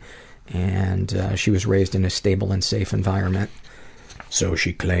 18, and she was raised in a stable and safe environment. So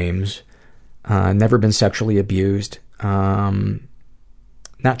she claims. Never been sexually abused. Not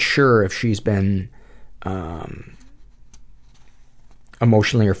sure if she's been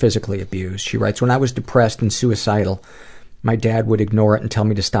emotionally or physically abused. She writes, when I was depressed and suicidal, my dad would ignore it and tell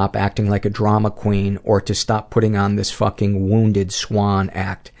me to stop acting like a drama queen or to stop putting on this fucking wounded swan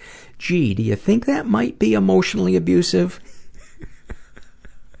act. Gee, do you think that might be emotionally abusive?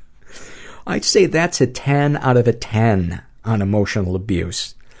 I'd say that's a 10 out of a 10 on emotional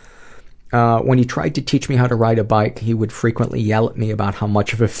abuse. When he tried to teach me how to ride a bike, he would frequently yell at me about how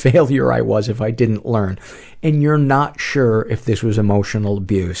much of a failure I was if I didn't learn. And you're not sure if this was emotional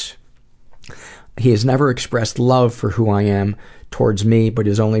abuse. He has never expressed love for who I am towards me, but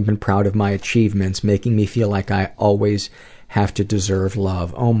has only been proud of my achievements, making me feel like I always have to deserve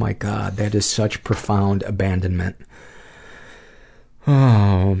love. Oh my God, that is such profound abandonment.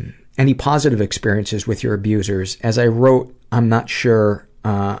 Oh. Any positive experiences with your abusers? As I wrote, I'm not sure.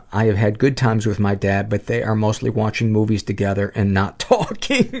 I have had good times with my dad, but they are mostly watching movies together and not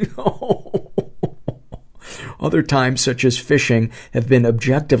talking. Other times, such as fishing, have been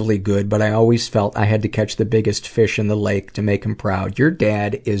objectively good, but I always felt I had to catch the biggest fish in the lake to make him proud. Your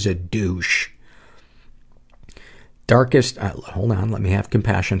dad is a douche. Darkest, hold on, let me have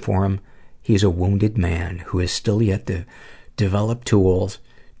compassion for him. He's a wounded man who has still yet to develop tools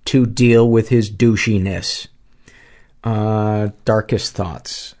to deal with his douchiness. Darkest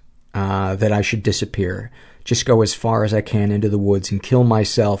thoughts, that I should disappear, just go as far as I can into the woods and kill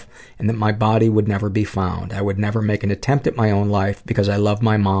myself, and that my body would never be found. I would never make an attempt at my own life because I love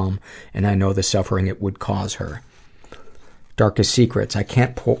my mom and I know the suffering it would cause her. Darkest secrets, I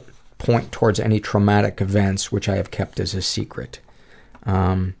can't point towards any traumatic events which I have kept as a secret.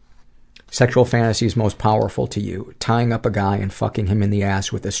 Sexual fantasies most powerful to you. Tying up a guy and fucking him in the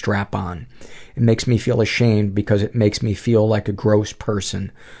ass with a strap on. It makes me feel ashamed because it makes me feel like a gross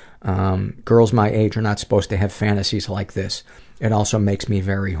person. Girls my age are not supposed to have fantasies like this. It also makes me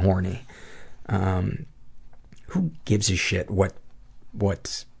very horny. Who gives a shit what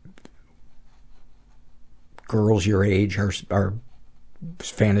girls your age are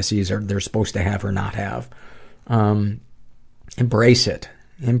fantasies they're supposed to have or not have? Embrace it.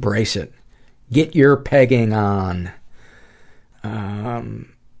 Embrace it. Get your pegging on. Or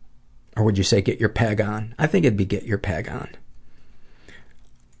would you say get your peg on? I think it'd be get your peg on.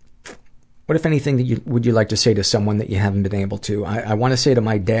 What, if anything, would you like to say to someone that you haven't been able to? I want to say to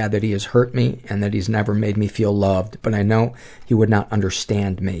my dad that he has hurt me and that he's never made me feel loved, but I know he would not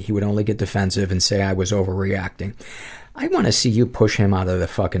understand me. He would only get defensive and say I was overreacting. I want to see you push him out of the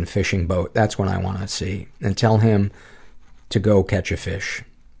fucking fishing boat. That's what I want to see. And tell him to go catch a fish.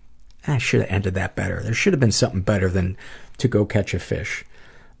 I should have ended that better. There should have been something better than to go catch a fish.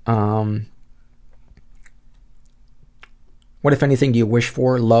 What, if anything, do you wish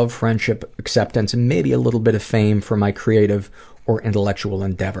for? Love, friendship, acceptance, and maybe a little bit of fame for my creative or intellectual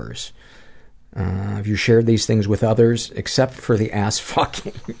endeavors. Have you shared these things with others, except for the ass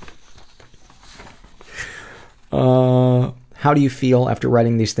fucking? How How do you feel after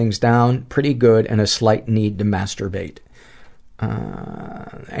writing these things down? Pretty good, and a slight need to masturbate.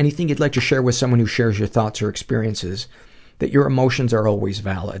 Anything you'd like to share with someone who shares your thoughts or experiences? That your emotions are always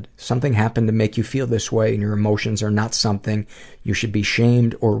valid. Something happened to make you feel this way, and your emotions are not something you should be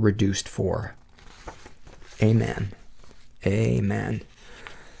shamed or reduced for. Amen. Amen.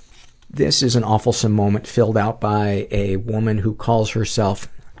 This is an awfulsome moment filled out by a woman who calls herself,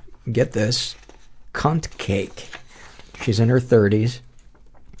 get this, Cunt Cake. She's in her 30s,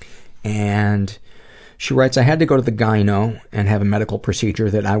 and she writes, I had to go to the gyno and have a medical procedure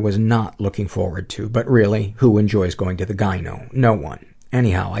that I was not looking forward to. But really, who enjoys going to the gyno? No one.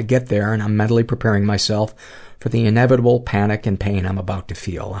 Anyhow, I get there and I'm mentally preparing myself for the inevitable panic and pain I'm about to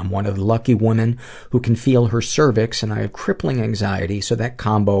feel. I'm one of the lucky women who can feel her cervix, and I have crippling anxiety, so that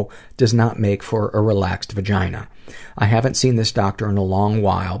combo does not make for a relaxed vagina. I haven't seen this doctor in a long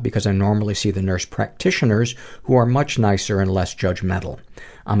while because I normally see the nurse practitioners who are much nicer and less judgmental.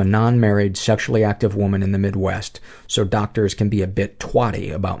 I'm a non-married, sexually active woman in the Midwest, so doctors can be a bit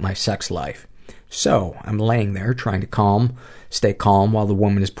twatty about my sex life. So, I'm laying there trying to stay calm while the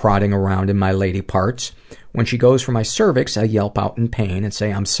woman is prodding around in my lady parts. When she goes for my cervix, I yelp out in pain and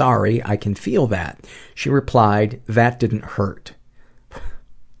say, I'm sorry, I can feel that. She replied, that didn't hurt.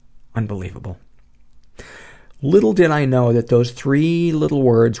 Unbelievable. Little did I know that those 3 little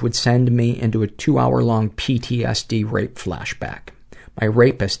words would send me into a 2-hour-long PTSD rape flashback. My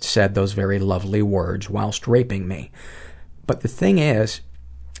rapist said those very lovely words whilst raping me. But the thing is,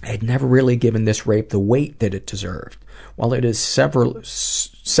 I had never really given this rape the weight that it deserved. While it has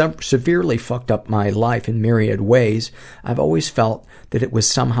severely fucked up my life in myriad ways, I've always felt that it was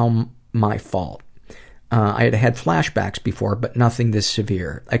somehow my fault. I had had flashbacks before, but nothing this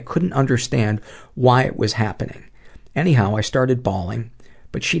severe. I couldn't understand why it was happening. Anyhow, I started bawling,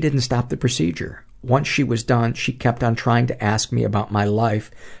 but she didn't stop the procedure. Once she was done, she kept on trying to ask me about my life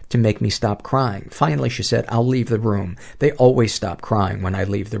to make me stop crying. Finally, she said, I'll leave the room. They always stop crying when I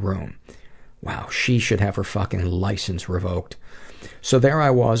leave the room. Wow, she should have her fucking license revoked. So there I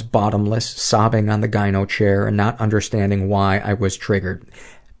was, bottomless, sobbing on the gyno chair and not understanding why I was triggered.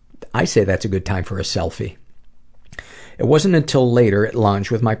 I say that's a good time for a selfie. It wasn't until later at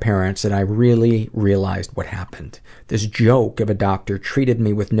lunch with my parents that I really realized what happened. This joke of a doctor treated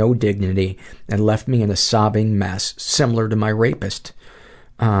me with no dignity and left me in a sobbing mess, similar to my rapist.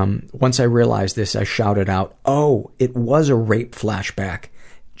 Once I realized this, I shouted out, oh, it was a rape flashback,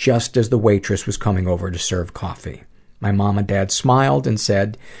 just as the waitress was coming over to serve coffee. My mom and dad smiled and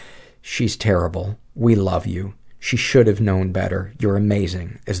said, she's terrible. We love you. She should have known better. You're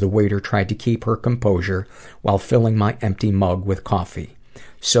amazing, as the waiter tried to keep her composure while filling my empty mug with coffee.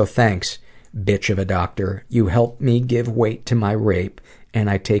 So thanks, bitch of a doctor. You helped me give weight to my rape, and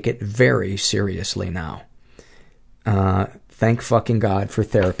I take it very seriously now. Thank fucking God for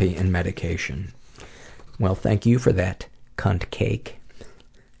therapy and medication. Well, thank you for that, Cunt Cake.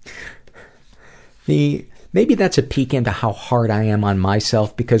 Maybe that's a peek into how hard I am on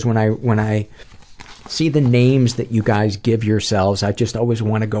myself, because when I see the names that you guys give yourselves, I just always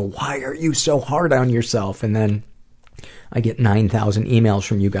want to go, why are you so hard on yourself? And then I get 9,000 emails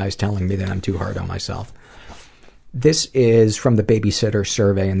from you guys telling me that I'm too hard on myself. This is from the babysitter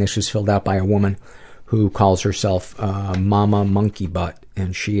survey, and this was filled out by a woman who calls herself Mama Monkey Butt,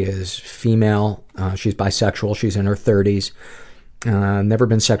 and she is female. She's bisexual. She's in her 30s. Never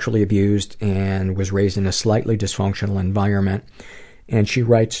been sexually abused and was raised in a slightly dysfunctional environment. And she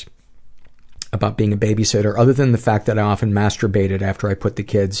writes about being a babysitter. Other than the fact that I often masturbated after I put the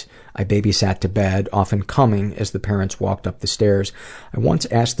kids I babysat to bed, often coming as the parents walked up the stairs, I once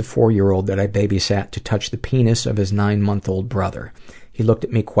asked the 4-year-old that I babysat to touch the penis of his 9-month-old brother. He looked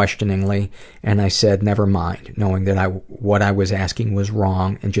at me questioningly, and I said, never mind, knowing that what I was asking was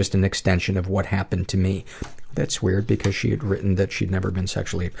wrong and just an extension of what happened to me. That's weird, because she had written that she'd never been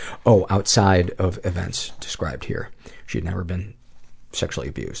sexually... Oh, outside of events described here. She'd never been sexually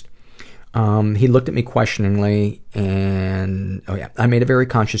abused. He looked at me questioningly, and I made a very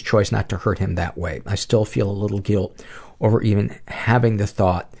conscious choice not to hurt him that way. I still feel a little guilt over even having the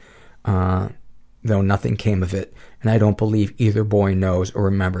thought, though nothing came of it, and I don't believe either boy knows or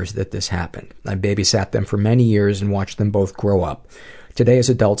remembers that this happened. I babysat them for many years and watched them both grow up. Today, as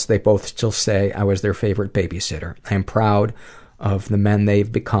adults, they both still say I was their favorite babysitter. I am proud of the men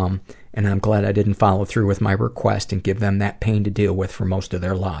they've become, and I'm glad I didn't follow through with my request and give them that pain to deal with for most of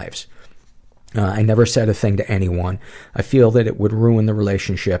their lives. I never said a thing to anyone. I feel that it would ruin the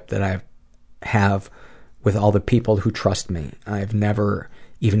relationship that I have with all the people who trust me. I've never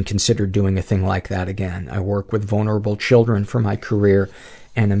even considered doing a thing like that again. I work with vulnerable children for my career,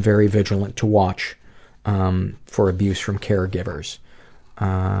 and am very vigilant to watch for abuse from caregivers.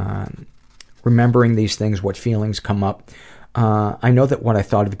 Remembering these things, what feelings come up. I know that what I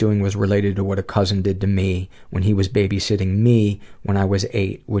thought of doing was related to what a cousin did to me when he was babysitting me when I was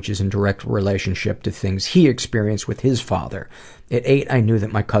 8, which is in direct relationship to things he experienced with his father. At 8, I knew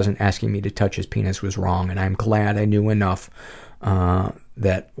that my cousin asking me to touch his penis was wrong, and I'm glad I knew enough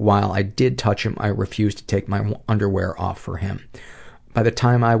that while I did touch him, I refused to take my underwear off for him. By the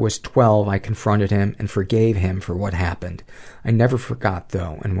time I was 12, I confronted him and forgave him for what happened. I never forgot,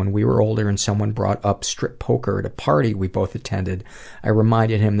 though, and when we were older and someone brought up strip poker at a party we both attended, I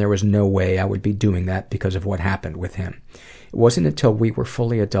reminded him there was no way I would be doing that because of what happened with him. It wasn't until we were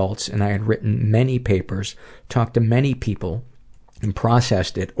fully adults and I had written many papers, talked to many people, and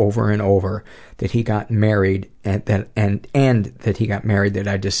processed it over and over that he got married and that he got married that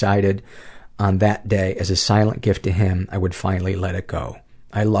I decided on that day, as a silent gift to him, I would finally let it go.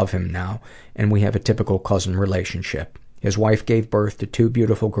 I love him now, and we have a typical cousin relationship. His wife gave birth to 2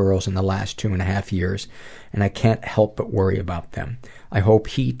 beautiful girls in the last 2.5 years, and I can't help but worry about them. I hope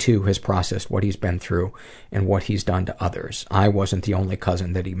he, too, has processed what he's been through and what he's done to others. I wasn't the only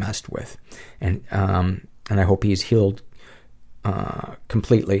cousin that he messed with. And I hope he's healed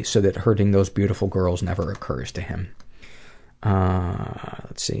completely so that hurting those beautiful girls never occurs to him.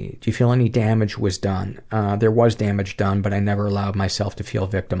 Let's see. Do you feel any damage was done? There was damage done, but I never allowed myself to feel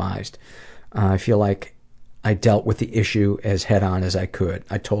victimized. I feel like I dealt with the issue as head-on as I could.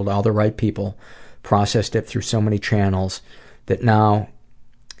 I told all the right people, processed it through so many channels, that now,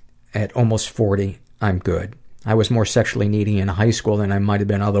 at almost 40, I'm good. I was more sexually needy in high school than I might have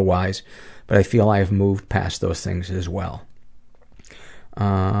been otherwise, but I feel I have moved past those things as well.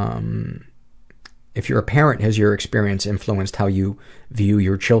 If you're a parent, has your experience influenced how you view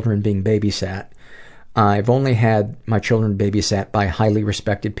your children being babysat? I've only had my children babysat by highly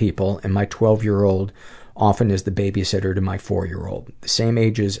respected people, and my 12-year-old often is the babysitter to my 4-year-old. The same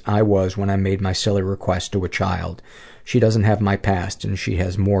age as I was when I made my silly request to a child. She doesn't have my past, and she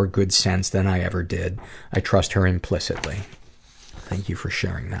has more good sense than I ever did. I trust her implicitly. Thank you for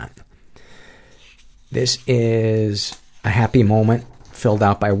sharing that. This is a happy moment filled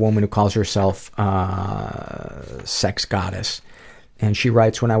out by a woman who calls herself Sex Goddess. And she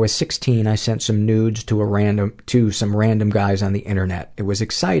writes, when I was 16, I sent some nudes to some random guys on the internet. It was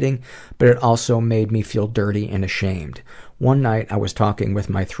exciting, but it also made me feel dirty and ashamed. One night, I was talking with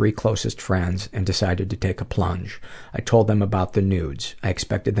my 3 closest friends and decided to take a plunge. I told them about the nudes. I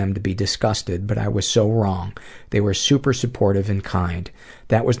expected them to be disgusted, but I was so wrong. They were super supportive and kind.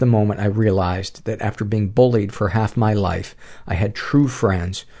 That was the moment I realized that after being bullied for half my life, I had true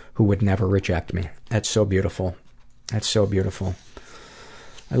friends who would never reject me. That's so beautiful. That's so beautiful.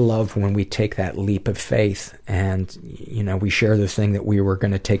 I love when we take that leap of faith and, we share the thing that we were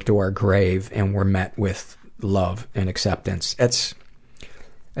going to take to our grave and we're met with love and acceptance. It's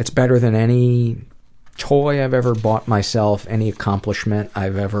better than any toy I've ever bought myself, any accomplishment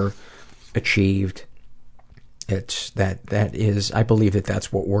I've ever achieved. I believe that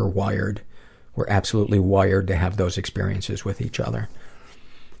that's what we're wired. We're absolutely wired to have those experiences with each other.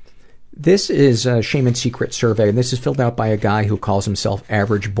 This is a Shame and Secret survey, and this is filled out by a guy who calls himself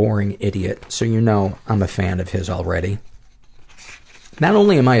Average Boring Idiot, so I'm a fan of his already. Not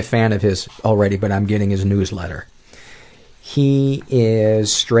only am I a fan of his already, but I'm getting his newsletter. He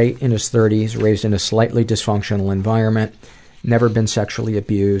is straight, in his 30s, raised in a slightly dysfunctional environment, never been sexually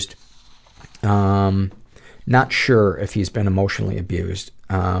abused, not sure if he's been emotionally abused.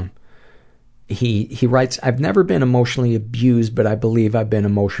 He writes, I've never been emotionally abused, but I believe I've been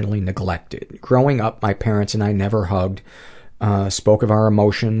emotionally neglected. Growing up, my parents and I never hugged, spoke of our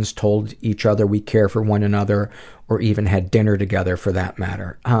emotions, told each other we care for one another, or even had dinner together for that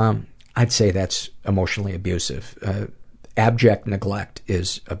matter. I'd say that's emotionally abusive. Abject neglect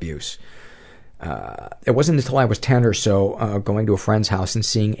is abuse. It wasn't until I was 10 or so, going to a friend's house and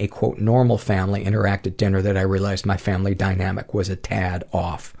seeing a, quote, normal family interact at dinner that I realized my family dynamic was a tad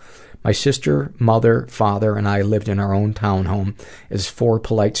off. My sister, mother, father, and I lived in our own townhome as 4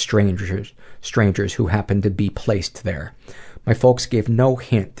 polite strangers who happened to be placed there. My folks gave no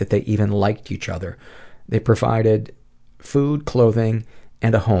hint that they even liked each other. They provided food, clothing,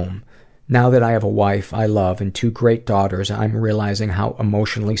 and a home. Now that I have a wife I love and 2 great daughters, I'm realizing how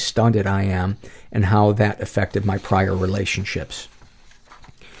emotionally stunted I am and how that affected my prior relationships.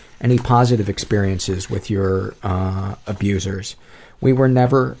 Any positive experiences with your abusers? We were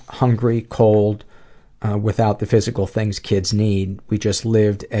never hungry, cold, without the physical things kids need. We just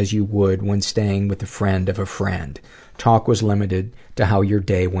lived as you would when staying with a friend of a friend. Talk was limited to how your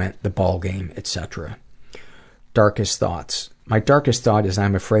day went, the ball game, etc. darkest thoughts. My darkest thought is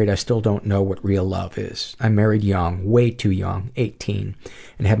I'm afraid I still don't know what real love is. I married young, way too young, 18,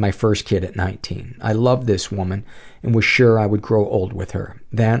 and had my first kid at 19. I loved this woman and was sure I would grow old with her.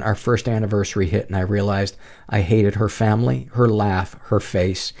 Then our first anniversary hit and I realized I hated her family, her laugh, her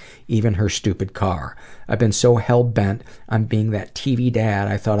face, even her stupid car. I've been so hell-bent on being that TV dad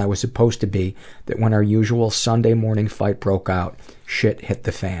I thought I was supposed to be that when our usual Sunday morning fight broke out, shit hit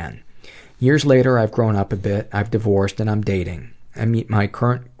the fan. Years later, I've grown up a bit, I've divorced, and I'm dating. I meet my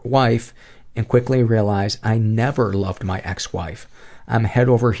current wife and quickly realize I never loved my ex-wife. I'm head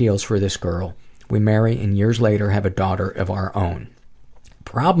over heels for this girl. We marry and years later have a daughter of our own.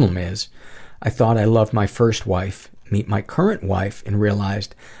 Problem is, I thought I loved my first wife, meet my current wife, and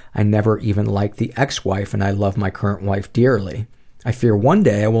realized I never even liked the ex-wife and I love my current wife dearly. I fear one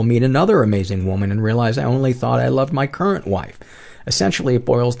day I will meet another amazing woman and realize I only thought I loved my current wife. Essentially, it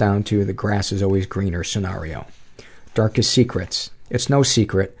boils down to the grass is always greener scenario. Darkest secrets. It's no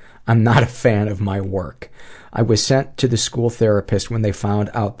secret. I'm not a fan of my work. I was sent to the school therapist when they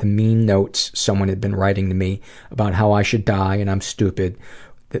found out the mean notes someone had been writing to me about how I should die and I'm stupid,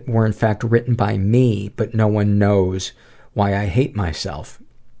 that were in fact written by me, but no one knows why I hate myself.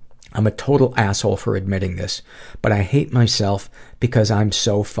 I'm a total asshole for admitting this, but I hate myself because I'm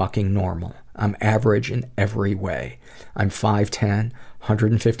so fucking normal. I'm average in every way. I'm 5'10",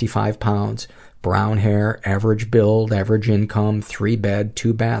 155 pounds, brown hair, average build, average income, 3-bed,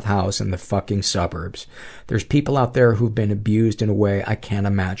 2-bath house in the fucking suburbs. There's people out there who've been abused in a way I can't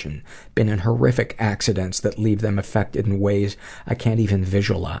imagine, been in horrific accidents that leave them affected in ways I can't even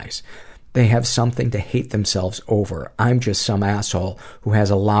visualize. They have something to hate themselves over. I'm just some asshole who has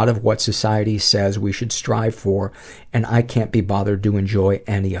a lot of what society says we should strive for, and I can't be bothered to enjoy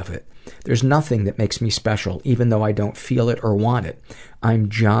any of it. There's nothing that makes me special, even though I don't feel it or want it. I'm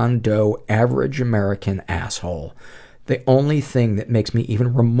John Doe, average American asshole. The only thing that makes me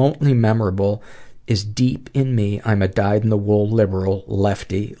even remotely memorable is deep in me I'm a dyed-in-the-wool liberal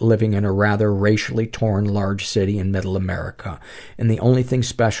lefty living in a rather racially torn large city in middle America. And the only thing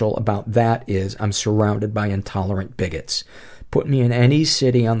special about that is I'm surrounded by intolerant bigots. Put me in any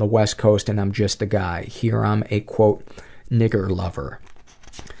city on the West Coast and I'm just a guy. Here I'm a, quote, nigger lover.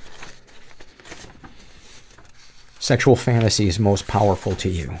 Sexual fantasies most powerful to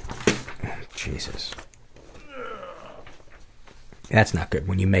you. Oh, Jesus. That's not good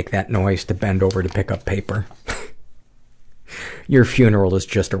when you make that noise to bend over to pick up paper. Your funeral is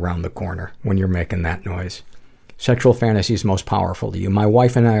just around the corner when you're making that noise. Sexual fantasies most powerful to you. My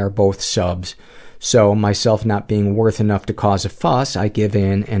wife and I are both subs, so myself not being worth enough to cause a fuss, I give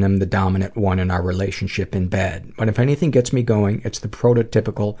in and am the dominant one in our relationship in bed. But if anything gets me going, it's the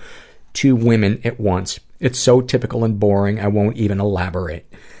prototypical 2 women at once. It's so typical and boring, I won't even elaborate.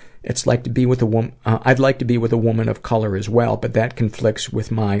 It's like to be with a woman. I'd like to be with a woman of color as well, but that conflicts with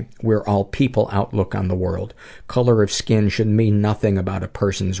my we're all people outlook on the world. Color of skin should mean nothing about a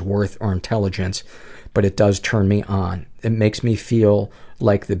person's worth or intelligence, but it does turn me on. It makes me feel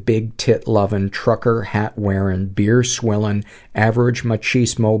like the big tit loving, trucker hat wearing, beer swilling, average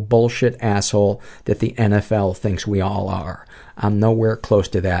machismo bullshit asshole that the NFL thinks we all are. I'm nowhere close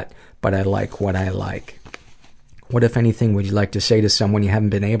to that, but I like what I like. What, if anything, would you like to say to someone you haven't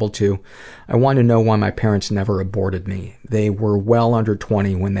been able to? I want to know why my parents never aborted me. They were well under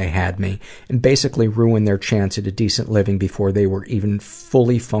 20 when they had me, and basically ruined their chance at a decent living before they were even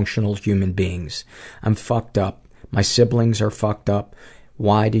fully functional human beings. I'm fucked up. My siblings are fucked up.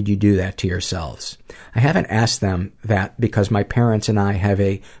 Why did you do that to yourselves? I haven't asked them that because my parents and I have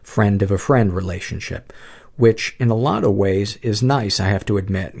a friend of a friend relationship, which in a lot of ways is nice, I have to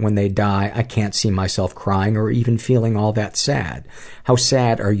admit. When they die, I can't see myself crying or even feeling all that sad. How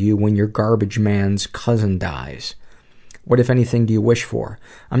sad are you when your garbage man's cousin dies? What, if anything, do you wish for?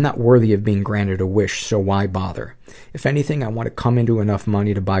 I'm not worthy of being granted a wish, so why bother? If anything, I want to come into enough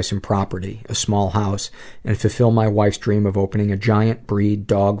money to buy some property, a small house, and fulfill my wife's dream of opening a giant breed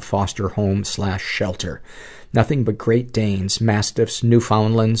dog foster home / shelter. Nothing but Great Danes, Mastiffs,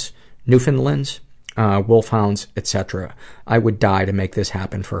 Newfoundlands, Wolfhounds, etc. I would die to make this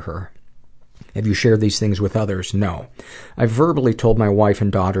happen for her. Have you shared these things with others? No. I've verbally told my wife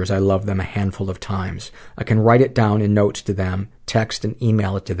and daughters I love them a handful of times. I can write it down in notes to them, text and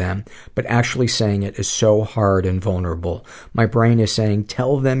email it to them, but actually saying it is so hard and vulnerable. My brain is saying,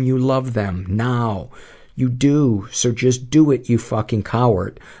 tell them you love them, now. You do, so just do it, you fucking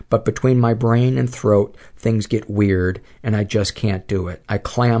coward. But between my brain and throat, things get weird, and I just can't do it. I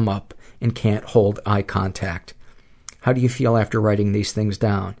clam up and can't hold eye contact. How do you feel after writing these things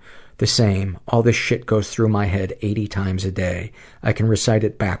down? The same. All this shit goes through my head 80 times a day. I can recite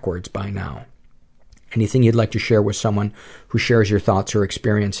it backwards by now. Anything you'd like to share with someone who shares your thoughts or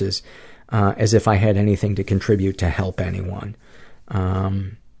experiences, as if I had anything to contribute to help anyone.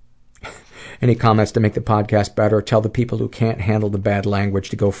 Any comments to make the podcast better? Tell the people who can't handle the bad language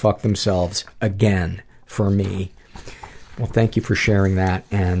to go fuck themselves again for me. Well, thank you for sharing that.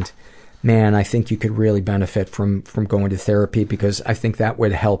 And man, I think you could really benefit from going to therapy, because I think that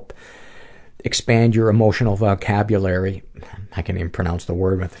would help expand your emotional vocabulary. I can't even pronounce the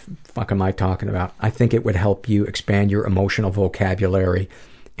word. What the fuck am I talking about? I think it would help you expand your emotional vocabulary,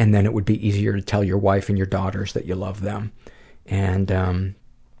 and then it would be easier to tell your wife and your daughters that you love them. And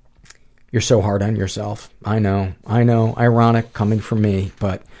you're so hard on yourself. I know. Ironic coming from me,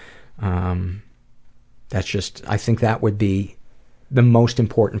 but that's just, I think that would be the most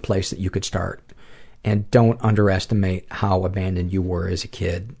important place that you could start. And don't underestimate how abandoned you were as a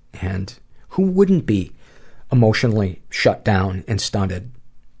kid. And who wouldn't be emotionally shut down and stunted?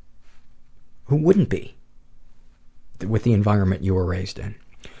 Who wouldn't be with the environment you were raised in?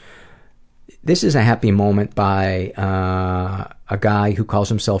 This is a happy moment by a guy who calls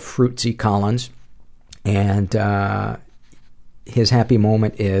himself Fruitsy Collins. And his happy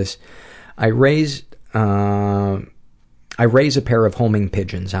moment is, I raise a pair of homing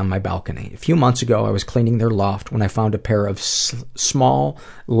pigeons on my balcony. A few months ago, I was cleaning their loft when I found a pair of small,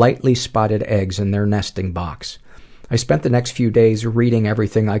 lightly spotted eggs in their nesting box. I spent the next few days reading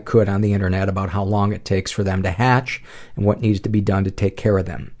everything I could on the internet about how long it takes for them to hatch and what needs to be done to take care of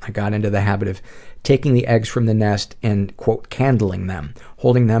them. I got into the habit of taking the eggs from the nest and, quote, candling them,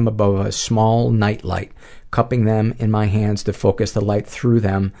 holding them above a small nightlight, cupping them in my hands to focus the light through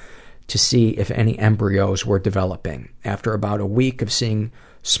them to see if any embryos were developing. After about a week of seeing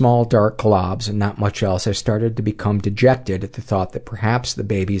small dark globs and not much else, I started to become dejected at the thought that perhaps the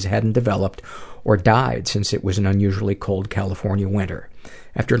babies hadn't developed or died since it was an unusually cold California winter.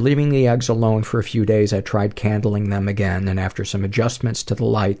 After leaving the eggs alone for a few days, I tried candling them again, and after some adjustments to the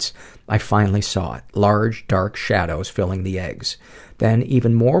lights, I finally saw it. Large, dark shadows filling the eggs. Then,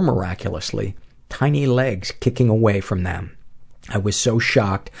 even more miraculously, tiny legs kicking away from them. I was so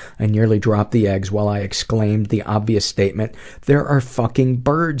shocked, I nearly dropped the eggs while I exclaimed the obvious statement, "There are fucking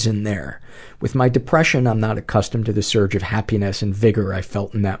birds in there." With my depression, I'm not accustomed to the surge of happiness and vigor I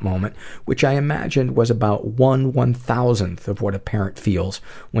felt in that moment, which I imagined was about 1/1000th of what a parent feels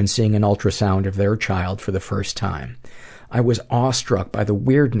when seeing an ultrasound of their child for the first time. I was awestruck by the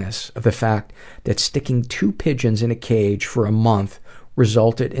weirdness of the fact that sticking 2 pigeons in a cage for a month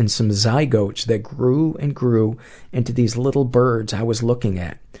resulted in some zygotes that grew and grew into these little birds I was looking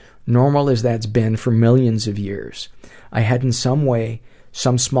at, normal as that's been for millions of years. I had in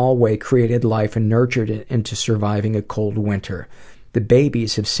some small way created life and nurtured it into surviving a cold winter. The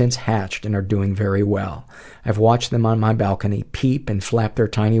babies have since hatched and are doing very well. I've watched them on my balcony peep and flap their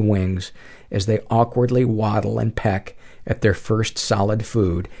tiny wings as they awkwardly waddle and peck at their first solid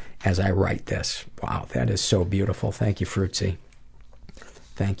food as I write this. Wow, that is so beautiful. Thank you, Fruitsy.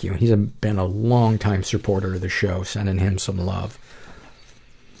 Thank you. He's been a long-time supporter of the show, sending him some love.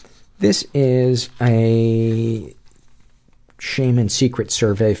 This is a shame and secret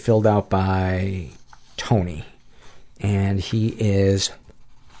survey filled out by Tony. And he is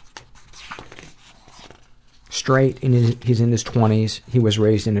straight, and he's in his 20s. He was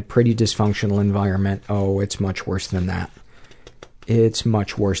raised in a pretty dysfunctional environment. Oh, it's much worse than that. It's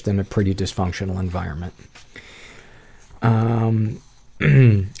much worse than a pretty dysfunctional environment.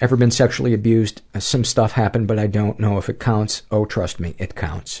 Ever been sexually abused? Some stuff happened, but I don't know if it counts. Oh, trust me, it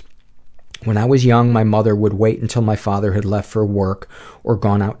counts. When I was young, my mother would wait until my father had left for work or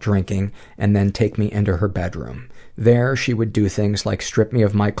gone out drinking and then take me into her bedroom. There, she would do things like strip me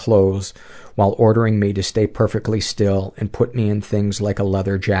of my clothes while ordering me to stay perfectly still and put me in things like a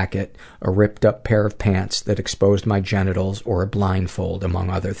leather jacket, a ripped-up pair of pants that exposed my genitals, or a blindfold, among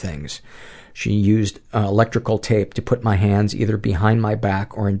other things. She used electrical tape to put my hands either behind my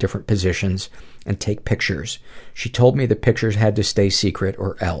back or in different positions and take pictures. She told me the pictures had to stay secret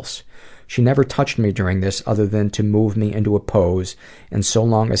or else. She never touched me during this other than to move me into a pose, and so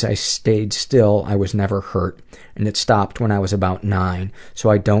long as I stayed still, I was never hurt, and it stopped when I was about 9, so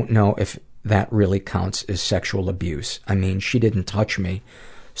I don't know if that really counts as sexual abuse. I mean, she didn't touch me,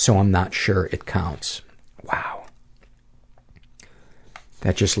 so I'm not sure it counts. Wow.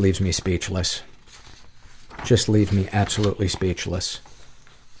 That just leaves me speechless. Just leaves me absolutely speechless.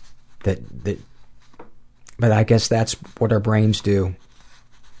 But I guess that's what our brains do.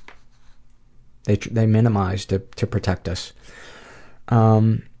 They minimize to protect us.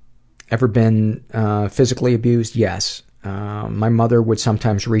 Ever been physically abused? Yes. My mother would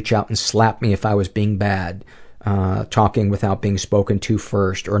sometimes reach out and slap me if I was being bad. talking without being spoken to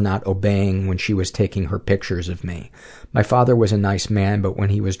first, or not obeying when she was taking her pictures of me. My father was a nice man, but when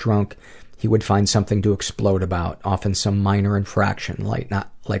he was drunk, he would find something to explode about, often some minor infraction, like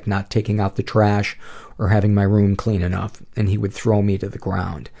not taking out the trash or having my room clean enough, and he would throw me to the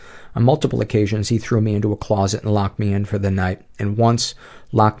ground. On multiple occasions, he threw me into a closet and locked me in for the night, and once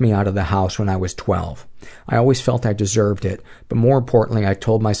locked me out of the house when I was 12. I always felt I deserved it, but more importantly, I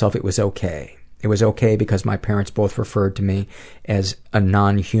told myself it was okay. It was okay because my parents both referred to me as a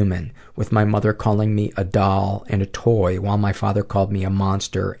non-human, with my mother calling me a doll and a toy, while my father called me a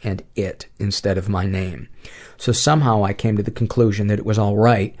monster and it instead of my name. So somehow I came to the conclusion that it was all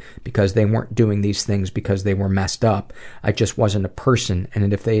right because they weren't doing these things because they were messed up. I just wasn't a person, and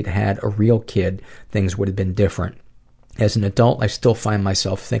that if they'd had a real kid, things would have been different. As an adult, I still find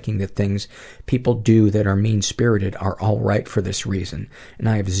myself thinking that things people do that are mean-spirited are all right for this reason, and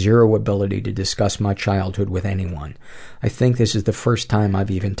I have zero ability to discuss my childhood with anyone. I think this is the first time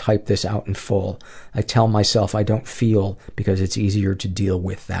I've even typed this out in full. I tell myself I don't feel because it's easier to deal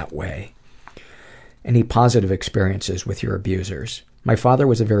with that way. Any positive experiences with your abusers? My father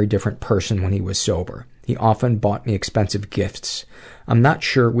was a very different person when he was sober. He often bought me expensive gifts. I'm not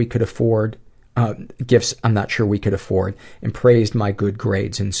sure we could afford, and praised my good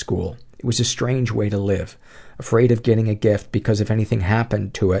grades in school. It was a strange way to live. Afraid of getting a gift because if anything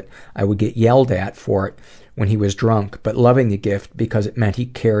happened to it, I would get yelled at for it when he was drunk, but loving the gift because it meant he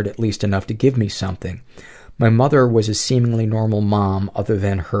cared at least enough to give me something. My mother was a seemingly normal mom other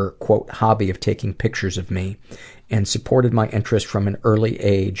than her, quote, hobby of taking pictures of me, and supported my interest from an early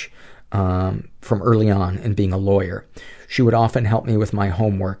age, from early on in being a lawyer. She would often help me with my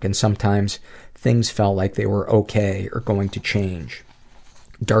homework, and sometimes things felt like they were okay or going to change.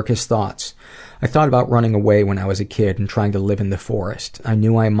 Darkest thoughts. I thought about running away when I was a kid and trying to live in the forest. I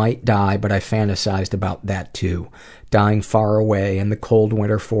knew I might die, but I fantasized about that too. Dying far away in the cold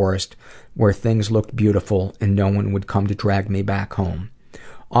winter forest where things looked beautiful and no one would come to drag me back home.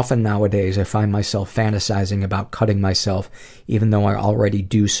 Often nowadays I find myself fantasizing about cutting myself, even though I already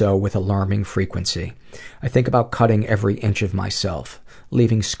do so with alarming frequency. I think about cutting every inch of myself,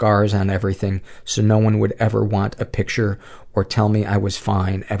 leaving scars on everything so no one would ever want a picture or tell me I was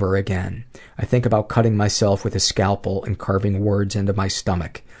fine ever again. I think about cutting myself with a scalpel and carving words into my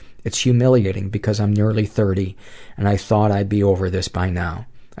stomach. It's humiliating because I'm nearly 30 and I thought I'd be over this by now.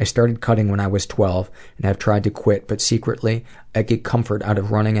 I started cutting when I was 12 and have tried to quit, but secretly I get comfort out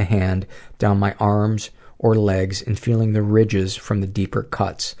of running a hand down my arms or legs and feeling the ridges from the deeper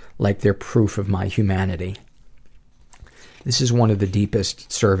cuts, like they're proof of my humanity. This is one of the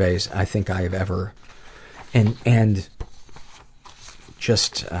deepest surveys I think I have ever, and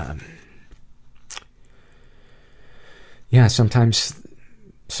just, sometimes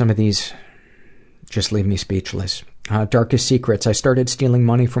some of these just leave me speechless. Darkest secrets. I started stealing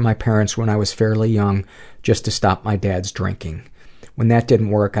money from my parents when I was fairly young just to stop my dad's drinking. When that didn't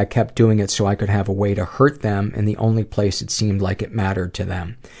work, I kept doing it so I could have a way to hurt them in the only place it seemed like it mattered to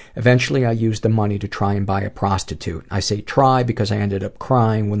them. Eventually, I used the money to try and buy a prostitute. I say try because I ended up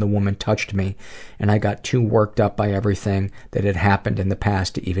crying when the woman touched me, and I got too worked up by everything that had happened in the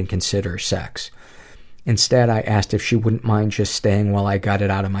past to even consider sex. Instead, I asked if she wouldn't mind just staying while I got it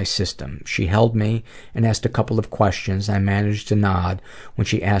out of my system. She held me and asked a couple of questions. I managed to nod when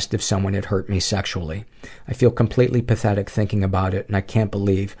she asked if someone had hurt me sexually. I feel completely pathetic thinking about it, and I can't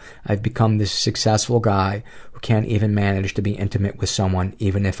believe I've become this successful guy who can't even manage to be intimate with someone,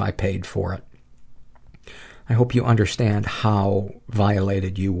 even if I paid for it. I hope you understand how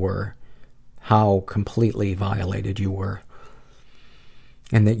violated you were, how completely violated you were,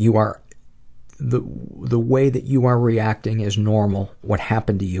 and that you are the way that you are reacting is normal. What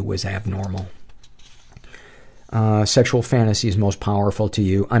happened to you was abnormal. Sexual fantasies most powerful to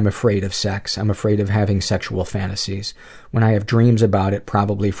you. I'm afraid of sex. I'm afraid of having sexual fantasies. When I have dreams about it,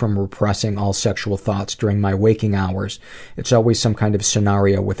 probably from repressing all sexual thoughts during my waking hours, it's always some kind of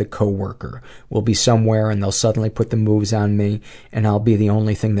scenario with a coworker. We'll be somewhere and they'll suddenly put the moves on me, and I'll be the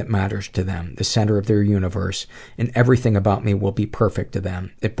only thing that matters to them, the center of their universe, and everything about me will be perfect to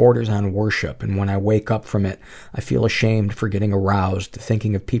them. It borders on worship, and when I wake up from it, I feel ashamed for getting aroused,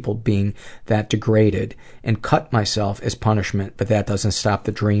 thinking of people being that degraded, and cut myself as punishment, but that doesn't stop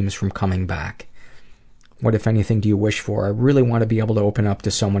the dreams from coming back. What, if anything, do you wish for? I really want to be able to open up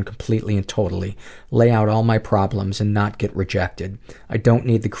to someone completely and totally, lay out all my problems and not get rejected. I don't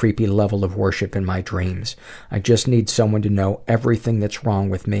need the creepy level of worship in my dreams. I just need someone to know everything that's wrong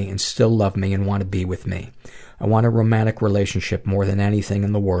with me and still love me and want to be with me. I want a romantic relationship more than anything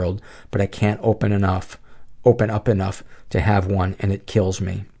in the world, but I can't open up enough to have one, and it kills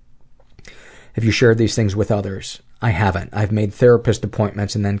me. Have you shared these things with others? I haven't. I've made therapist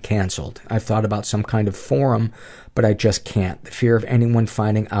appointments and then canceled. I've thought about some kind of forum, but I just can't. The fear of anyone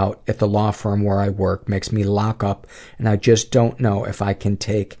finding out at the law firm where I work makes me lock up, and I just don't know if I can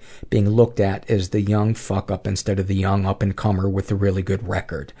take being looked at as the young fuck-up instead of the young up-and-comer with the really good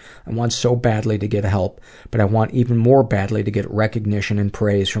record. I want so badly to get help, but I want even more badly to get recognition and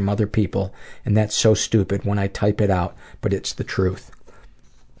praise from other people, and that's so stupid when I type it out, but it's the truth.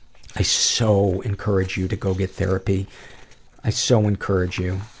 I so encourage you to go get therapy. I so encourage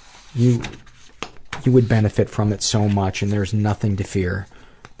you. You would benefit from it so much, and there's nothing to fear.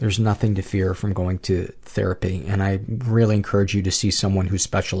 There's nothing to fear from going to therapy, and I really encourage you to see someone who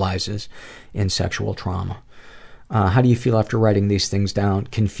specializes in sexual trauma. How do you feel after writing these things down?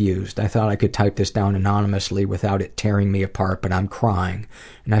 Confused. I thought I could type this down anonymously without it tearing me apart, but I'm crying,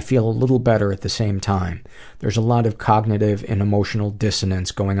 and I feel a little better at the same time. There's a lot of cognitive and emotional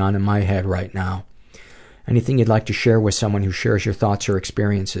dissonance going on in my head right now. Anything you'd like to share with someone who shares your thoughts or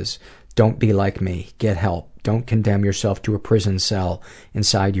experiences? Don't be like me. Get help. Don't condemn yourself to a prison cell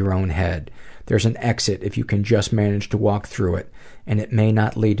inside your own head. There's an exit if you can just manage to walk through it, and it may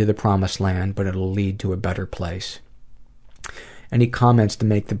not lead to the promised land, but it'll lead to a better place. Any comments to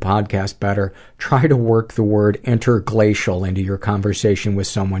make the podcast better? Try to work the word interglacial into your conversation with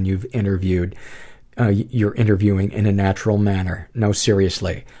someone you've interviewed. You're interviewing in a natural manner. No,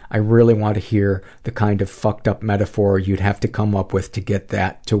 seriously. I really want to hear the kind of fucked up metaphor you'd have to come up with to get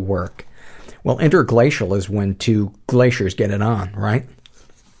that to work. Well, interglacial is when two glaciers get it on, right?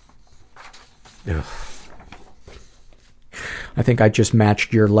 Ugh. I think I just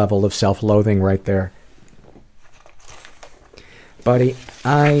matched your level of self-loathing right there. Buddy,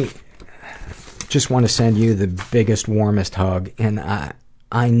 I just want to send you the biggest, warmest hug, and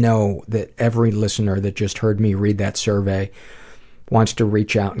I know that every listener that just heard me read that survey wants to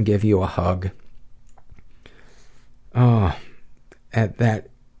reach out and give you a hug. Oh, at that,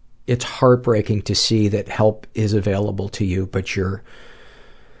 it's heartbreaking to see that help is available to you, but you're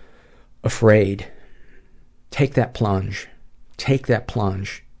afraid. Take that plunge. Take that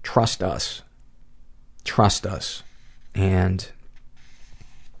plunge. Trust us. Trust us. And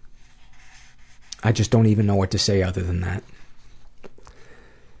I just don't even know what to say other than that.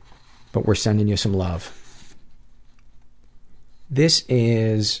 But we're sending you some love. This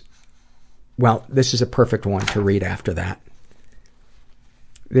is a perfect one to read after that.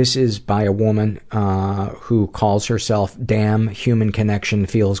 This is by a woman who calls herself Damn Human Connection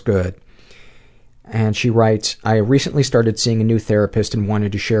Feels Good. And she writes, I recently started seeing a new therapist and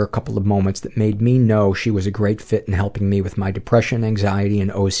wanted to share a couple of moments that made me know she was a great fit in helping me with my depression, anxiety, and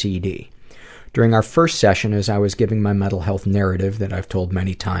OCD. During our first session, as I was giving my mental health narrative that I've told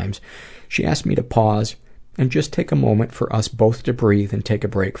many times, she asked me to pause and just take a moment for us both to breathe and take a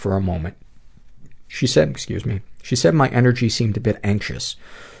break for a moment. She said my energy seemed a bit anxious,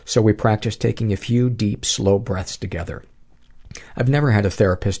 so we practiced taking a few deep, slow breaths together. I've never had a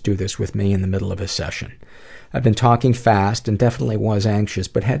therapist do this with me in the middle of a session. I've been talking fast and definitely was anxious,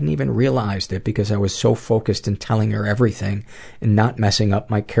 but hadn't even realized it because I was so focused in telling her everything and not messing up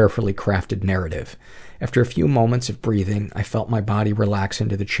my carefully crafted narrative. After a few moments of breathing, I felt my body relax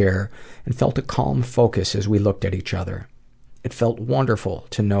into the chair and felt a calm focus as we looked at each other. It felt wonderful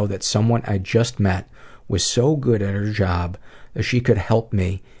to know that someone I just met was so good at her job that she could help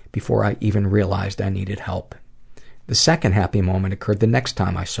me before I even realized I needed help. The second happy moment occurred the next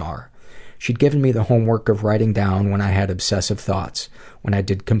time I saw her. She'd given me the homework of writing down when I had obsessive thoughts, when I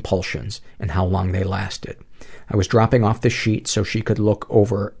did compulsions, and how long they lasted. I was dropping off the sheet so she could look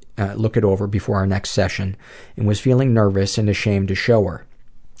it over before our next session, and was feeling nervous and ashamed to show her.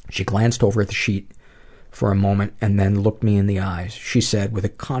 She glanced over the sheet for a moment and then looked me in the eyes. She said, with a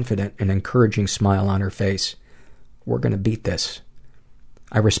confident and encouraging smile on her face, "We're going to beat this."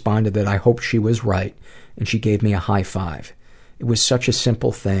 I responded that I hoped she was right, and she gave me a high five. It was such a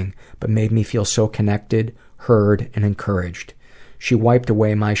simple thing, but made me feel so connected, heard, and encouraged. She wiped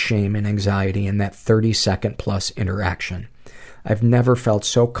away my shame and anxiety in that 30-second plus interaction. I've never felt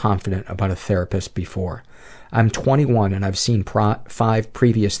so confident about a therapist before. I'm 21 and I've seen 5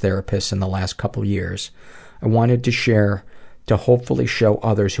 previous therapists in the last couple years. I wanted to share to hopefully show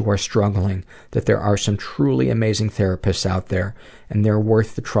others who are struggling that there are some truly amazing therapists out there and they're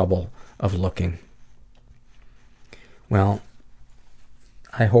worth the trouble of looking. Well,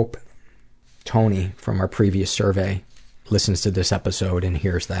 I hope Tony from our previous survey listens to this episode and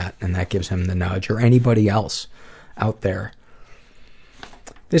hears that, and that gives him the nudge, or anybody else out there.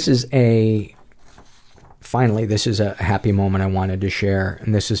 This is a happy moment I wanted to share,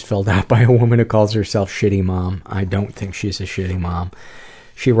 and this is filled out by a woman who calls herself Shitty Mom. I don't think she's a shitty mom.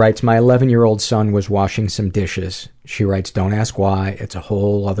 She writes, my 11-year-old son was washing some dishes. She writes, don't ask why. It's a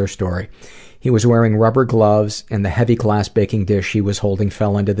whole other story. He was wearing rubber gloves, and the heavy glass baking dish he was holding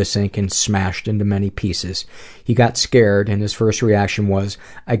fell into the sink and smashed into many pieces. He got scared, and his first reaction was,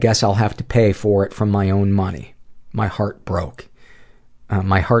 I guess I'll have to pay for it from my own money. My heart broke.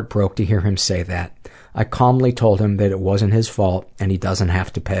 My heart broke to hear him say that. I calmly told him that it wasn't his fault, and he doesn't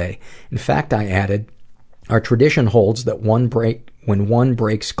have to pay. In fact, I added, our tradition holds that when one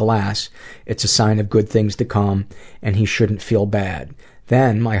breaks glass, it's a sign of good things to come, and he shouldn't feel bad.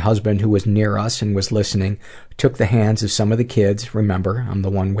 Then my husband, who was near us and was listening, took the hands of some of the kids, remember, I'm the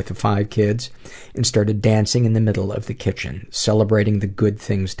one with the 5 kids, and started dancing in the middle of the kitchen, celebrating the good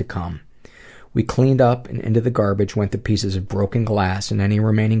things to come. We cleaned up, and into the garbage went the pieces of broken glass and any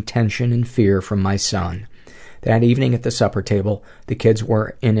remaining tension and fear from my son. That evening at the supper table, the kids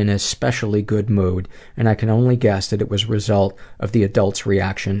were in an especially good mood, and I can only guess that it was a result of the adults'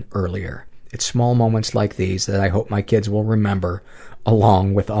 reaction earlier. It's small moments like these that I hope my kids will remember,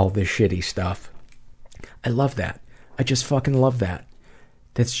 along with all this shitty stuff. I love that. I just fucking love that.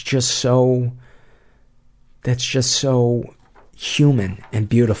 That's just so human and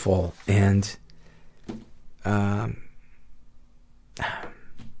beautiful, and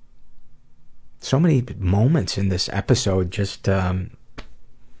so many moments in this episode just have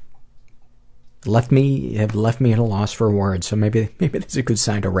left me at a loss for words. So maybe this is a good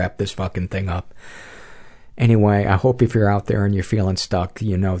sign to wrap this fucking thing up. Anyway, I hope if you're out there and you're feeling stuck,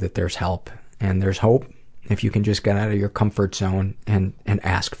 you know that there's help and there's hope if you can just get out of your comfort zone and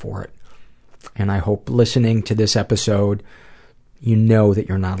ask for it. And I hope listening to this episode, you know that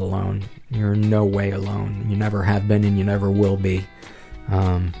you're not alone. You're in no way alone. You never have been and you never will be.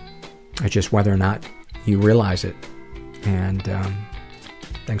 It's just whether or not you realize it. And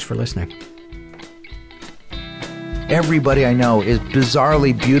thanks for listening. Everybody I know is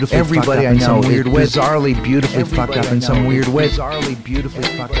bizarrely beautifully Everybody fucked up I know in some weird way. Bizarrely beautifully fucked up in some weird way. Bizarrely beautifully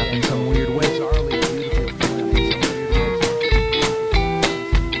fucked up in some weird way.